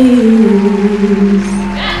seas.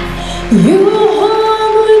 You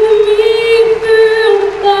hung with me through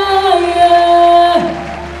fire,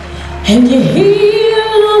 and you heal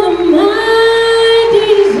all of my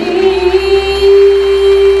disease.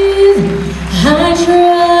 I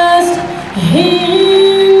trust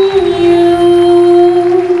in you,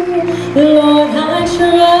 Lord. I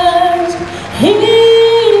trust in you.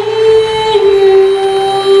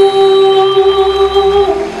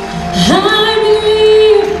 I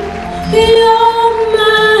believe you're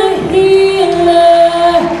my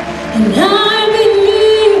healer, and I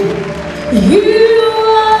believe you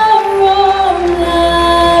are all I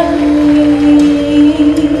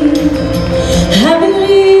need. I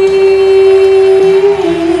believe,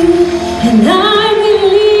 and I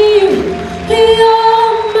believe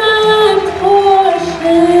you're my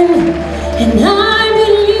portion, and I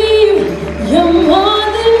believe you're more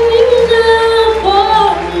than enough for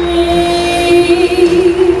me.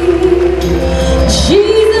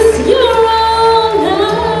 Jesus, you're all I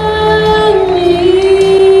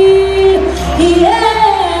need.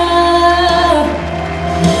 Yeah,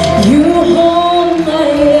 you hold my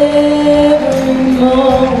every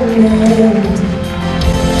moment,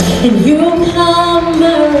 and you calm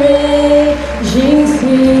my raging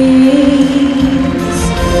seas.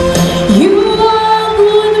 You walk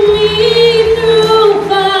with me through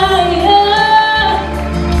fire,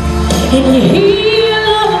 and you heal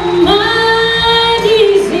all of my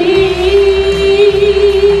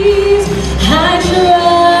disease. I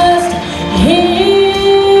trust in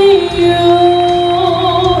you,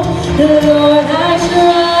 Lord. I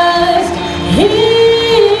trust in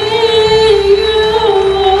you.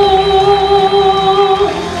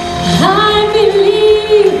 I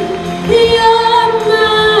believe you're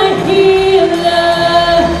my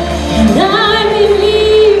healer, and I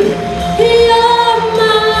believe you're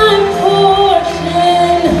my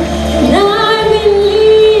portion, and I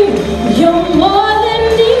believe you're more than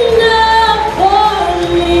enough for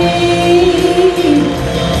me.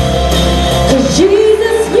 'Cause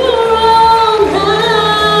Jesus, you're all I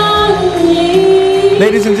need.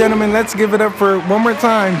 Ladies and gentlemen, let's give it up for one more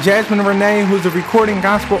time Jasmine Renee, who's a recording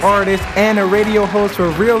gospel artist and a radio host for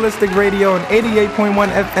Realistic Radio and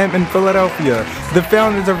 88.1 FM in Philadelphia. The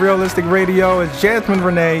founders of Realistic Radio is Jasmine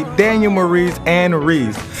Renee, Daniel Maurice, and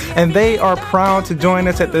Reese, and they are proud to join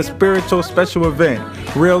us at this spiritual special event.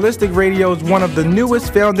 Realistic Radio is one of the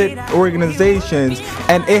newest founded organizations,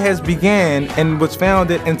 and it has began and was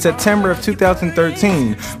founded in September of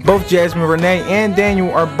 2013. Both Jasmine Renee and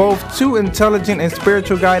Daniel are both two intelligent and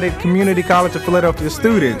spiritual guided Community College of Philadelphia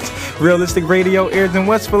students. Realistic Radio airs in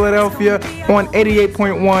West Philadelphia on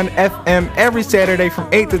 88.1 FM every Saturday from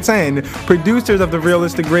 8 to 10. Producers of the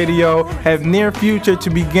Realistic Radio have near future to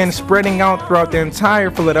begin spreading out throughout the entire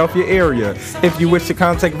Philadelphia area. If you wish to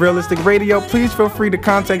contact Realistic Radio, please feel free to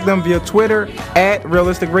contact them via Twitter at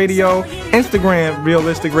Realistic Radio, Instagram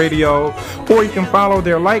Realistic Radio, or you can follow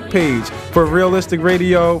their like page for Realistic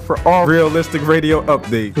Radio for all Realistic Radio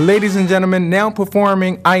updates. Ladies and gentlemen, now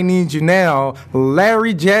performing I Need You Now,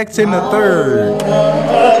 Larry Jackson III.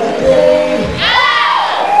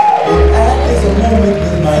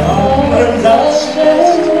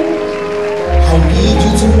 I need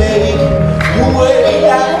you to make the way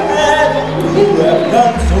I have you have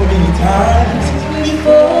done so many times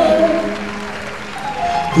before.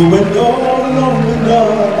 When you're alone with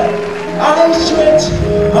God, I stretch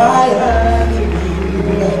my hand to you.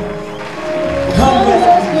 Come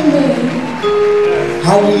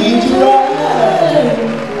I need you right.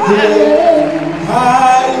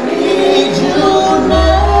 I need you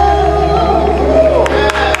now.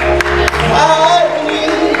 I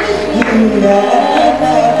need you now.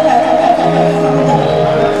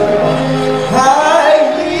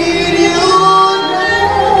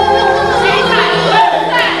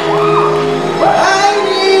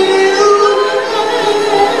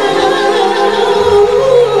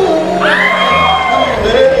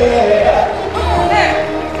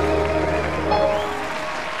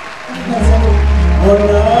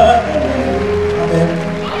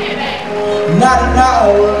 Not an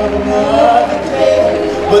hour, another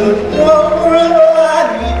day, but no,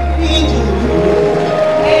 I need you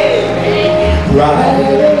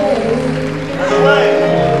right.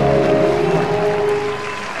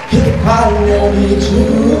 I never need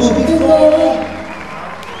you before,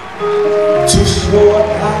 too short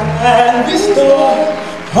and restore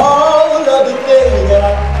all of the things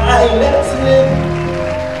that I let slip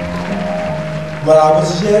while I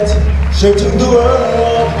was yet searching the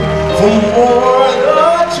world for more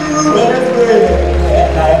the true and great.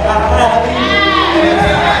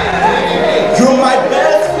 You're my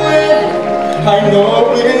best friend. I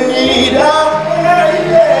know we need our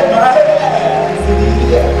my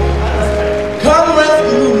come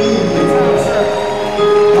rescue me.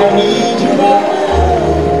 I need you right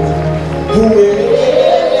away.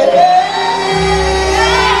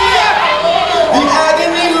 The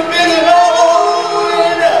agony of being alone.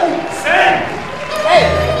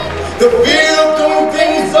 The fear of doing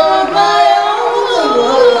things on my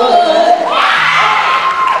own.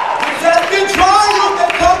 The testing trials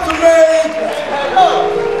that come to make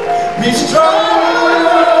me strong.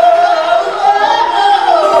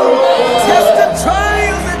 Testing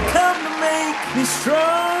trials that come to make me strong.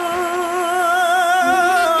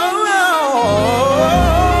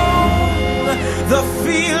 The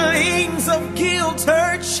feelings of guilt,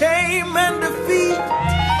 hurt, shame, and defeat.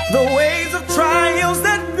 The waves of trials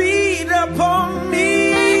that beat upon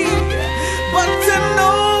me, but to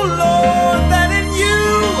know, Lord, that in you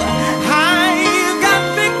I got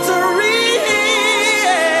victory.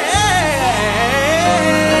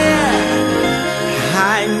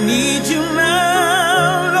 I need you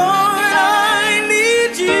now, Lord, I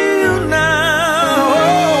need you now.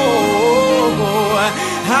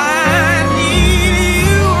 I need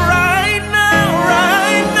you right now,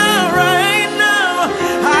 right now, right now.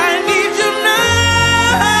 I need you now.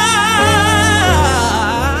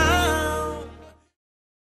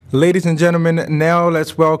 Ladies and gentlemen, now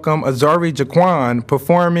let's welcome Azari Jaquan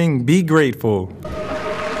performing Be Grateful.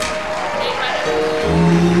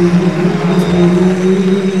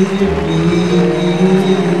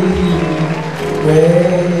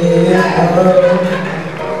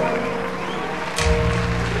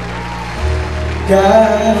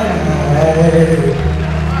 God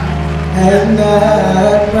has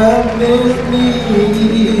not promised me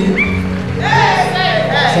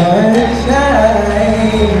sunshine.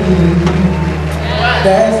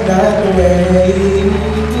 That's not the way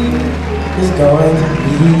it's going to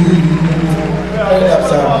be. Turn it up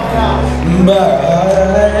some. But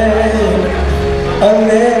a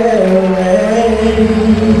little rain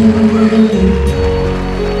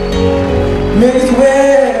mixed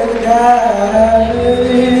with God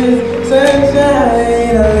is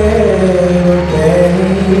sunshine, a little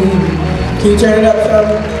pain. Can you turn it up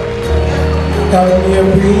some? Help me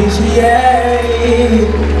appreciate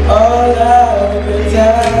all of the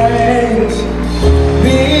times.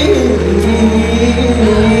 Be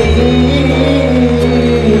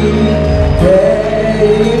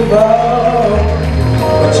grateful.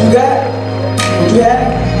 What you got? What you got?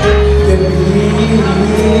 To be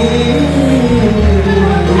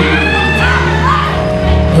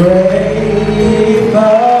grateful.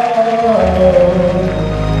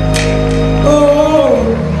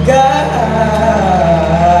 Oh, God.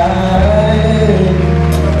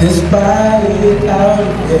 Despite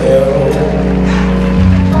out there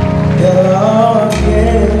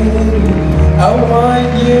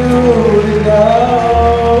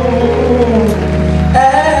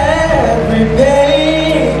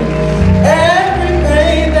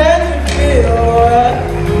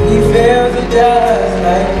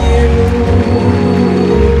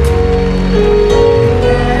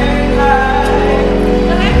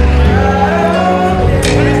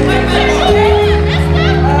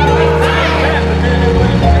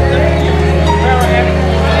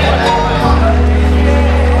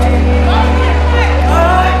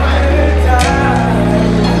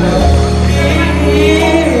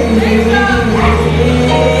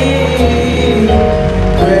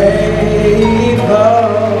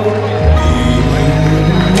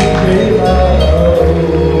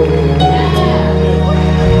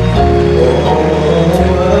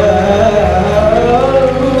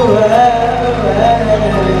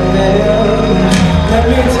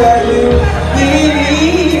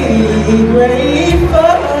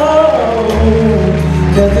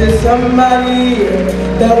somebody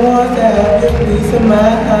that wants to have your peace of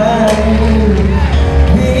mind.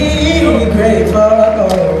 Be grateful,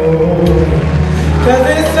 'cause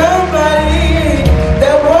it's somebody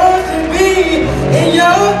that wants to be in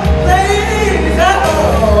your place.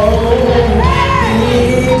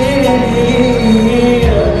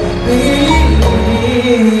 Be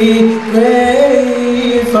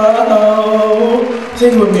grateful.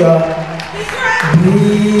 Sing with me, y'all. Be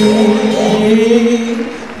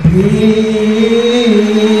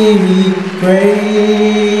grateful.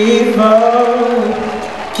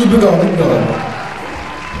 Keep it going, keep it going.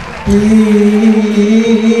 Be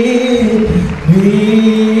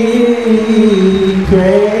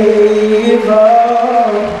grateful.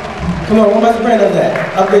 Come on, one more soprano of that.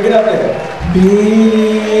 Up there, get up there. Be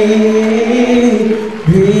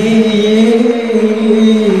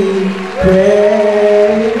grateful.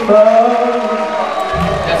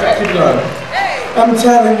 That's right, keep it going. I'm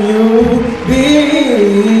telling you, be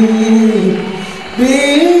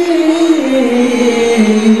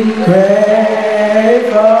grateful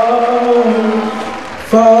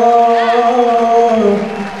for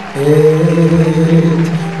it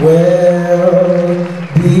will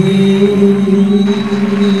be.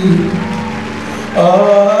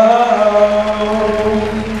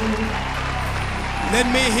 Let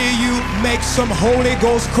me hear you make some Holy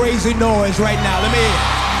Ghost crazy noise right now. Let me hear it.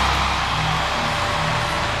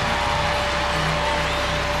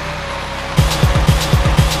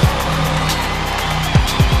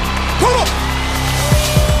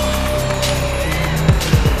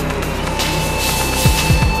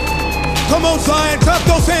 Come on, Zion, clap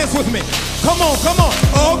those hands with me. Come on, come on.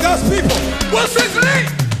 All God's people. What's his name?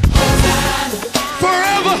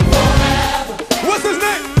 Forever. What's his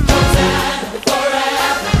name?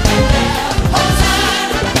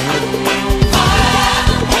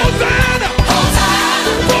 Hosanna.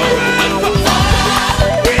 Forever.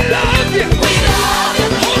 We love you.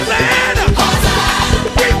 Hosanna.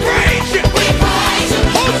 We praise you.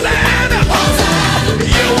 Hosanna.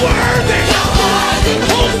 You're worthy.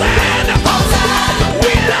 Hosanna.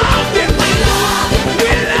 We love you.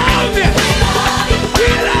 We love you. We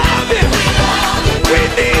love you. We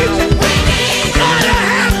need you. Gotta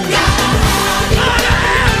have you. Gotta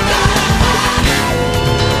have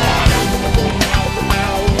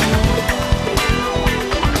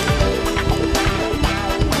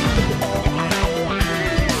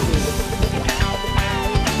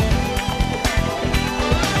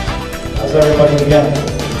How's everybody together?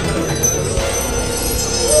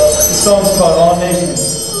 The song's called All Nations.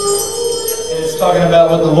 And it's talking about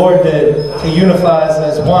what the Lord did to unify us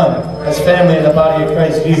as one, as family in the body of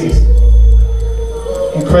Christ Jesus.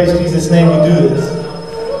 In Christ Jesus' name we do this.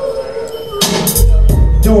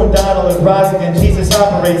 Do and die till it rise again, Jesus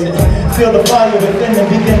operates it. Feel the fire within and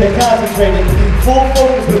begin to concentrate it. Full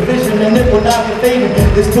focus with vision and it will not be fading.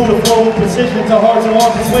 This tool to flow with precision to hearts and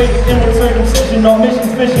all persuaded. Inward circumcision, on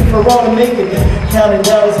missions, fishing for all to make it. Counting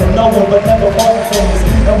dollars and no one but never want famous.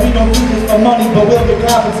 And we don't do this for money but we'll get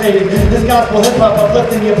compensated. This gospel hip hop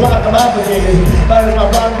uplifting your block, I'm obligated. That is my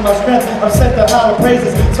rock and my strength, I'm set to holler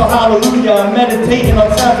praises. So hallelujah, I'm meditating on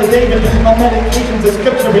Psalms of David. My meditation's a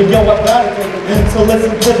scripture and yo, I gotta take it. So listen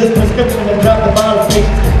to this prescription and drop the bottle pages.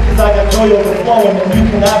 Cause I got joy overflowing and you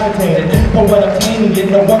cannot contain it. But when I'm taming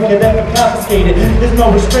it, no one can ever confiscate it. There's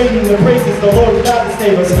no restraining the praises, the Lord is God to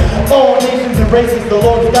save us. All nations and races, the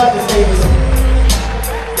Lord is God to save us.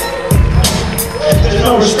 There's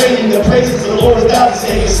no restraining the praises, the Lord is God to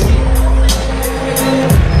save us.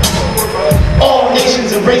 All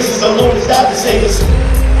nations and races, the Lord is God to save us.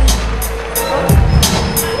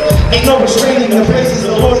 Ain't no restraining the praises,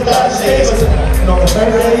 the Lord is God to save us. And on the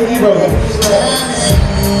third day he rose.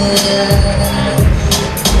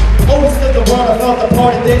 Always stood the world, I felt the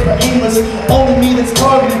party days were aimless. Only me that's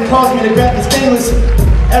targeted caused me to grab the stainless.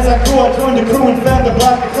 As I grew, I joined the crew and found the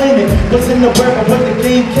block to claim it. Wasn't aware of what the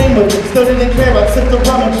game came with. Still didn't care, I sipped the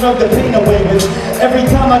rum and shoved the pain away with. Every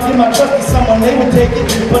time I give my trust to someone, they would take it.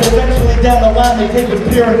 But eventually down the line, they take what's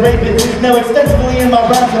pure and rape it. Now extensively in my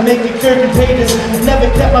rhymes, I make it cure contagious. Never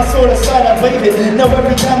kept my sword aside, I wave it. Now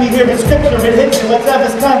every time you hear a scripture, it hits you. Let's have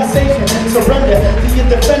this conversation. Surrender to your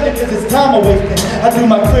defender, cause it's time wasting. I do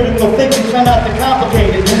my critical thinking, try not to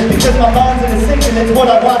complicate it. Because my mind's in a sinking, it's what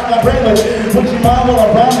I watch my brain with. Put your mind while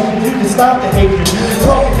I'm rhyming, you can stop the hatred.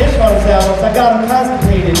 Talking ish on his albums, I got him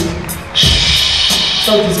constipated.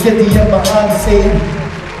 So just get the end behind the Satan.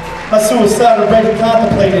 My suicide already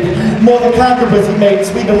contemplated. More than conquerors he made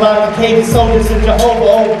us. We've been locked in cages, soldiers of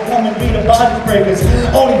Jehovah, overcoming, be the body breakers.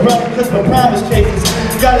 Only run because we're promise chasers.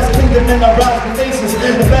 got his kingdom in our eyes and faces.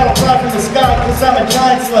 The battle cry from the sky, cause I'm a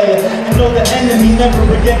giant slayer. And know the enemy never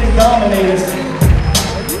again can dominate us.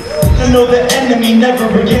 To know the enemy never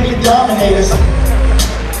again can dominate us.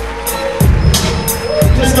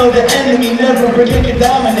 Just know the enemy never again can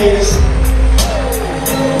dominate us.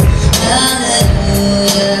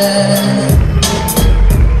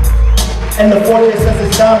 And the fortress says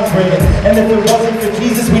it's downgrade. And if it wasn't for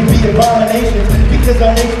Jesus, we'd be abominations. Because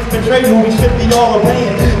our nations betrayed who we should be all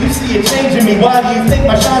obeying. You see it changing me, why do you think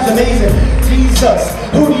my shine's amazing? Jesus,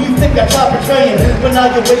 who do you think I try portraying? When I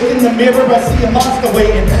awake in the mirror, I see a monster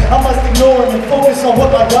waiting. I must ignore him and focus on what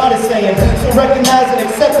my God is saying. So recognize and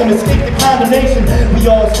accept him, escape the condemnation. We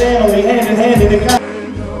all is family, hand in hand in the condemnation.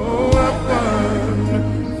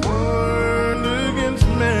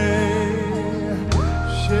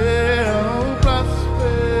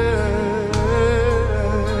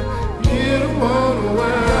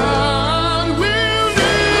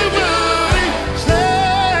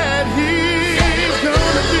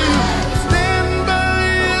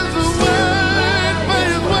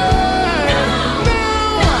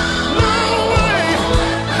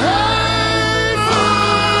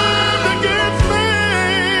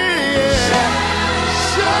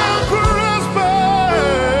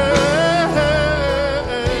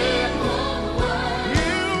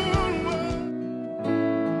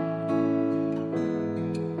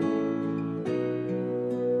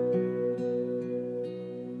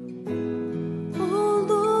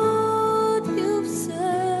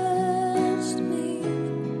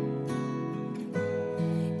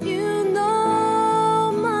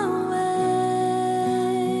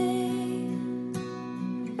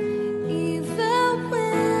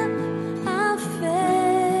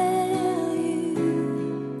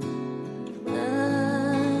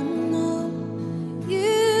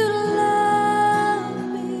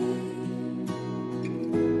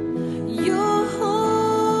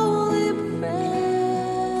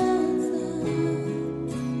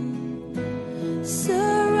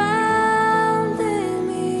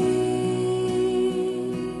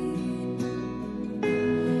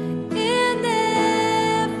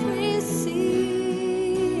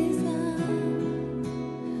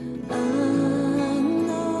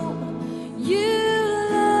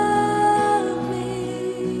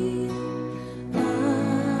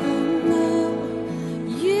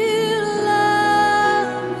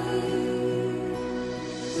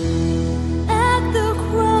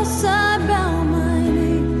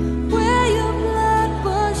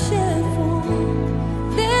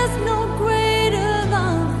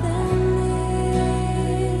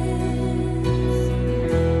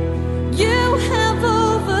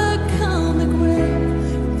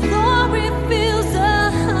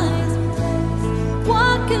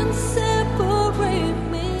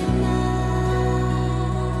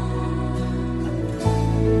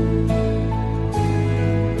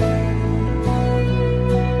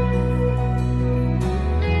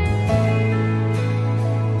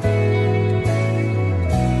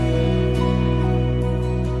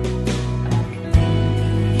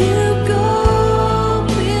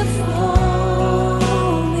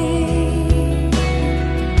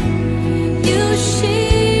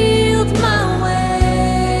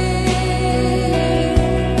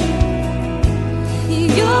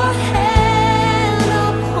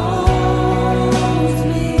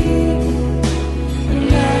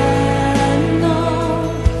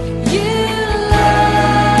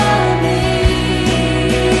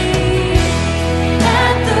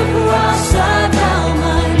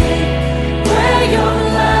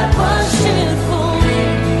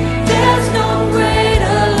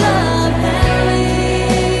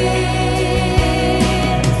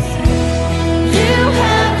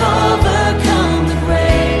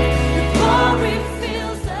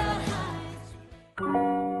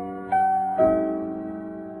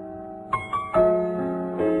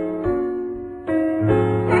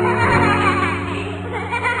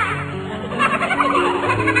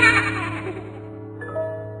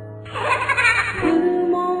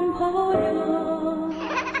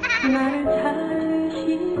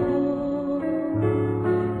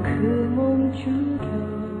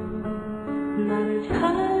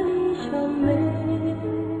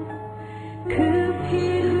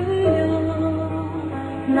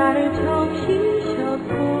 나를 적시셨고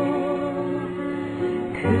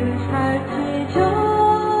그 살찌져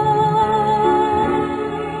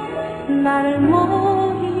나를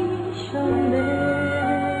모이셨네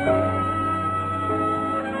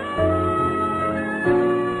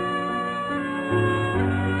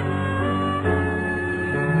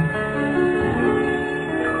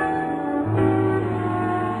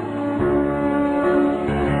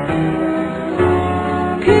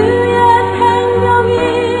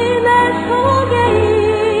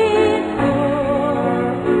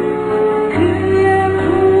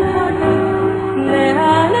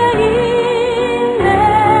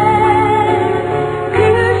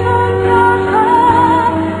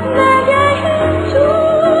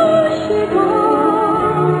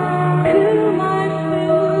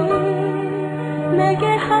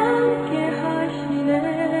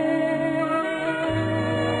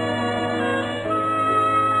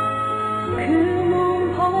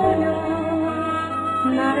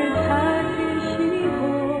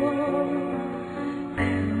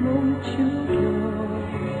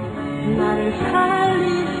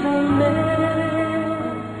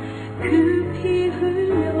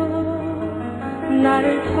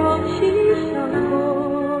적시셨고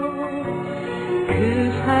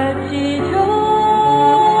그 살찌죠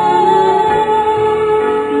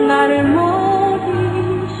나를 못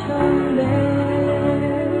잊으셨네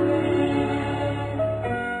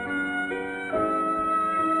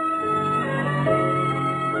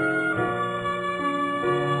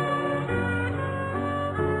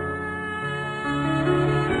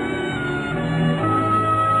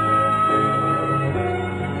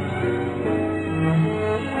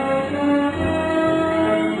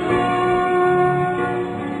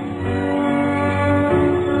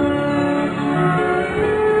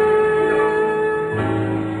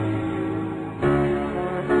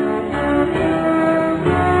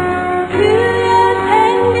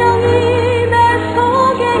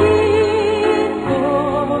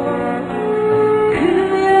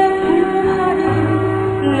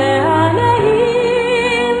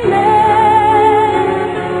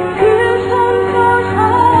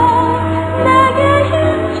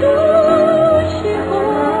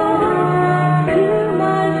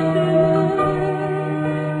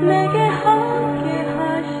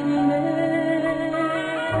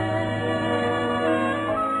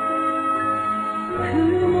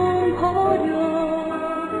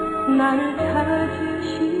나를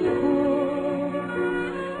찾으시고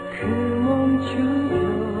그 몸 주여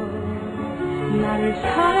나를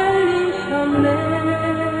살리셨네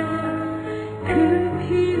그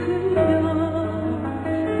피 흘려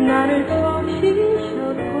나를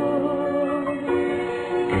적시셨고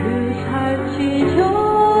그 살찌죠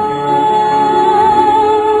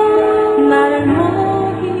나를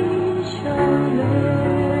먹이셨네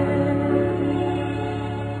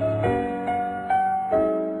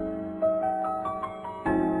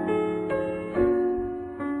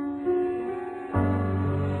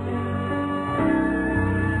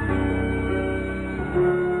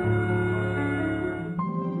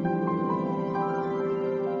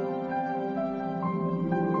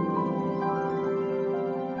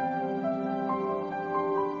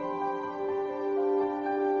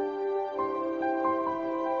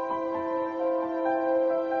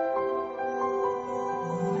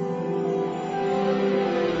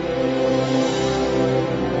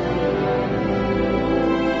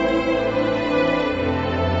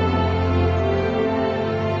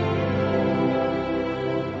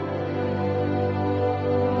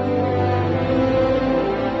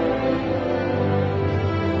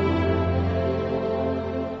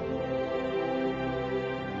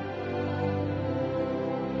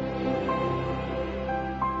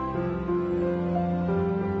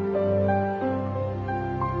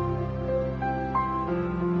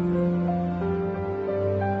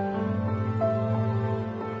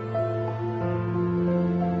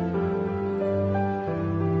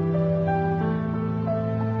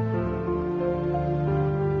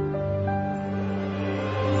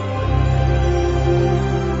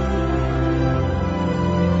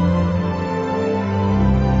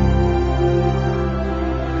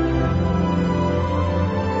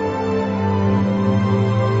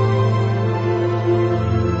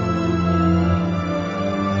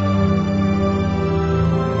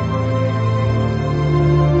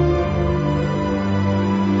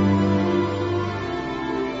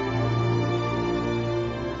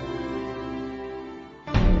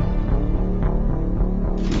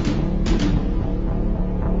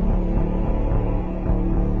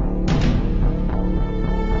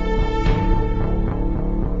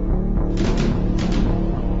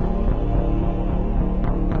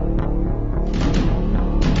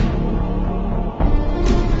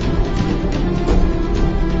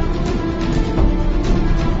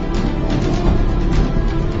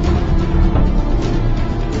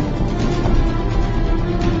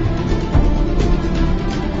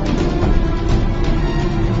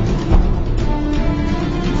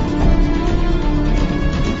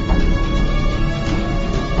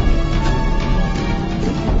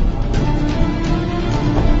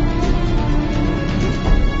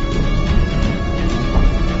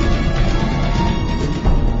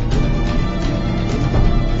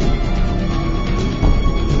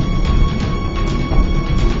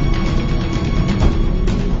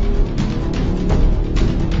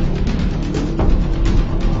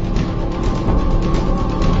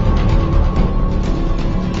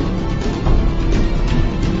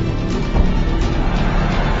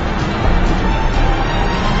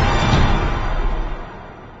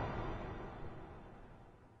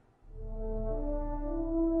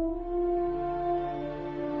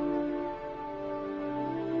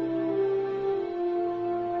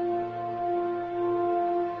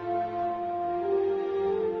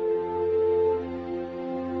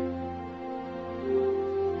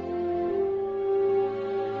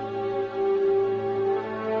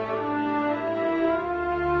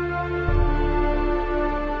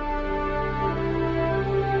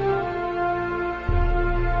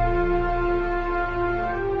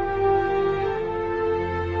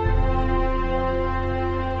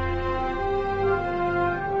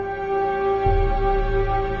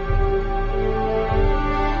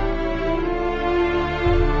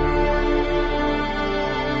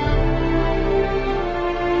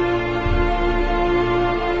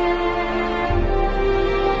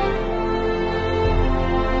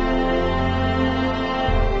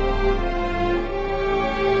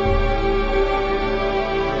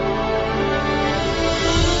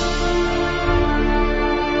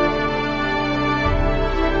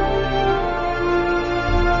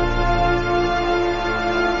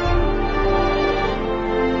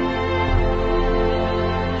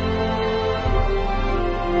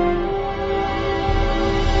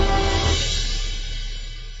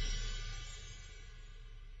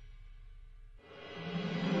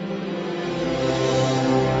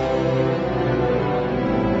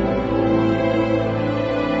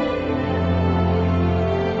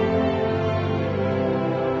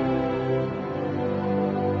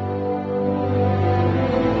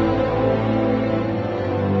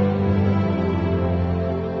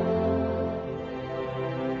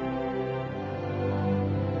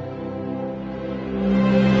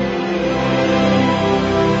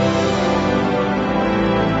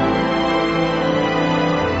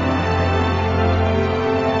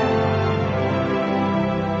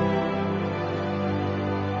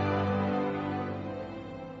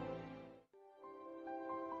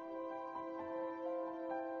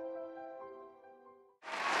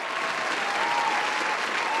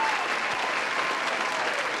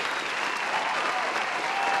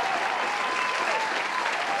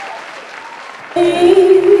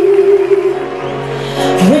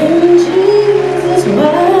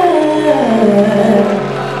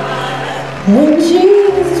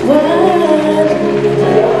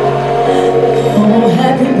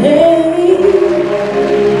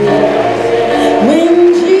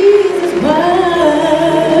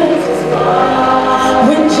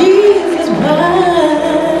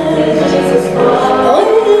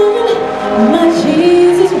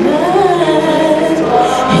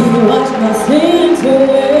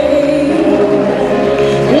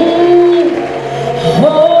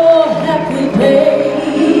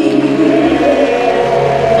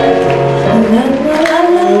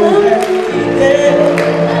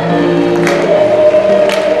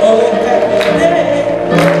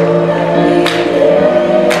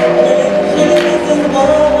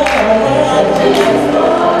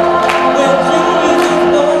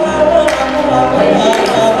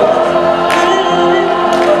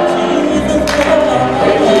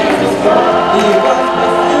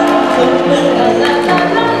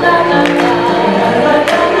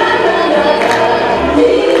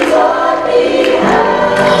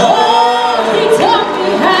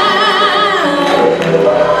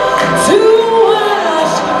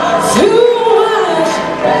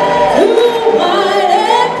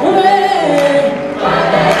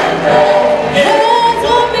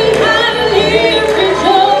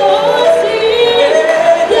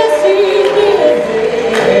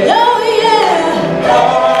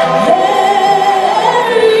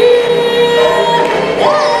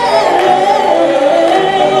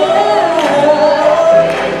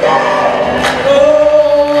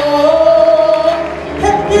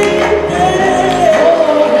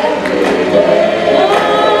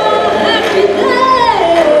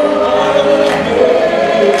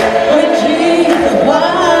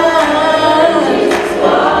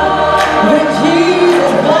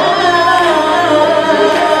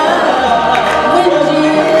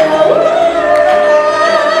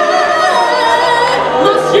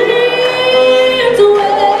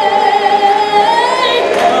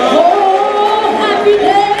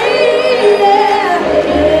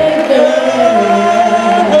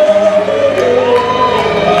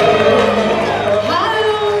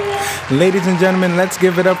Ladies and gentlemen, let's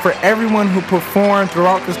give it up for everyone who performed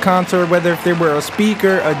throughout this concert, whether if they were a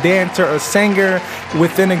speaker, a dancer, a singer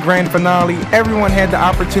within the grand finale. Everyone had the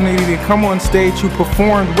opportunity to come on stage who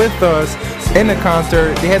performed with us in the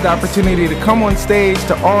concert. They had the opportunity to come on stage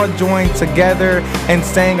to all join together and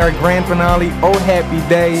sing our grand finale, Oh Happy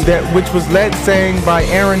Day, which was led sang by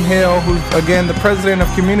Aaron Hill, who's again the president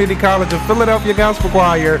of Community College of Philadelphia Gospel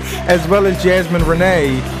Choir, as well as Jasmine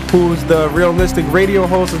Renee, who's the realistic radio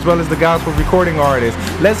host as well as the gospel recording artist.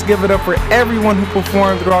 Let's give it up for everyone who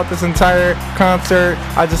performed throughout this entire concert.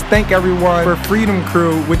 I just thank everyone for Freedom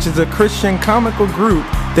Crew, which is a Christian comical group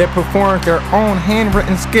that performed their own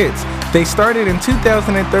handwritten skits. They started in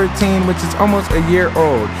 2013, which is almost a year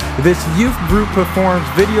old. This youth group performs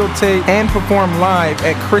videotape and perform live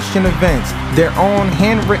at Christian events, their own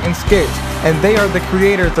handwritten skits, and they are the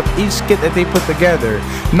creators of each skit that they put together.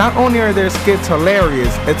 Not only are their skits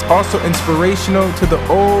hilarious, it's also inspirational to the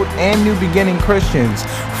old and new beginning Christians.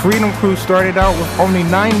 Freedom Crew started out with only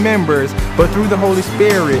 9 members, but through the Holy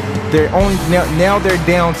Spirit, now they're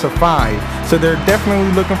down to 5. So they're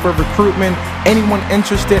definitely looking for recruitment. Anyone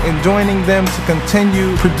interested in joining them to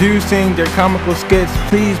continue producing their comical skits,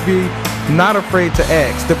 please be not afraid to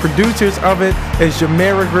ask. The producers of it is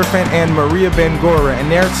Jamera Griffin and Maria Bangora,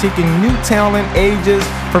 and they're seeking new talent ages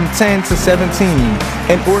from 10 to 17.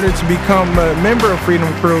 In order to become a member of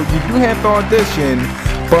Freedom Crew, you do have to audition,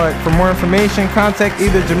 but for more information, contact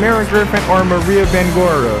either Jamera Griffin or Maria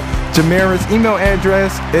Bangora. Jamera's email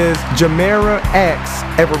address is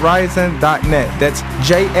jamaraacts@verizon.net. That's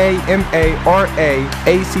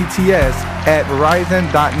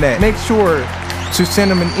JAMARAACTS@verizon.net. Make sure to send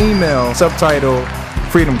them an email subtitled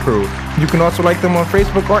Freedom Crew. You can also like them on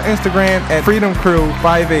Facebook or Instagram at Freedom Crew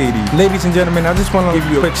 580. Ladies and gentlemen, I just want to give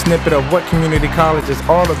you a quick snippet of what Community College is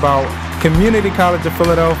all about. Community College of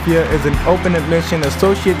Philadelphia is an open admission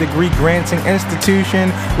associate degree granting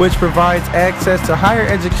institution which provides access to higher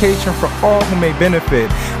education for all who may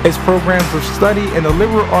benefit. Its programs of study in the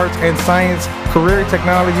liberal arts and science, career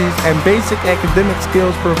technologies, and basic academic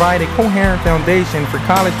skills provide a coherent foundation for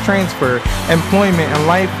college transfer, employment, and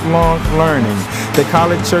lifelong learning. The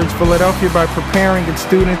college serves Philadelphia by preparing its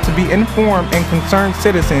students to be informed and concerned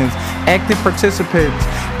citizens, active participants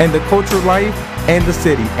in the cultural life and the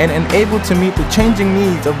city, and able to meet the changing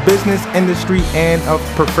needs of business, industry, and of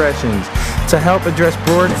professions. To help address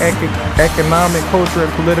broad economic, cultural,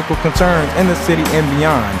 and political concerns in the city and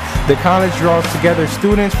beyond, the college draws together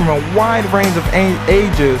students from a wide range of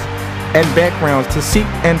ages and backgrounds to seek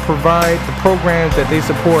and provide the programs that they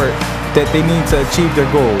support that they need to achieve their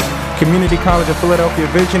goals. Community College of Philadelphia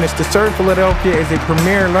vision is to serve Philadelphia as a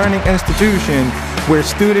premier learning institution where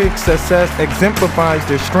student success exemplifies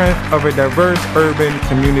the strength of a diverse urban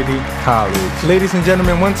community college. Ladies and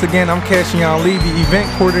gentlemen, once again, I'm Kasheyon Lee, the event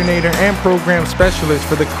coordinator and program specialist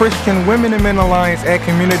for the Christian Women and Men Alliance at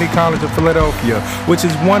Community College of Philadelphia, which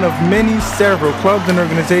is one of several clubs and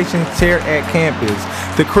organizations here at campus.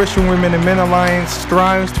 The Christian Women and Men Alliance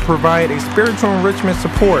strives to provide a spiritual enrichment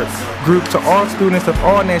support group to all students of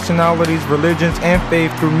all nationalities, religions, and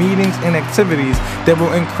faith through meetings and activities that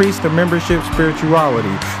will increase the membership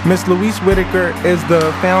spirituality. Ms. Louise Whitaker is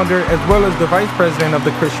the founder as well as the vice president of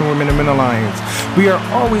the Christian Women and Men Alliance. We are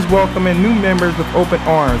always welcoming new members with open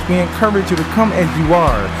arms. We encourage you to come as you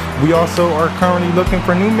are. We also are currently looking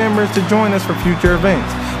for new members to join us for future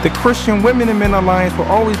events. The Christian Women and Men Alliance will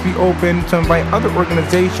always be open to invite other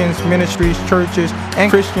organizations, ministries, churches, and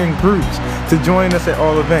Christian groups to join us at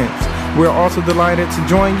all events. We're also delighted to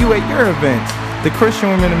join you at your events. The Christian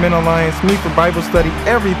Women and Men Alliance meet for Bible study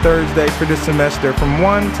every Thursday for this semester from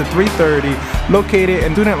 1 to 3:30, located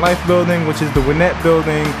in Student Life Building, which is the Winnett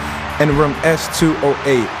Building, in room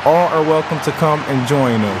S208. All are welcome to come and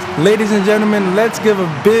join us. Ladies and gentlemen, let's give a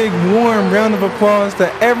big warm round of applause to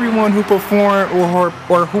everyone who performed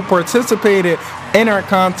or who participated in our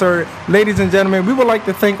concert. Ladies and gentlemen, we would like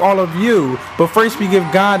to thank all of you, but first we give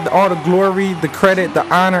God all the glory, the credit, the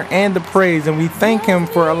honor, and the praise, and we thank Him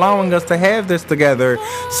for allowing us to have this together.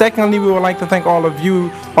 Secondly, we would like to thank all of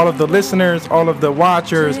you, all of the listeners, all of the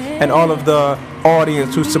watchers, and all of the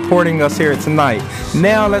audience who's supporting us here tonight.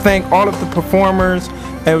 Now let's thank all of the performers,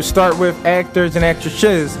 and we'll start with actors and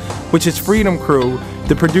actresses, which is Freedom Crew.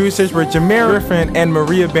 The producers were Jamera Griffin and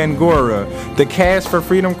Maria Bangora. The cast for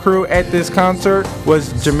Freedom Crew at this concert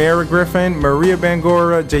was Jamera Griffin, Maria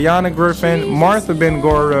Bangora, Jayana Griffin, Martha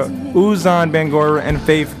Bangora, Uzan Bangora, and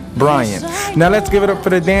Faith Bryant. Now let's give it up for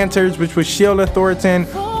the dancers, which was Sheila Thornton,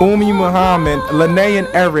 Umi Muhammad, Lene and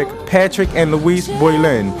Eric, Patrick and Luis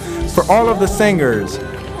Boylan. For all of the singers,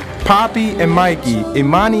 Poppy and Mikey,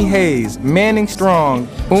 Imani Hayes, Manning Strong,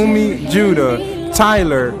 Umi Judah,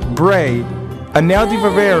 Tyler, Bray, Aneldi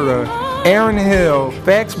Rivera, Aaron Hill,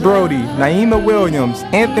 Fax Brody, Naima Williams,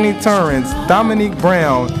 Anthony Torrance, Dominique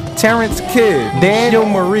Brown, Terrence Kidd, Daniel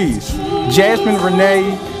Maurice, Jasmine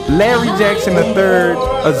Renee, Larry Jackson III,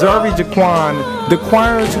 Azari Jaquan. The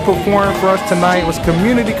choirs who performed for us tonight was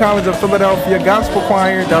Community College of Philadelphia Gospel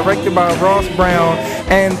Choir, directed by Ross Brown,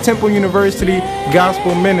 and Temple University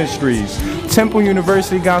Gospel Ministries. Temple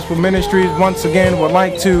University Gospel Ministries once again would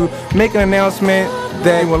like to make an announcement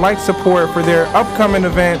that would like support for their upcoming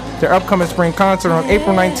event, their upcoming spring concert on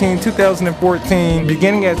April 19, 2014,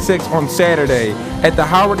 beginning at 6 on Saturday at the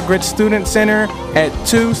Howard Gritch Student Center at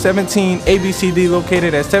 217 ABCD,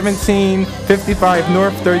 located at 1755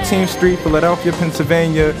 North 13th Street, Philadelphia,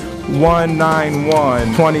 Pennsylvania,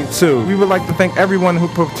 19122. We would like to thank everyone who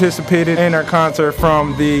participated in our concert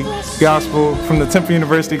from the Temple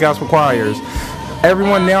University Gospel Choirs.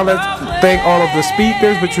 Everyone, now let's thank all of the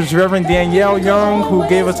speakers, which was Reverend Danielle Young, who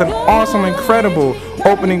gave us an awesome, incredible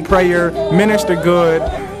opening prayer, Minister Good,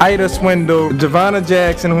 Ida Swindle, Javonna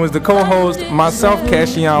Jackson, who was the co-host, myself,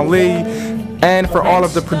 Kasheyon Lee, and for all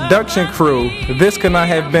of the production crew. This could not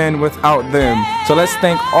have been without them. So let's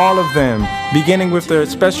thank all of them, beginning with their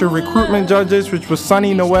special recruitment judges, which was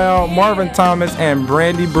Sonny Noel, Marvin Thomas, and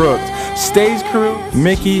Brandy Brooks. Stage crew,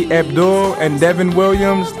 Mickey Abdul and Devin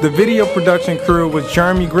Williams. The video production crew was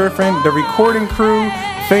Jeremy Griffin. The recording crew,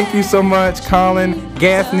 thank you so much, Colin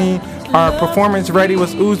Gaffney. Our performance ready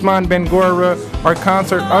was Uzman Bengora. Our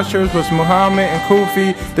concert ushers was Muhammad and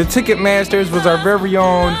Kofi. The ticket masters was our very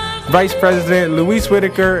own Vice President Louise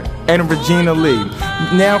Whitaker and Regina Lee.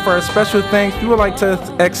 Now for our special thanks, we would like to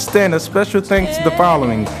extend a special thanks to the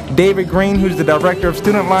following: David Green, who's the Director of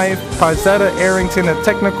Student Life; Pazetta Arrington, a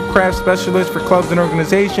Technical Craft Specialist for Clubs and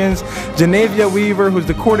Organizations; Genevia Weaver, who's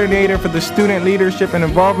the Coordinator for the Student Leadership and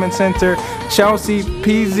Involvement Center; Chelsea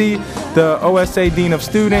Peasy, the OSA Dean of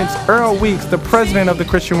Students; Earl Weeks, the President of the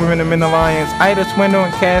Christian Women and Men Alliance; Ida Swindle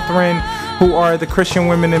and Catherine, who are the Christian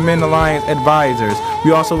Women and Men Alliance advisors.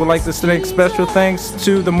 We also would like to send special thanks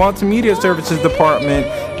to the Multimedia Services Department.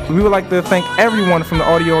 We would like to thank everyone from the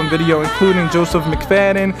audio and video, including Joseph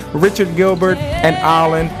McFadden, Richard Gilbert, and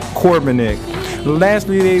Alan Corbinick.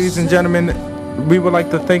 Lastly, ladies and gentlemen, we would like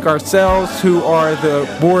to thank ourselves, who are the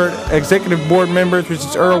executive board members, which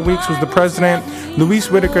is Earl Weeks, who's the president; Louise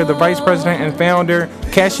Whitaker, the vice president and founder;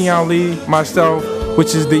 Kasheyon Lee, myself, who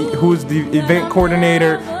is the event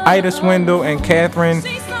coordinator; Ida Swindle and Catherine,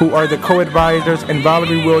 who are the co-advisors; and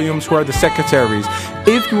Valerie Williams, who are the secretaries.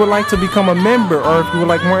 If you would like to become a member, or if you would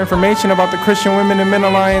like more information about the Christian Women and Men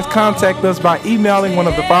Alliance, contact us by emailing one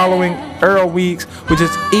of the following: Earl Weeks, which is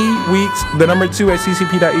eweeks, the number 2 at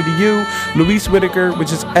ccp.edu; Louise Whitaker,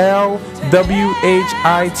 which is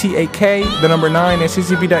LWHITAK, the number 9 at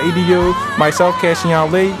ccp.edu; myself, Kasheyon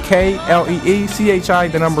Lee, KLEECHI,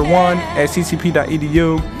 the number 1 at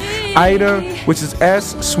ccp.edu; Ida, which is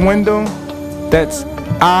S Swindle, that's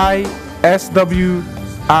ISWINDLE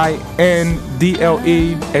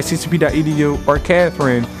at ccp.edu; or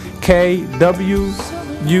Catherine, KWUTKIEWICZ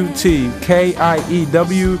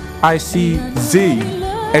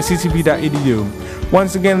at ccp.edu.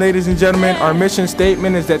 Once again, ladies and gentlemen, our mission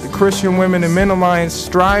statement is that the Christian Women and Men Alliance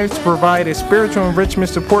strives to provide a spiritual enrichment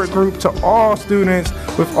support group to all students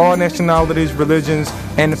with all nationalities, religions,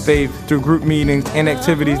 and faith through group meetings and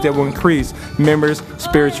activities that will increase members'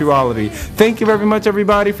 spirituality. Thank you very much,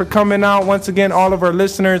 everybody, for coming out. Once again, all of our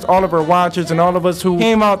listeners, all of our watchers, and all of us who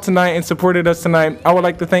came out tonight and supported us tonight, I would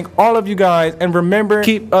like to thank all of you guys. And remember,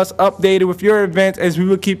 keep us updated with your events as we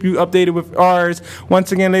will keep you updated with ours.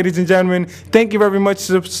 Once again, ladies and gentlemen, thank you very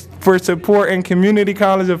much for supporting Community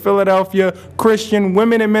College of Philadelphia Christian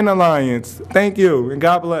Women and Men Alliance. Thank you, and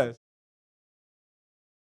God bless.